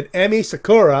 and Emi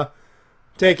Sakura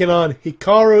taking on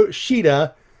Hikaru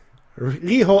Shida,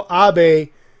 Riho Abe,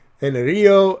 and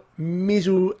Ryo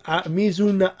Mizunami.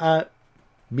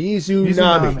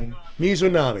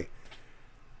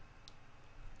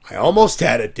 I almost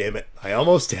had it, damn it. I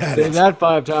almost had it. Say that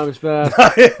 5 times fast.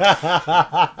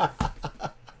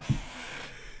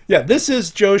 Yeah, this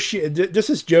is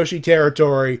Joshi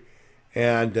territory,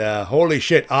 and holy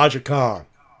shit, Aja Kong.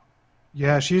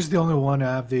 Yeah, she's the only one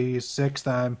out of the 6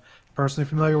 that I'm personally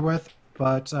familiar with,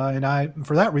 but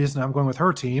for that reason, I'm going with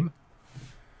her team.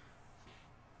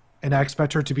 And I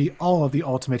expect her to be all of the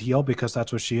ultimate heel because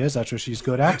that's what she is. That's what she's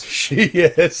good at. She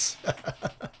is.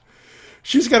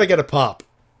 She's got to get a pop.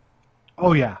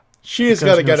 Oh yeah, she has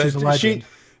got to get she's a legend.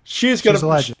 She's got a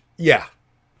legend. Yeah.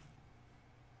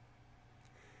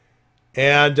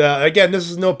 And again, this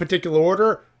is no particular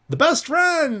order. The Best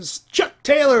Friends, Chuck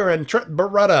Taylor and Trent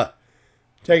Beretta,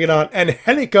 taking on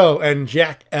Angelico and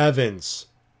Jack Evans.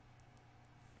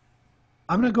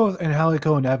 I'm going to go with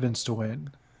Angelico and Evans to win.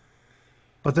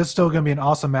 But this is still going to be an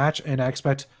awesome match, and I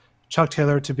expect Chuck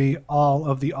Taylor to be all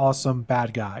of the awesome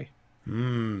bad guy.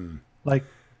 Like,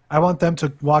 I want them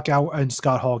to walk out in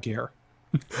Scott Hall gear.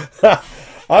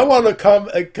 I want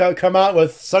to come out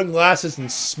with sunglasses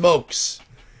and smokes,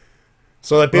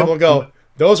 so that people go,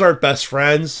 those aren't best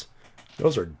friends.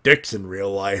 Those are dicks in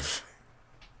real life.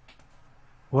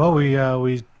 Well, we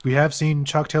have seen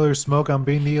Chuck Taylor smoke on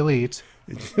Being the Elite.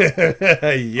 Yep.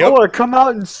 I want to come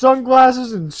out in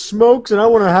sunglasses and smokes, and I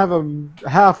want to have them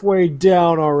halfway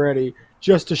down already,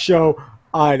 just to show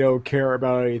I don't care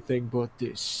about anything but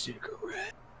this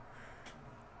cigarette.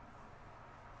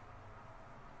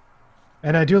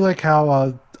 And I do like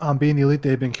how on Being the Elite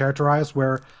they've been characterized,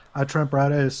 where Trent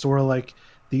Beretta is sort of like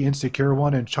the insecure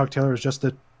one, and Chuck Taylor is just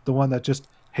the one that just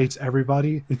hates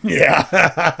everybody. Yeah.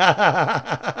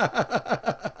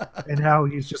 And how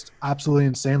he's just absolutely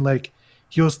insane. Like,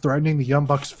 he was threatening the Young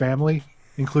Bucks family,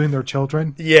 including their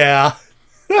children. Yeah.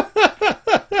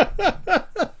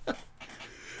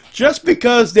 Just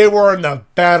because they were in the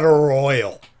Battle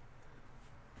Royal.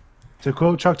 To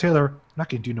quote Chuck Taylor, I'm not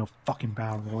going to do no fucking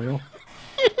Battle Royal.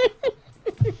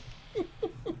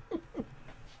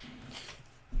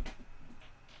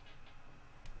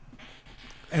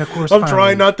 And of course, I'm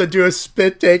trying not to do a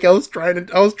spit take. I was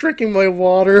drinking my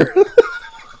water.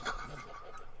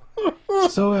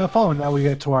 So following that, we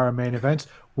get to our main event,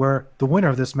 where the winner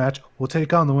of this match will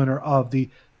take on the winner of the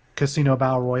Casino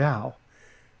Battle Royale.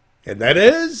 And that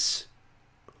is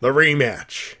the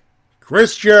rematch.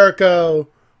 Chris Jericho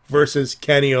versus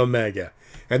Kenny Omega.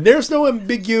 And there's no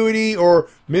ambiguity or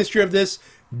mystery of this.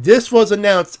 This was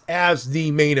announced as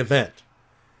the main event.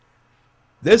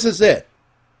 This is it.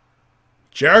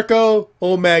 Jericho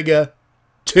Omega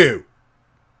 2.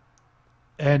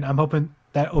 And I'm hoping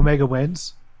that Omega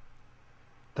wins.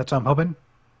 That's what I'm hoping.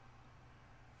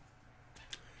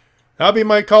 That'll be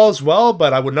my call as well,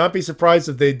 but I would not be surprised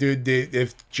if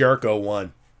if Jericho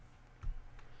won.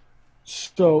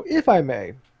 So, if I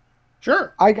may,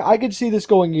 sure, I could see this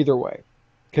going either way,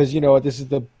 because you know this is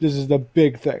the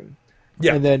big thing.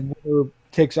 Yeah, and then whoever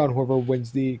takes on whoever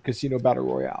wins the Casino Battle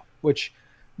Royale, which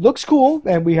looks cool,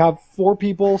 and we have 4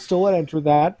 people still that enter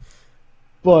that.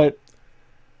 But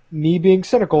me being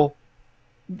cynical,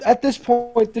 at this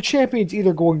point, the champion's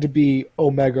either going to be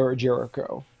Omega or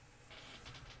Jericho.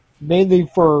 Mainly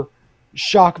for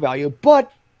shock value.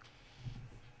 But,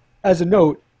 as a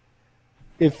note,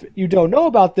 if you don't know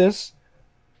about this,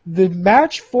 the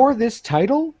match for this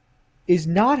title is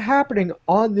not happening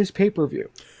on this pay-per-view.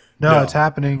 No, it's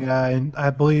happening, and I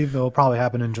believe it will probably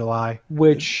happen in July.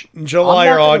 Which July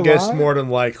or August, more than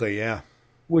likely, yeah.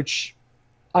 Which,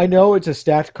 I know it's a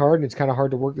stacked card, and it's kind of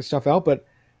hard to work this stuff out, but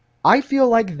I feel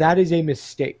like that is a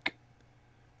mistake.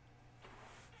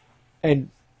 And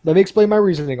let me explain my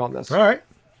reasoning on this. All right.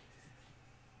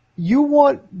 You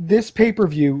want this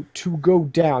pay-per-view to go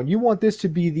down. You want this to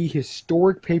be the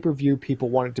historic pay-per-view people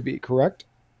want it to be, correct?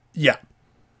 Yeah.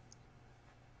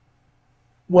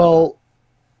 Well,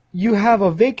 you have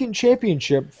a vacant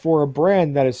championship for a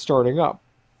brand that is starting up,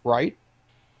 right?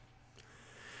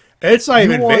 It's not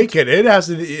even vacant.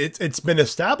 It's been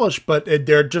established, but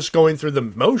they're just going through the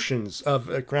motions of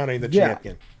crowning the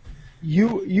champion.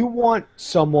 You want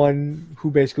someone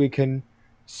who basically can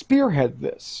spearhead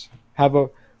this, more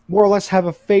or less have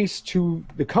a face to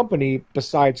the company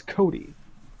besides Cody,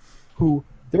 who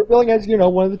they're billing as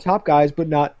one of the top guys, but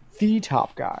not the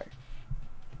top guy.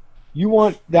 You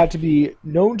want that to be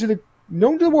known to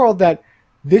the world that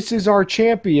this is our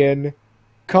champion,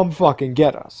 come fucking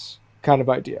get us, kind of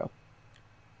idea.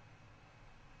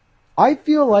 I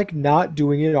feel like not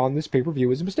doing it on this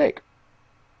pay-per-view is a mistake.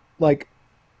 Like,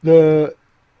 they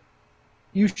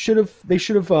should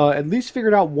have at least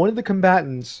figured out one of the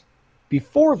combatants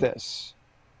before this.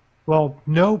 Well,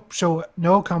 no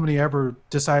company ever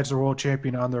decides the world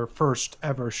champion on their first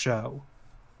ever show.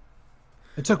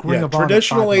 It took Ring of Honor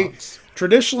 5 months.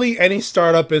 Traditionally, any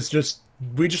startup is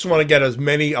we just want to get as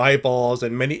many eyeballs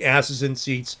and many asses in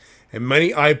seats and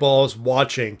many eyeballs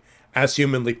watching as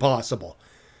humanly possible.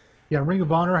 Yeah, Ring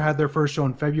of Honor had their first show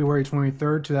on February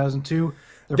 23rd, 2002.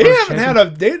 I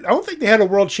don't think they had a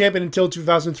world champion until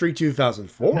 2003,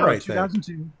 2004, no, I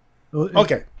 2002. think.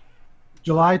 Okay.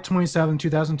 July 27,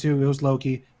 2002, it was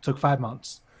Loki. Took 5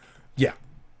 months. Yeah.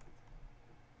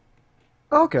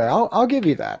 Okay, I'll give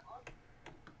you that.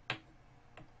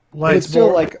 Like, but it's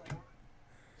still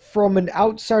from an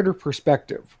outsider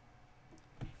perspective,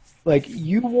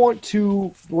 you want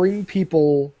to bring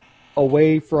people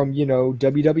away from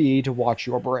WWE to watch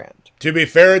your brand. To be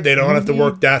fair, they don't have to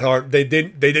work that hard. They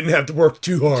didn't have to work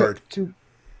too hard. To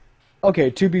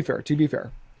be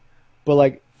fair,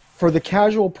 but for the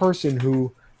casual person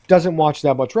who doesn't watch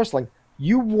that much wrestling,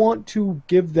 you want to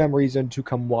give them reason to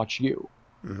come watch you.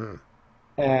 Mm-hmm.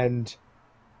 And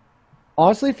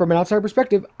honestly, from an outsider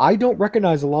perspective, I don't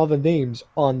recognize a lot of the names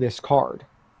on this card.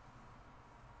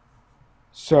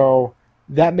 So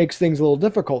that makes things a little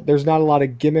difficult. There's not a lot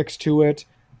of gimmicks to it.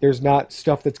 There's not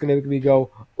stuff that's going to make me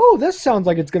go, oh, this sounds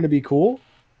like it's going to be cool.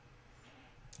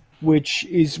 Which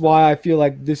is why I feel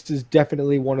like this is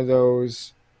definitely one of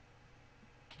those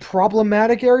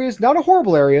problematic areas. Not a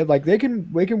horrible area. They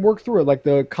can work through it.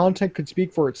 The content could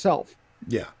speak for itself.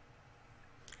 Yeah.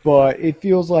 But it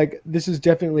feels like this is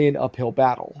definitely an uphill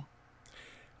battle.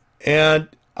 And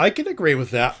I can agree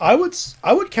with that. I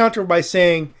would counter by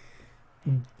saying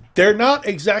they're not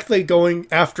exactly going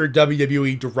after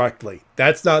WWE directly.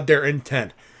 That's not their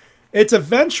intent. It's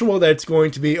eventual that it's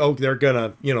going to be, they're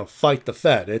going to, fight the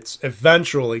Fed. It's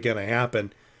eventually going to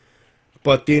happen.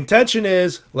 But the intention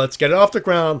is, let's get it off the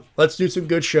ground. Let's do some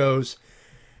good shows.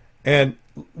 And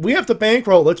we have to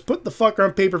bankroll. Let's put the fucker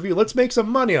on pay-per-view. Let's make some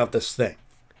money off this thing.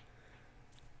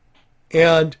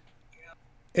 And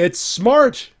it's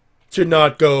smart to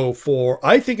not go for...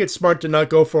 I think it's smart to not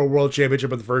go for a world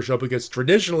championship on the first show, because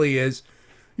traditionally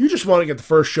you just want to get the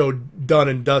first show done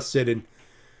and dusted and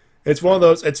It's one of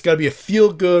those, it's got to be a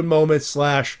feel-good moment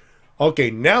 /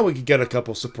 okay, now we can get a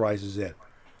couple surprises in.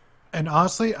 And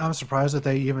honestly, I'm surprised that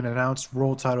they even announced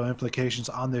world title implications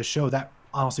on this show. That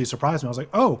honestly surprised me. I was like,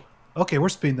 oh, okay, we're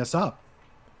speeding this up.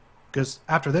 Because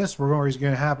after this, we're always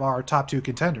going to have our top 2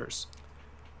 contenders.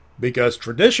 Because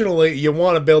traditionally, you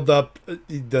want to build up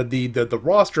the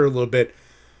roster a little bit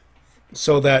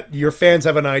so that your fans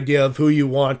have an idea of who you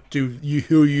want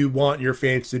your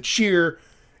fans to cheer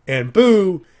and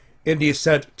boo in the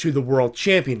ascent to the World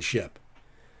Championship.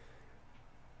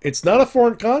 It's not a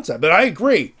foreign concept, but I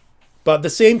agree. But at the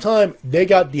same time, they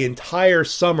got the entire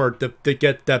summer to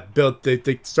get that built,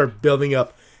 to start building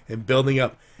up and building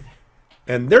up.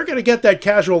 And they're going to get that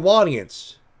casual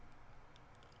audience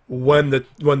when the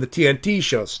TNT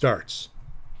show starts.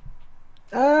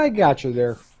 I got you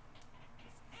there.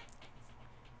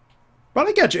 But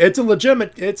I get you. It's a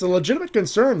legitimate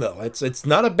concern, though. It's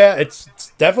not a bad.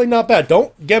 It's definitely not bad.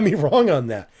 Don't get me wrong on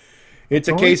that. It's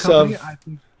a case of. I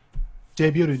think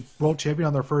debuted a world champion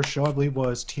on their first show, I believe,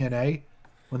 was TNA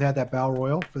when they had that Battle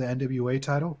Royal for the NWA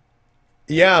title.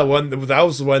 Yeah, that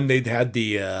was when they had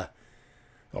the.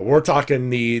 We're talking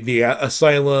the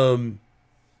Asylum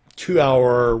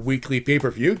 2-hour weekly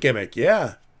pay-per-view gimmick.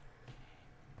 Yeah.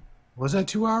 Was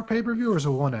that a 2-hour pay-per-view or was it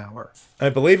 1 hour? I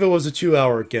believe it was a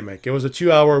 2-hour gimmick. It was a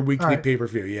 2-hour weekly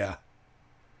pay-per-view, yeah.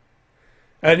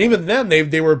 And even then,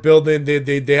 they were building.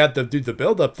 They had to do the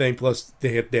build-up thing. Plus,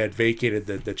 they had vacated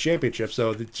the championship,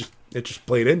 so it just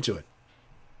played into it.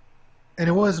 And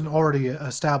it was an already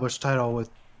established title with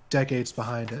decades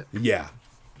behind it. Yeah.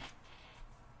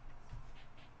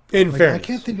 In fairness, I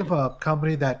can't think of a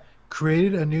company that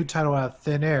created a new title out of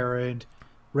thin air and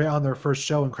right on their first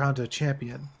show and crowned a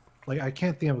champion. I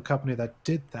can't think of a company that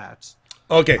did that.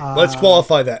 Okay, let's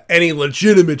qualify that. Any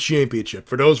legitimate championship.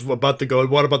 For those about to go,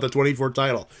 what about the 24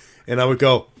 title? And I would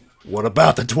go, what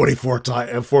about the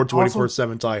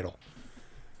 24/7 title?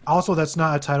 Also, that's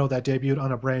not a title that debuted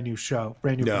on a brand new show,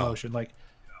 brand new promotion.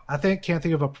 I can't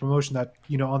think of a promotion that,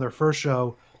 on their first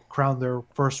show crowned their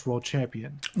first world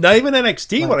champion. Not even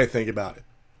NXT when I think about it.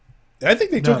 I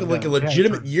think they took a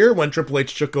legitimate year when Triple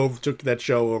H took that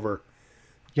show over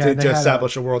to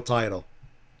establish a world title.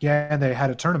 Yeah, and they had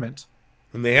a tournament.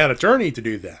 And they had a tourney to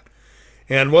do that.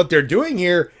 And what they're doing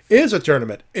here is a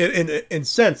tournament. In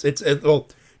sense, it's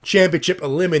championship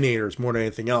eliminators more than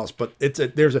anything else. But it's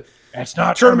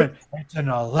not a tournament. It's an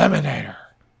eliminator.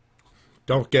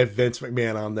 Don't get Vince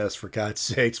McMahon on this, for God's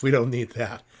sakes. We don't need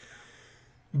that.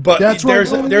 But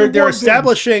they're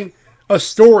establishing a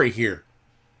story here,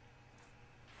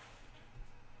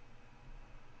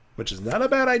 which is not a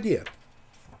bad idea.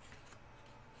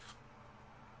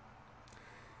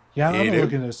 Yeah, I'm gonna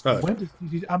look at this. I'm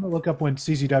gonna look up when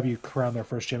CZW crowned their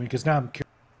first champion because now I'm curious.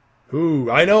 Ooh,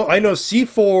 I know.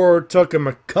 C4 took him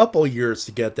a couple years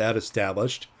to get that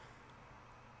established.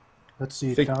 Let's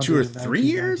see. I think 2 or 3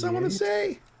 years. I want to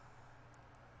say.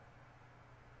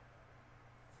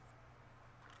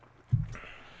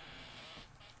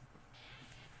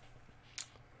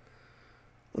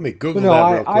 Let me Google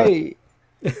that real quick.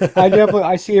 I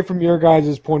definitely see it from your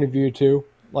guys' point of view too.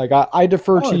 I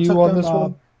defer to you on this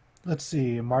one. Let's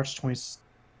see, March 20.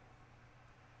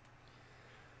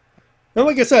 And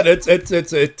like I said,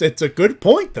 it's a good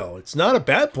point though. It's not a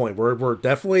bad point. We're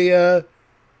definitely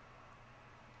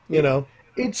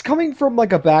it's coming from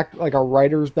a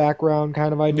writer's background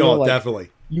kind of idea. No,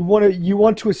 definitely. You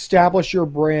want to establish your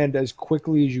brand as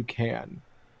quickly as you can.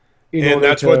 And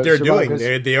that's what they're doing.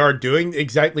 They are doing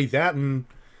exactly that, and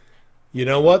you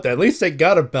know what? At least they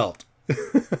got a belt.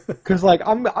 Because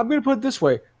I'm going to put it this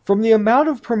way: from the amount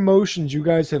of promotions you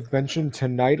guys have mentioned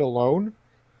tonight alone,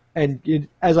 and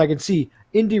as I can see,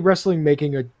 indie wrestling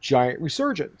making a giant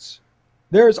resurgence.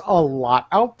 There's a lot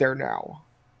out there now,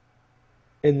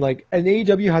 and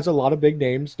AEW has a lot of big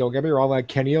names. Don't get me wrong, like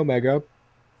Kenny Omega,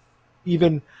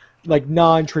 even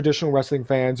non-traditional wrestling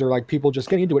fans or people just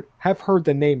getting into it have heard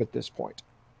the name at this point.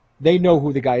 They know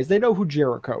who the guy is. They know who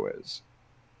Jericho is.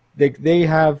 They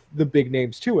have the big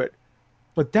names to it.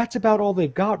 But that's about all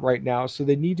they've got right now, so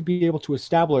they need to be able to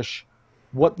establish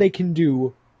what they can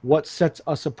do, what sets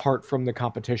us apart from the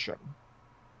competition.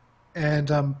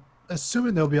 And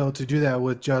assuming they'll be able to do that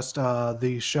with just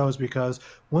these shows, because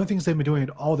one of the things they've been doing in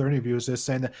all their interviews is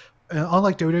saying that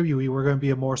unlike WWE, we're going to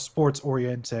be a more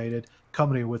sports-oriented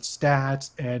company with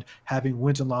stats and having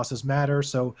wins and losses matter.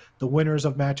 So the winners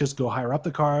of matches go higher up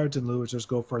the cards and losers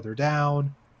go further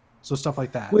down. So stuff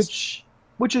like that.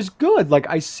 Which is good.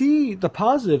 I see the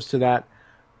positives to that.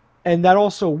 And that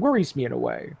also worries me in a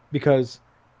way. Because,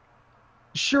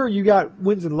 sure, you got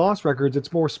wins and loss records.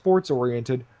 It's more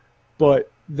sports-oriented. But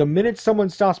the minute someone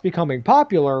stops becoming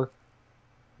popular,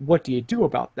 what do you do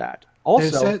about that?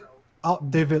 Also,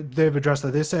 they've addressed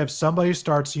that. They say if somebody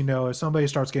starts,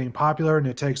 getting popular and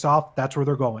it takes off, that's where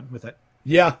they're going with it.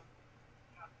 Yeah.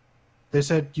 They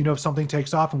said, if something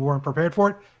takes off and we weren't prepared for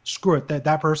it, screw it.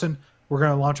 That person, we're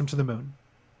going to launch them to the moon.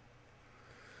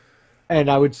 And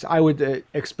I would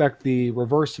expect the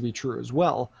reverse to be true as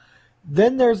well.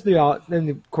 Then there's then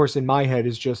of course in my head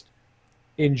is just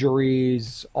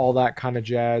injuries, all that kind of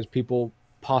jazz, people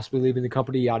possibly leaving the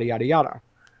company, yada yada yada.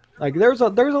 Like there's a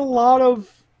lot of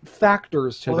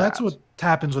factors to that. Well, that's what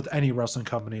happens with any wrestling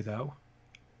company, though.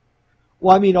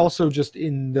 Well, I mean, also just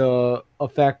in the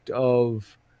effect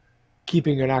of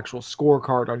keeping an actual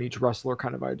scorecard on each wrestler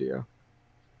kind of idea.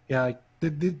 Yeah, like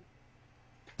the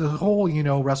whole,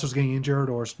 wrestlers getting injured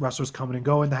or wrestlers coming and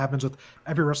going, that happens with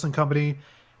every wrestling company.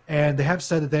 And they have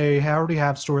said that they already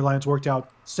have storylines worked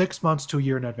out 6 months to a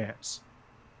year in advance.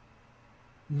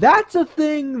 That's a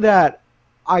thing that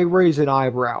I raise an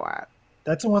eyebrow at.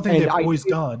 That's the one thing they've always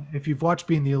done. If you've watched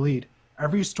Being the Elite,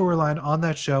 every storyline on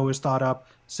that show is thought up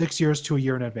 6 years to a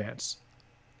year in advance.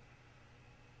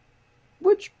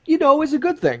 Which, is a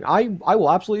good thing. I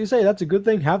will absolutely say that's a good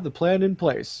thing. Have the plan in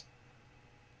place.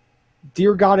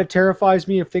 Dear God, it terrifies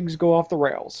me if things go off the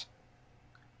rails.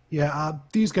 Yeah,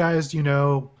 these guys,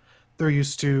 they're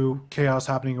used to chaos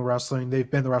happening in wrestling. They've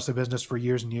been in the wrestling business for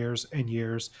years and years and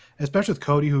years, especially with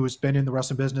Cody, who has been in the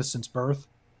wrestling business since birth.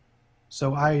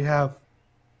 So I have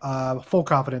full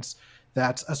confidence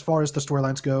that as far as the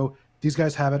storylines go, these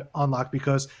guys have it unlocked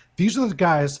because these are the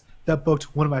guys that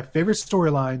booked one of my favorite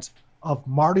storylines of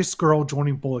Marty Scurll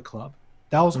joining Bullet Club.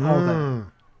 That was all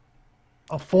them.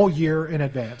 A full year in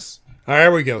advance. All right,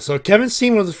 here we go. So Kevin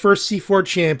Steen was the first C4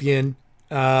 champion.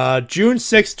 June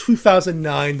 6,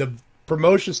 2009. The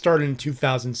promotion started in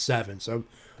 2007. So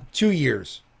 2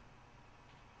 years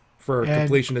for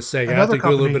completion to say. I have to do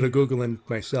a little bit of Googling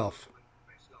myself.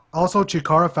 Also,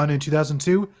 Chikara, founded in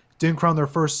 2002, didn't crown their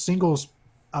first singles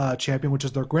champion, which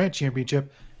is their Grand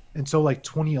Championship, until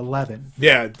 2011.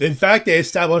 Yeah, in fact, they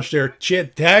established their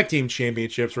tag team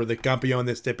championships for the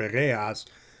Campeones de Parejas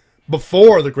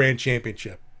before the Grand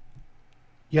Championship.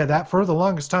 Yeah, that for the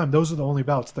longest time, those are the only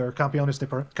belts. They're Campeonatos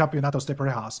de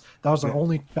Parejas. That was their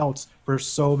only belts for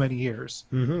so many years.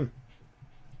 Mm-hmm.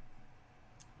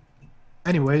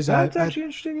 Anyways, that's actually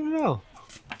interesting to know.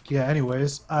 Yeah,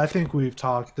 anyways, I think we've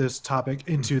talked this topic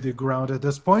into the ground at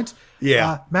this point.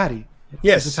 Yeah. Matty,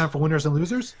 yes. Is it time for winners and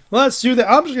losers? Let's do that.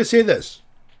 I'm just going to say this.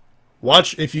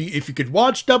 Watch if you could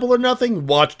watch Double or Nothing,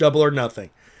 watch Double or Nothing.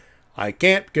 I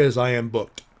can't because I am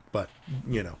booked, but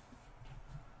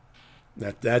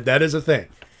that is a thing.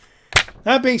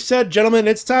 That being said, gentlemen,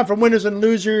 it's time for winners and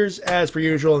losers as per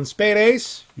usual. And Spade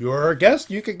Ace, you're our guest.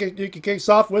 You can kick us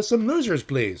off with some losers,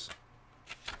 please.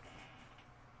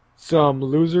 Some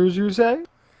losers, you say?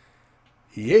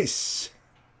 Yes.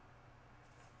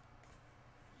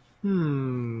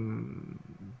 You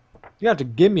have to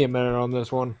give me a minute on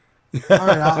this one. All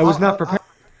right, I was not prepared.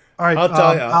 All right,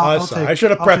 I'll tell you. I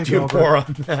should have prepped you more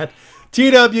on that.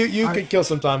 TW, you can kill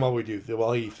some time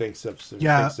while he thinks of some.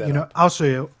 Yeah, I'll show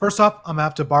you. First off, I'm gonna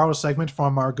have to borrow a segment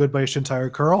from our good buddy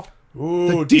Shintaro Curl.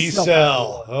 Ooh,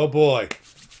 D-Cell. Oh boy.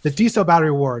 The D-Cell Battery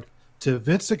Award to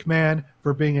Vince McMahon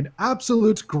for being an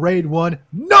absolute grade 1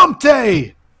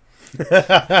 numpty.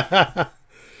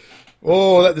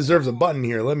 Oh, that deserves a button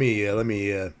here. Let me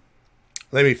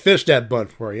fish that button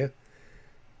for you.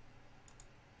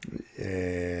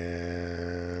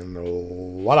 And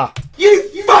voila.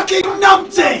 You fucking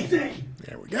numpty!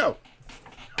 There we go.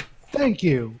 Thank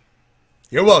you.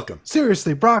 You're welcome.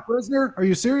 Seriously, Brock Lesnar, are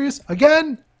you serious?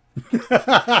 Again?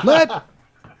 Let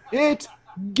it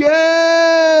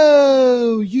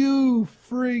go, you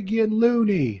friggin'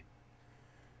 loony.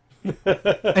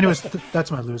 Anyways, that's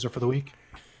my loser for the week.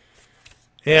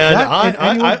 And I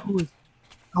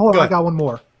got one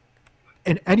more.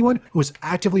 And anyone who is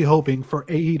actively hoping for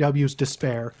AEW's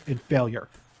despair and failure.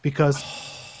 Because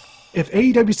if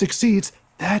AEW succeeds,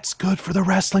 that's good for the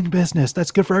wrestling business.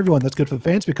 That's good for everyone. That's good for the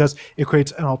fans because it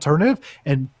creates an alternative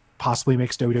and possibly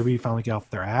makes WWE finally get off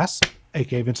their ass,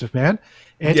 aka Vince McMahon.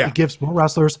 And it gives more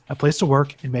wrestlers a place to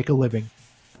work and make a living.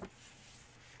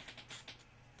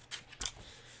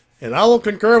 And I will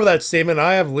concur with that statement.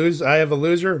 I have a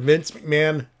loser, Vince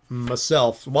McMahon,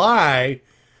 myself. Why?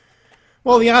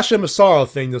 Well, the Asha Massaro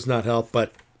thing does not help,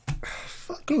 but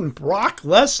fucking Brock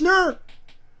Lesnar?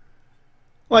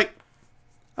 Like,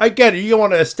 I get it. You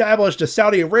want to establish the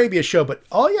Saudi Arabia show, but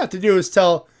all you have to do is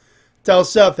tell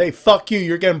Seth, hey, fuck you,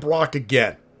 you're getting Brock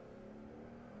again.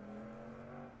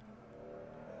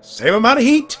 Same amount of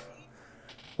heat.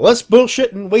 Less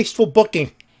bullshit and wasteful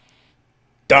booking.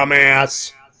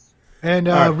 dumbass. And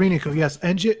All right. Riniko, yes,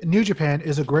 New Japan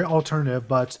is a great alternative,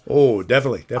 but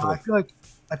definitely. I feel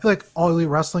like All Elite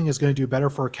Wrestling is going to do better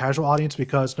for a casual audience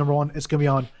because number one, it's going to be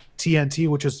on TNT,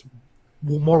 which is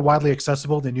more widely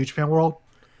accessible than New Japan World.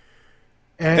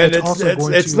 And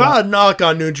it's not a knock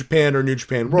on New Japan or New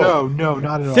Japan World. No,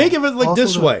 not at all. Think of it like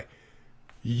this way.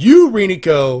 You,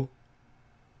 Riniko,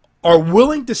 are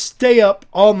willing to stay up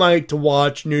all night to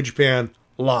watch New Japan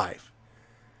live,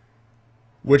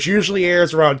 which usually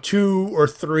airs around 2 or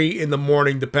 3 in the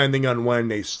morning, depending on when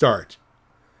they start.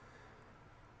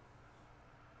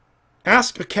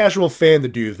 Ask a casual fan to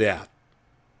do that.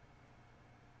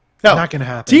 No, not going to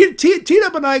happen.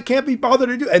 T-Dub and I can't be bothered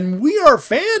to do, and we are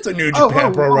fans of New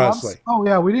Japan Pro Wrestling.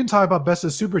 Yeah, we didn't talk about Best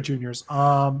of Super Juniors.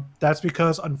 That's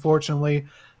because, unfortunately,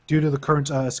 due to the current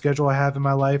schedule I have in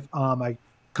my life, I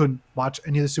couldn't watch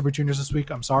any of the Super Juniors this week.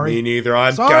 I'm sorry. Me neither.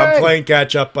 I'm playing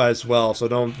catch up as well, so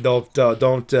don't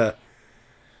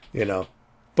you know.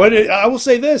 But I will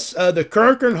say this: the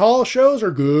Kirk Hall shows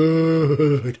are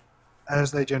good,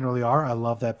 as they generally are. I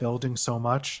love that building so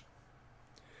much.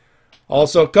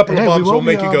 Also, a couple of bumps will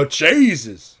make you go,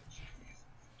 Jesus.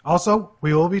 Also,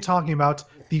 we will be talking about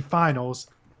the finals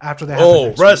after they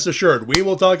happen. Rest assured, we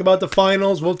will talk about the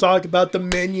finals. We'll talk about the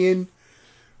Minion.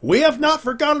 We have not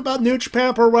forgotten about New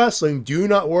Japan Pro Wrestling. Do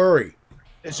not worry.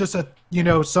 It's just that,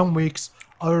 some weeks,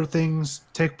 other things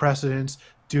take precedence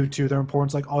due to their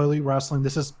importance, like All Elite Wrestling.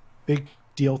 This is a big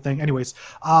deal thing. Anyways,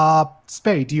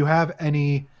 Spade, do you have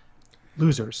any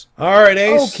losers? All right,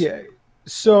 Ace. Okay.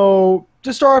 So,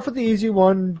 to start off with the easy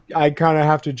one, I kind of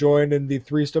have to join in the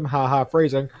threesome, haha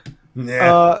phrasing.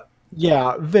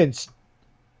 Yeah. Vince.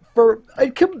 For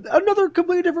another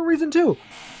completely different reason, too.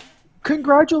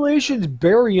 Congratulations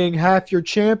burying half your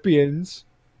champions.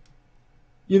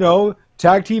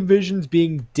 Tag team visions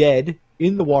being dead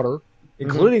in the water,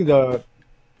 including the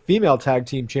female tag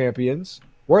team champions.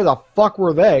 Where the fuck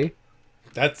were they?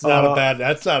 That's not a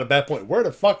bad point. Where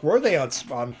the fuck were they on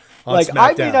SmackDown?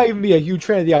 I may not even be a huge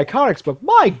fan of the Iconics, but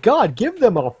my God, give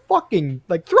them a fucking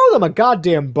throw them a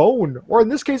goddamn bone, or in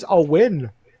this case, a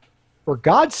win. For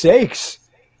God's sakes.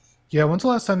 Yeah, when's the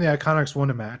last time the Iconics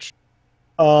won a match?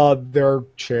 Their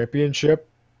championship.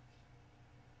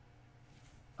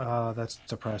 That's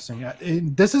depressing.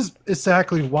 This is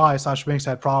exactly why Sasha Banks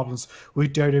had problems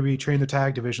with WWE training the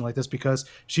tag division like this, because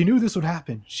she knew this would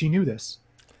happen. She knew this.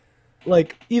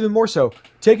 Even more so,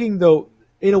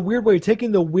 in a weird way,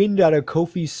 taking the wind out of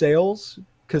Kofi's sails.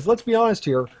 Because let's be honest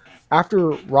here, after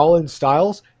Rollins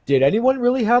Styles, did anyone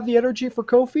really have the energy for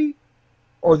Kofi?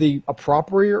 Or the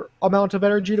appropriate amount of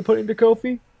energy to put into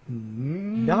Kofi?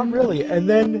 Not really. And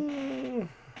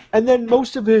then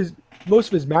most of his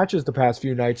matches the past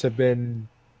few nights have been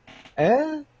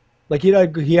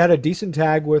he had a decent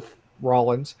tag with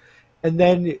Rollins, and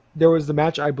then there was the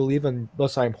match, I believe,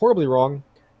 unless I'm horribly wrong,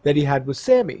 that he had with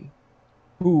Sammy,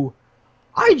 who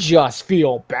I just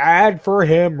feel bad for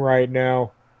him right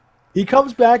now. He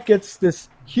comes back, gets this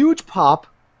huge pop.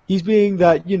 He's being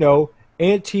that,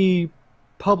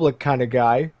 anti-public kind of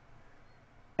guy,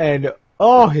 and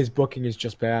his booking is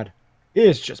just bad. It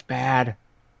is just bad.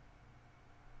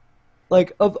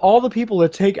 Of all the people to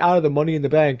take out of the Money in the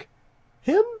Bank,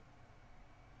 him?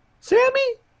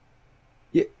 Sammy?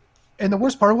 Yeah. And the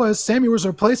worst part was Sammy was a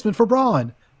replacement for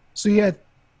Braun. So he had...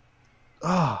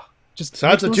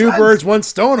 That's a two birds, one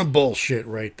stone of bullshit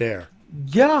right there.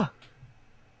 Yeah.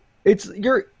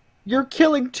 You're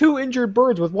killing 2 injured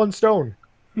birds with 1 stone.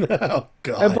 Oh,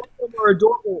 God. And both of them are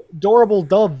adorable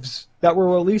doves that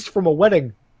were released from a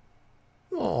wedding.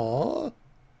 Aww.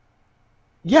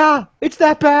 Yeah, it's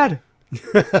that bad.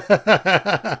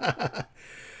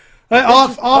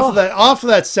 Off of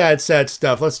that sad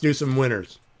stuff, let's do some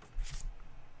winners.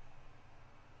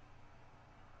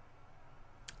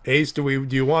 Ace, do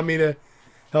you want me to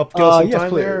help kill some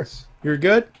time there? You're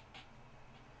good?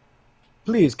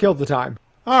 Please, kill the time.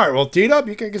 All right, well, T-Dub,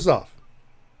 you kick us off.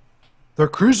 The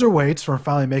cruiserweights from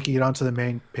finally making it onto the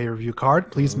main pay-per-view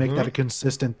card. Please make that a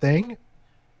consistent thing.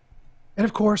 And,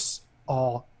 of course,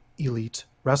 All Elite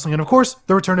Wrestling. And, of course,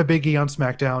 the return of Big E on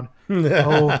SmackDown.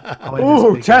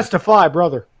 Ooh, testify,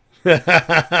 brother.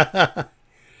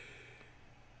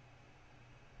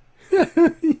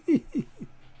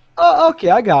 Okay,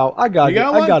 I got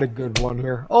a good one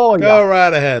here. Oh, yeah. Go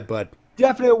right ahead, bud.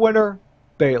 Definite winner,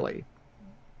 Bayley.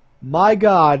 My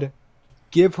God,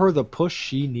 give her the push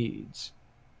she needs.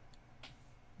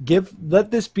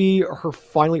 Let this be her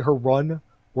run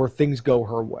where things go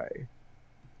her way.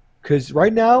 Because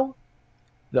right now,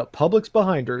 the public's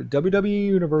behind her. WWE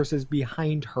Universe is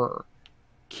behind her.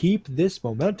 Keep this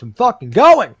momentum fucking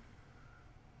going.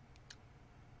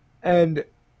 And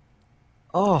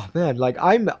Oh man, like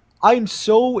I'm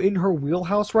so in her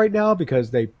wheelhouse right now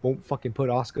because they won't fucking put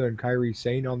Asuka and Kairi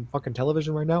Sane on fucking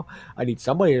television right now. I need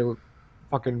somebody to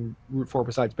fucking root for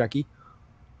besides Becky.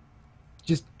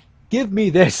 Just give me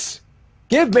this.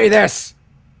 Give me this.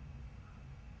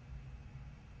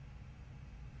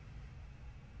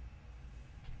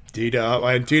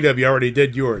 And TW, you already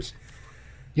did yours.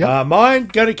 Yep. Mine,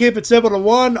 gonna keep it simple to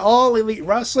one, All Elite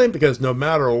Wrestling, because no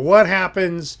matter what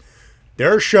happens,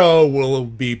 their show will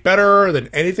be better than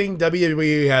anything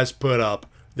WWE has put up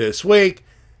this week,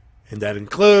 and that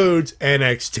includes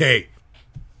NXT.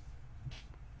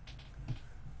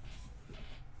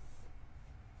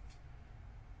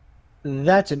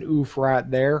 That's an oof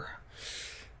right there.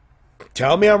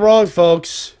 Tell me I'm wrong,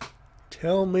 folks.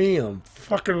 Tell me I'm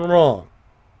fucking wrong.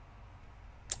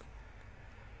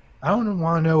 I don't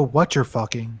want to know what you're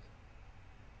fucking.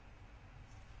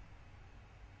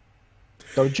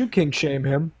 Don't you kink shame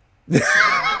him.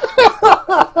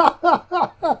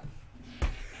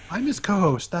 I'm his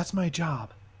co-host. That's my job.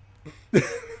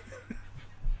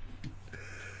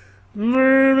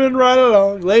 Moving right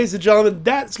along. Ladies and gentlemen,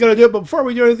 that's going to do it. But before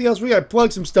we do anything else, we got to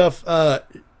plug some stuff.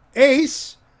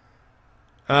 Ace.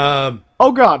 Oh,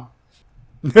 God.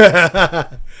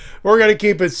 We're going to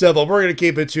keep it simple. We're going to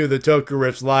keep it to the Toku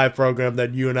Riffs live program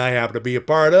that you and I happen to be a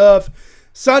part of.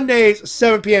 Sundays,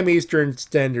 7 p.m. Eastern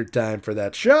Standard Time for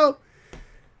that show.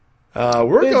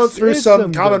 We're going through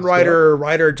some Common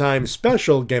Writer Time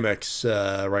special gimmicks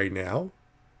right now.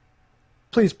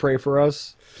 Please pray for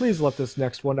us. Please let this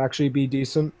next one actually be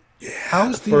decent. Yeah,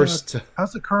 how's the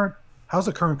current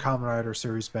Kamen Rider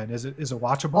series been? Is it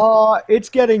watchable? It's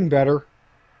getting better.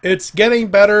 It's getting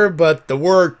better, but the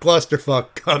word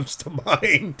clusterfuck comes to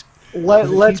mind.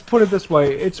 Let's put it this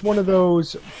way. It's one of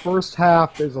those first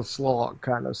half is a slog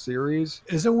kind of series.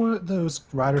 Is it one of those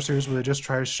rider series where they just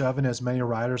try to shove in as many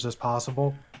riders as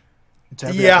possible into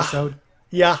every Yeah. episode?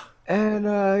 Yeah. And,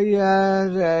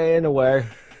 yeah, in a way.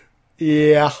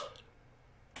 Yeah.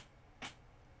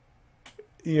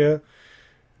 Yeah.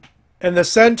 And the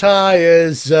Sentai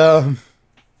is,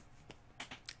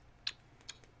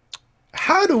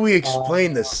 how do we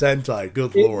explain the Sentai?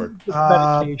 Good Lord.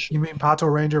 You mean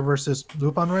Pato Ranger versus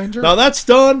Lupin Ranger? No, that's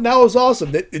done. That was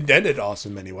awesome. It ended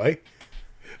awesome anyway.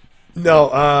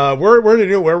 No, we're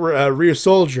Ryu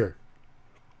Soldier.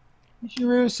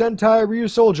 Ichiru Sentai Ryu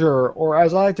Soldier, or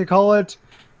as I like to call it,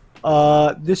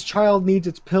 this child needs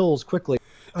its pills quickly.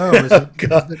 Oh, is it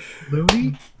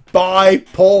Looney?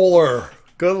 Bipolar.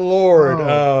 Good Lord.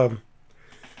 Oh.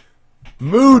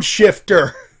 Mood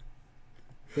shifter.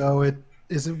 So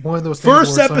is it one of those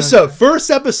things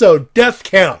First episode, death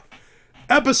count.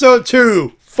 Episode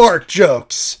 2, fart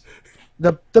jokes.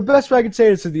 The best way I could say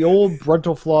it is the old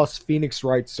Bruntal Floss Phoenix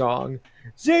Wright song.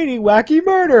 Zany wacky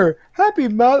murder. Happy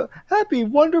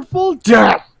wonderful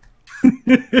death.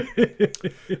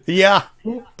 Yeah,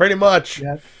 pretty much.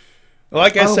 Yeah.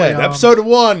 Like I said, episode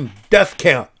 1, death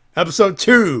count. Episode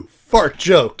 2, fart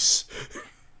jokes.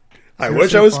 I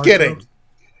wish I was kidding. Jokes?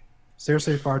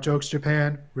 Seriously, fart jokes,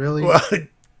 Japan? Really? Well,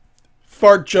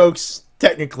 fart jokes,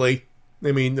 technically.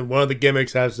 I mean, one of the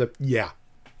gimmicks has the, yeah.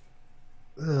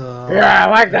 Yeah, I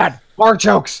like that. Fart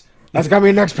jokes. That's going to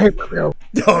be next pay-per-view.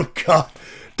 Oh, God.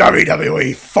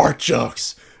 WWE fart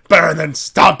jokes. Better than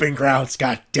Stomping Grounds,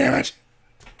 god damn it.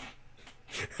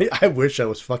 I wish I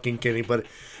was fucking kidding, but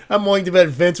I'm willing to bet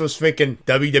Vince was thinking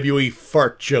WWE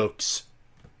fart jokes.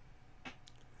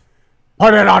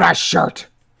 Put it on a shirt.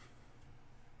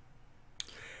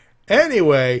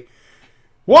 Anyway,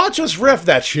 watch us riff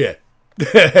that shit.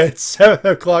 At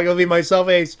 7 o'clock, it'll be myself,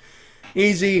 Ace,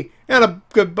 Easy, and our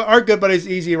good buddies,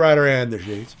 Easy Rider and the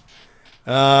Shades.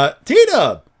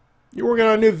 T-Dub, you working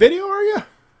on a new video, are you?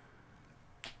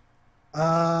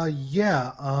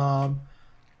 Yeah.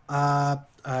 I'm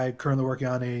currently working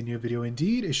on a new video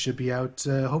indeed. It should be out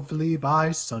hopefully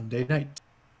by Sunday night.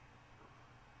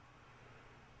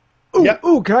 Ooh,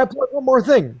 ooh, can I plug one more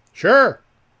thing? Sure.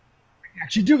 I can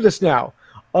actually do this now.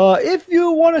 If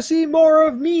you want to see more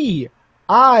of me,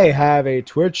 I have a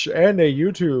Twitch and a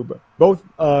YouTube. Both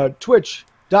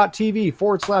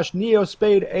twitch.tv/Neo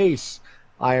Spade Ace.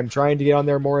 I am trying to get on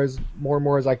there more and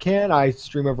more as I can. I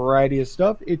stream a variety of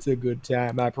stuff. It's a good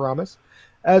time, I promise.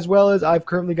 As well as I've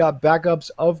currently got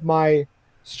backups of my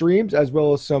streams, as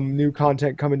well as some new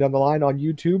content coming down the line on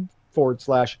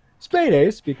YouTube/Spade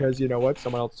Ace, because you know what,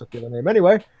 someone else took the other name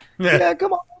anyway. Yeah,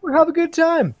 come on over, have a good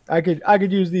time. I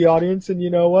could use the audience, and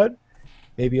you know what?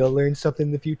 Maybe I'll learn something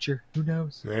in the future. Who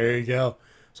knows? There you go.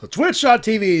 So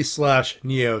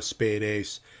twitch.tv/Neo Spade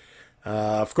Ace.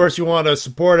 Of course, you want to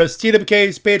support us,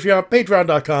 TWK's Patreon,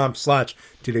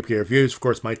 patreon.com/TWK Reviews. Of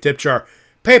course, my tip jar,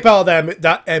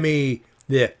 PayPal.me.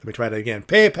 Yeah, let me try that again.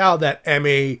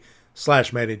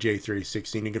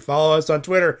 PayPal.me/MattyJ316. You can follow us on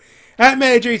Twitter at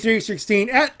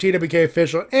MattyJ316, at TWK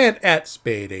Official, and at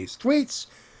Spade Ace Tweets.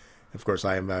 Of course,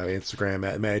 I am Instagram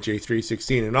at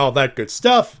MattyJ316 and all that good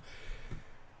stuff.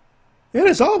 And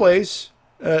as always,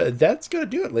 that's going to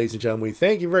do it, ladies and gentlemen. We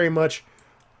thank you very much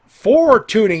for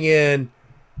tuning in.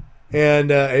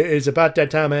 And it's about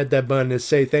that time I had that button to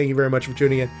say thank you very much for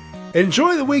tuning in.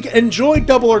 Enjoy the week. Enjoy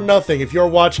Double or Nothing. If you're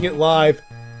watching it live,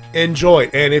 enjoy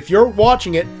it. And if you're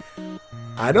watching it,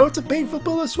 I know it's a painful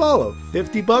pill to swallow.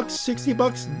 $50,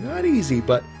 $60, not easy,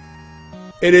 but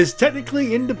it is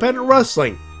technically independent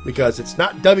wrestling because it's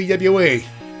not WWE.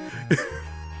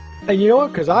 And you know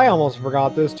what? Because I almost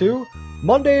forgot this too.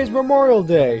 Monday is Memorial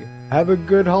Day. Have a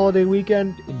good holiday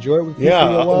weekend. Enjoy it with people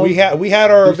you love. We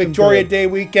had our Victoria Day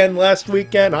weekend last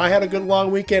weekend. I had a good long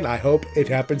weekend. I hope it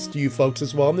happens to you folks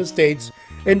as well in the States.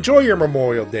 Enjoy your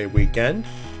Memorial Day weekend.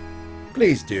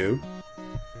 Please do.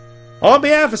 On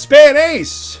behalf of Spade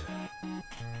Ace.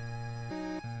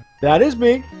 That is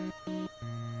me.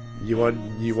 You want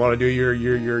to do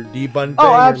your D-button thing?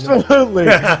 Oh, absolutely.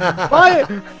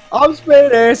 I'm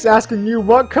Spade Ace asking you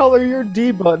what color your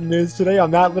D button is today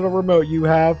on that little remote you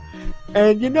have.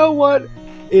 And you know what?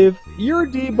 If your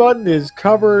D button is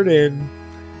covered in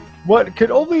what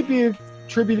could only be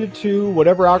attributed to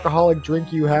whatever alcoholic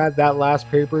drink you had that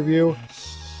last pay-per-view,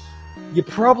 you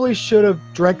probably should have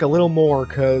drank a little more,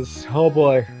 because, oh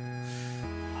boy.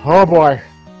 Oh boy.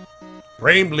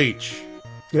 Brain bleach.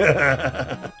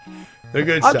 The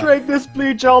good I stuff. drank this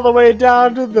bleach all the way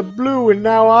down to the blue, and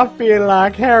now I feel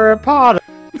like Harry Potter.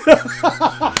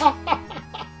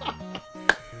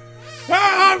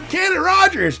 I'm Kenny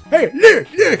Rogers. Hey, look.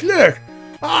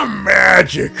 I'm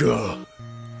magical.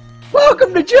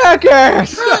 Welcome to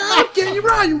Jackass. I'm Kenny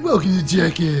Rogers. Welcome to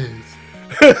Jackass.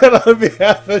 And on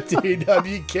behalf of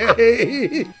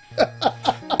TWK.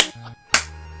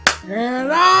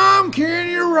 And I'm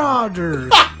Kenny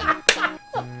Rogers.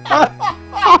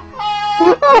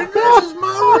 And this is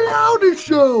my reality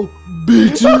show,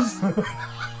 bitches.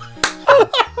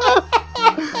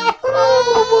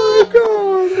 Oh my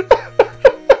god.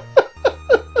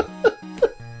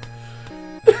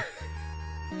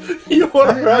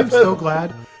 I'm so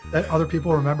glad that other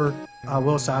people remember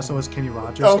Will Sasso as Kenny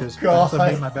Rogers. Oh,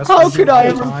 God. My best How friend could I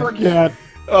all the ever time. forget?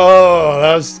 Oh,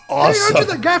 that was awesome. Hey, aren't you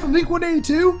the guy from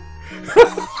Blink-182?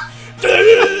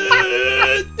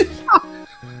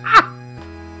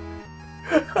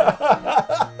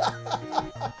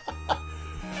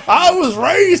 I was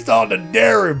raised on the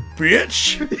dairy,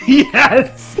 bitch.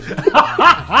 Yes.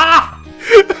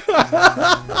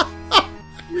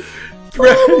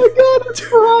 Oh my god, it's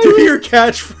do your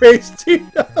catchphrase,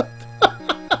 Tina.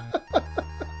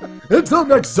 Until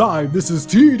next time, this is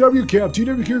TWK of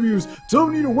TWK Reviews.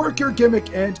 Don't need to work your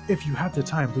gimmick, and If you have the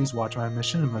time, please watch my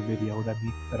Machinima video that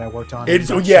I worked on. It's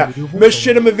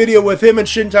Machinima video with him and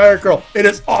Shintire Girl. It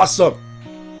is awesome.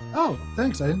 Oh,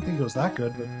 thanks. I didn't think it was that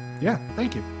good, but yeah,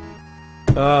 thank you.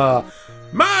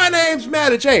 My name's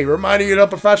Matty Jay, reminding you that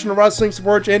professional wrestling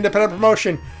supports your independent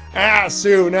promotion as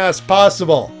soon as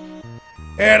possible.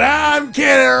 And I'm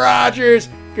Kenny Rogers.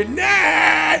 Good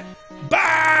night.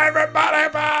 Bye,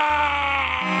 everybody. Bye.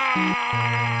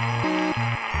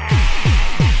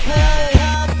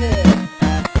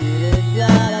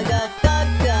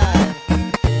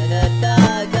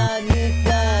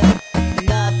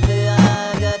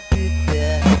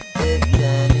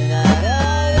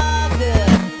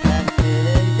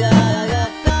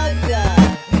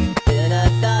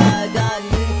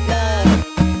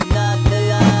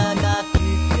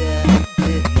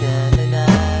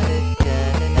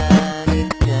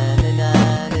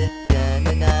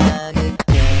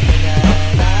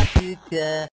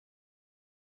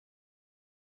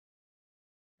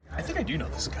 I think I do know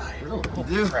this guy. Really?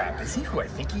 Holy crap. Is he who I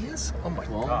think he is? Oh my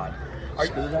god.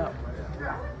 Spit it out.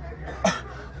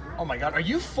 Oh my god. Are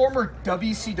you former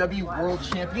WCW World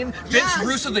Champion? Vince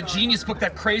Russo, the genius, booked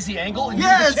that crazy angle and you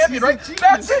were the champion, right?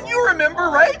 That's it, you remember,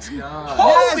 right?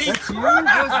 Holy crap!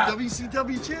 That's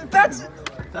WCW champion.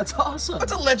 That's awesome.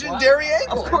 That's a legendary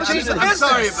angle. Of course, I'm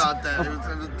sorry about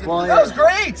that. Well, that was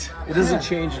great. It doesn't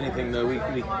change anything though. We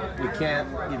can't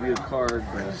give you a card.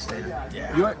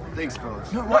 Yeah. Thanks,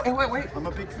 fellas. No, wait. I'm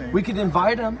a big fan. We could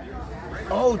invite him.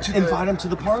 Oh, invite him to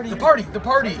the party. The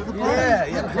party.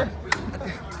 Yeah.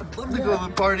 I'd love to go to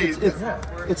the party.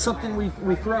 It's something we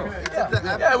throw.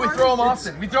 Yeah, we throw them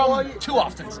often. We throw them too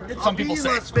often. Some people say.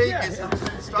 Las Vegas.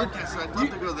 I'd love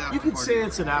to go there. You could say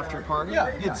it's an after party.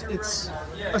 Yeah. It's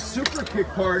a super kick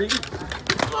party.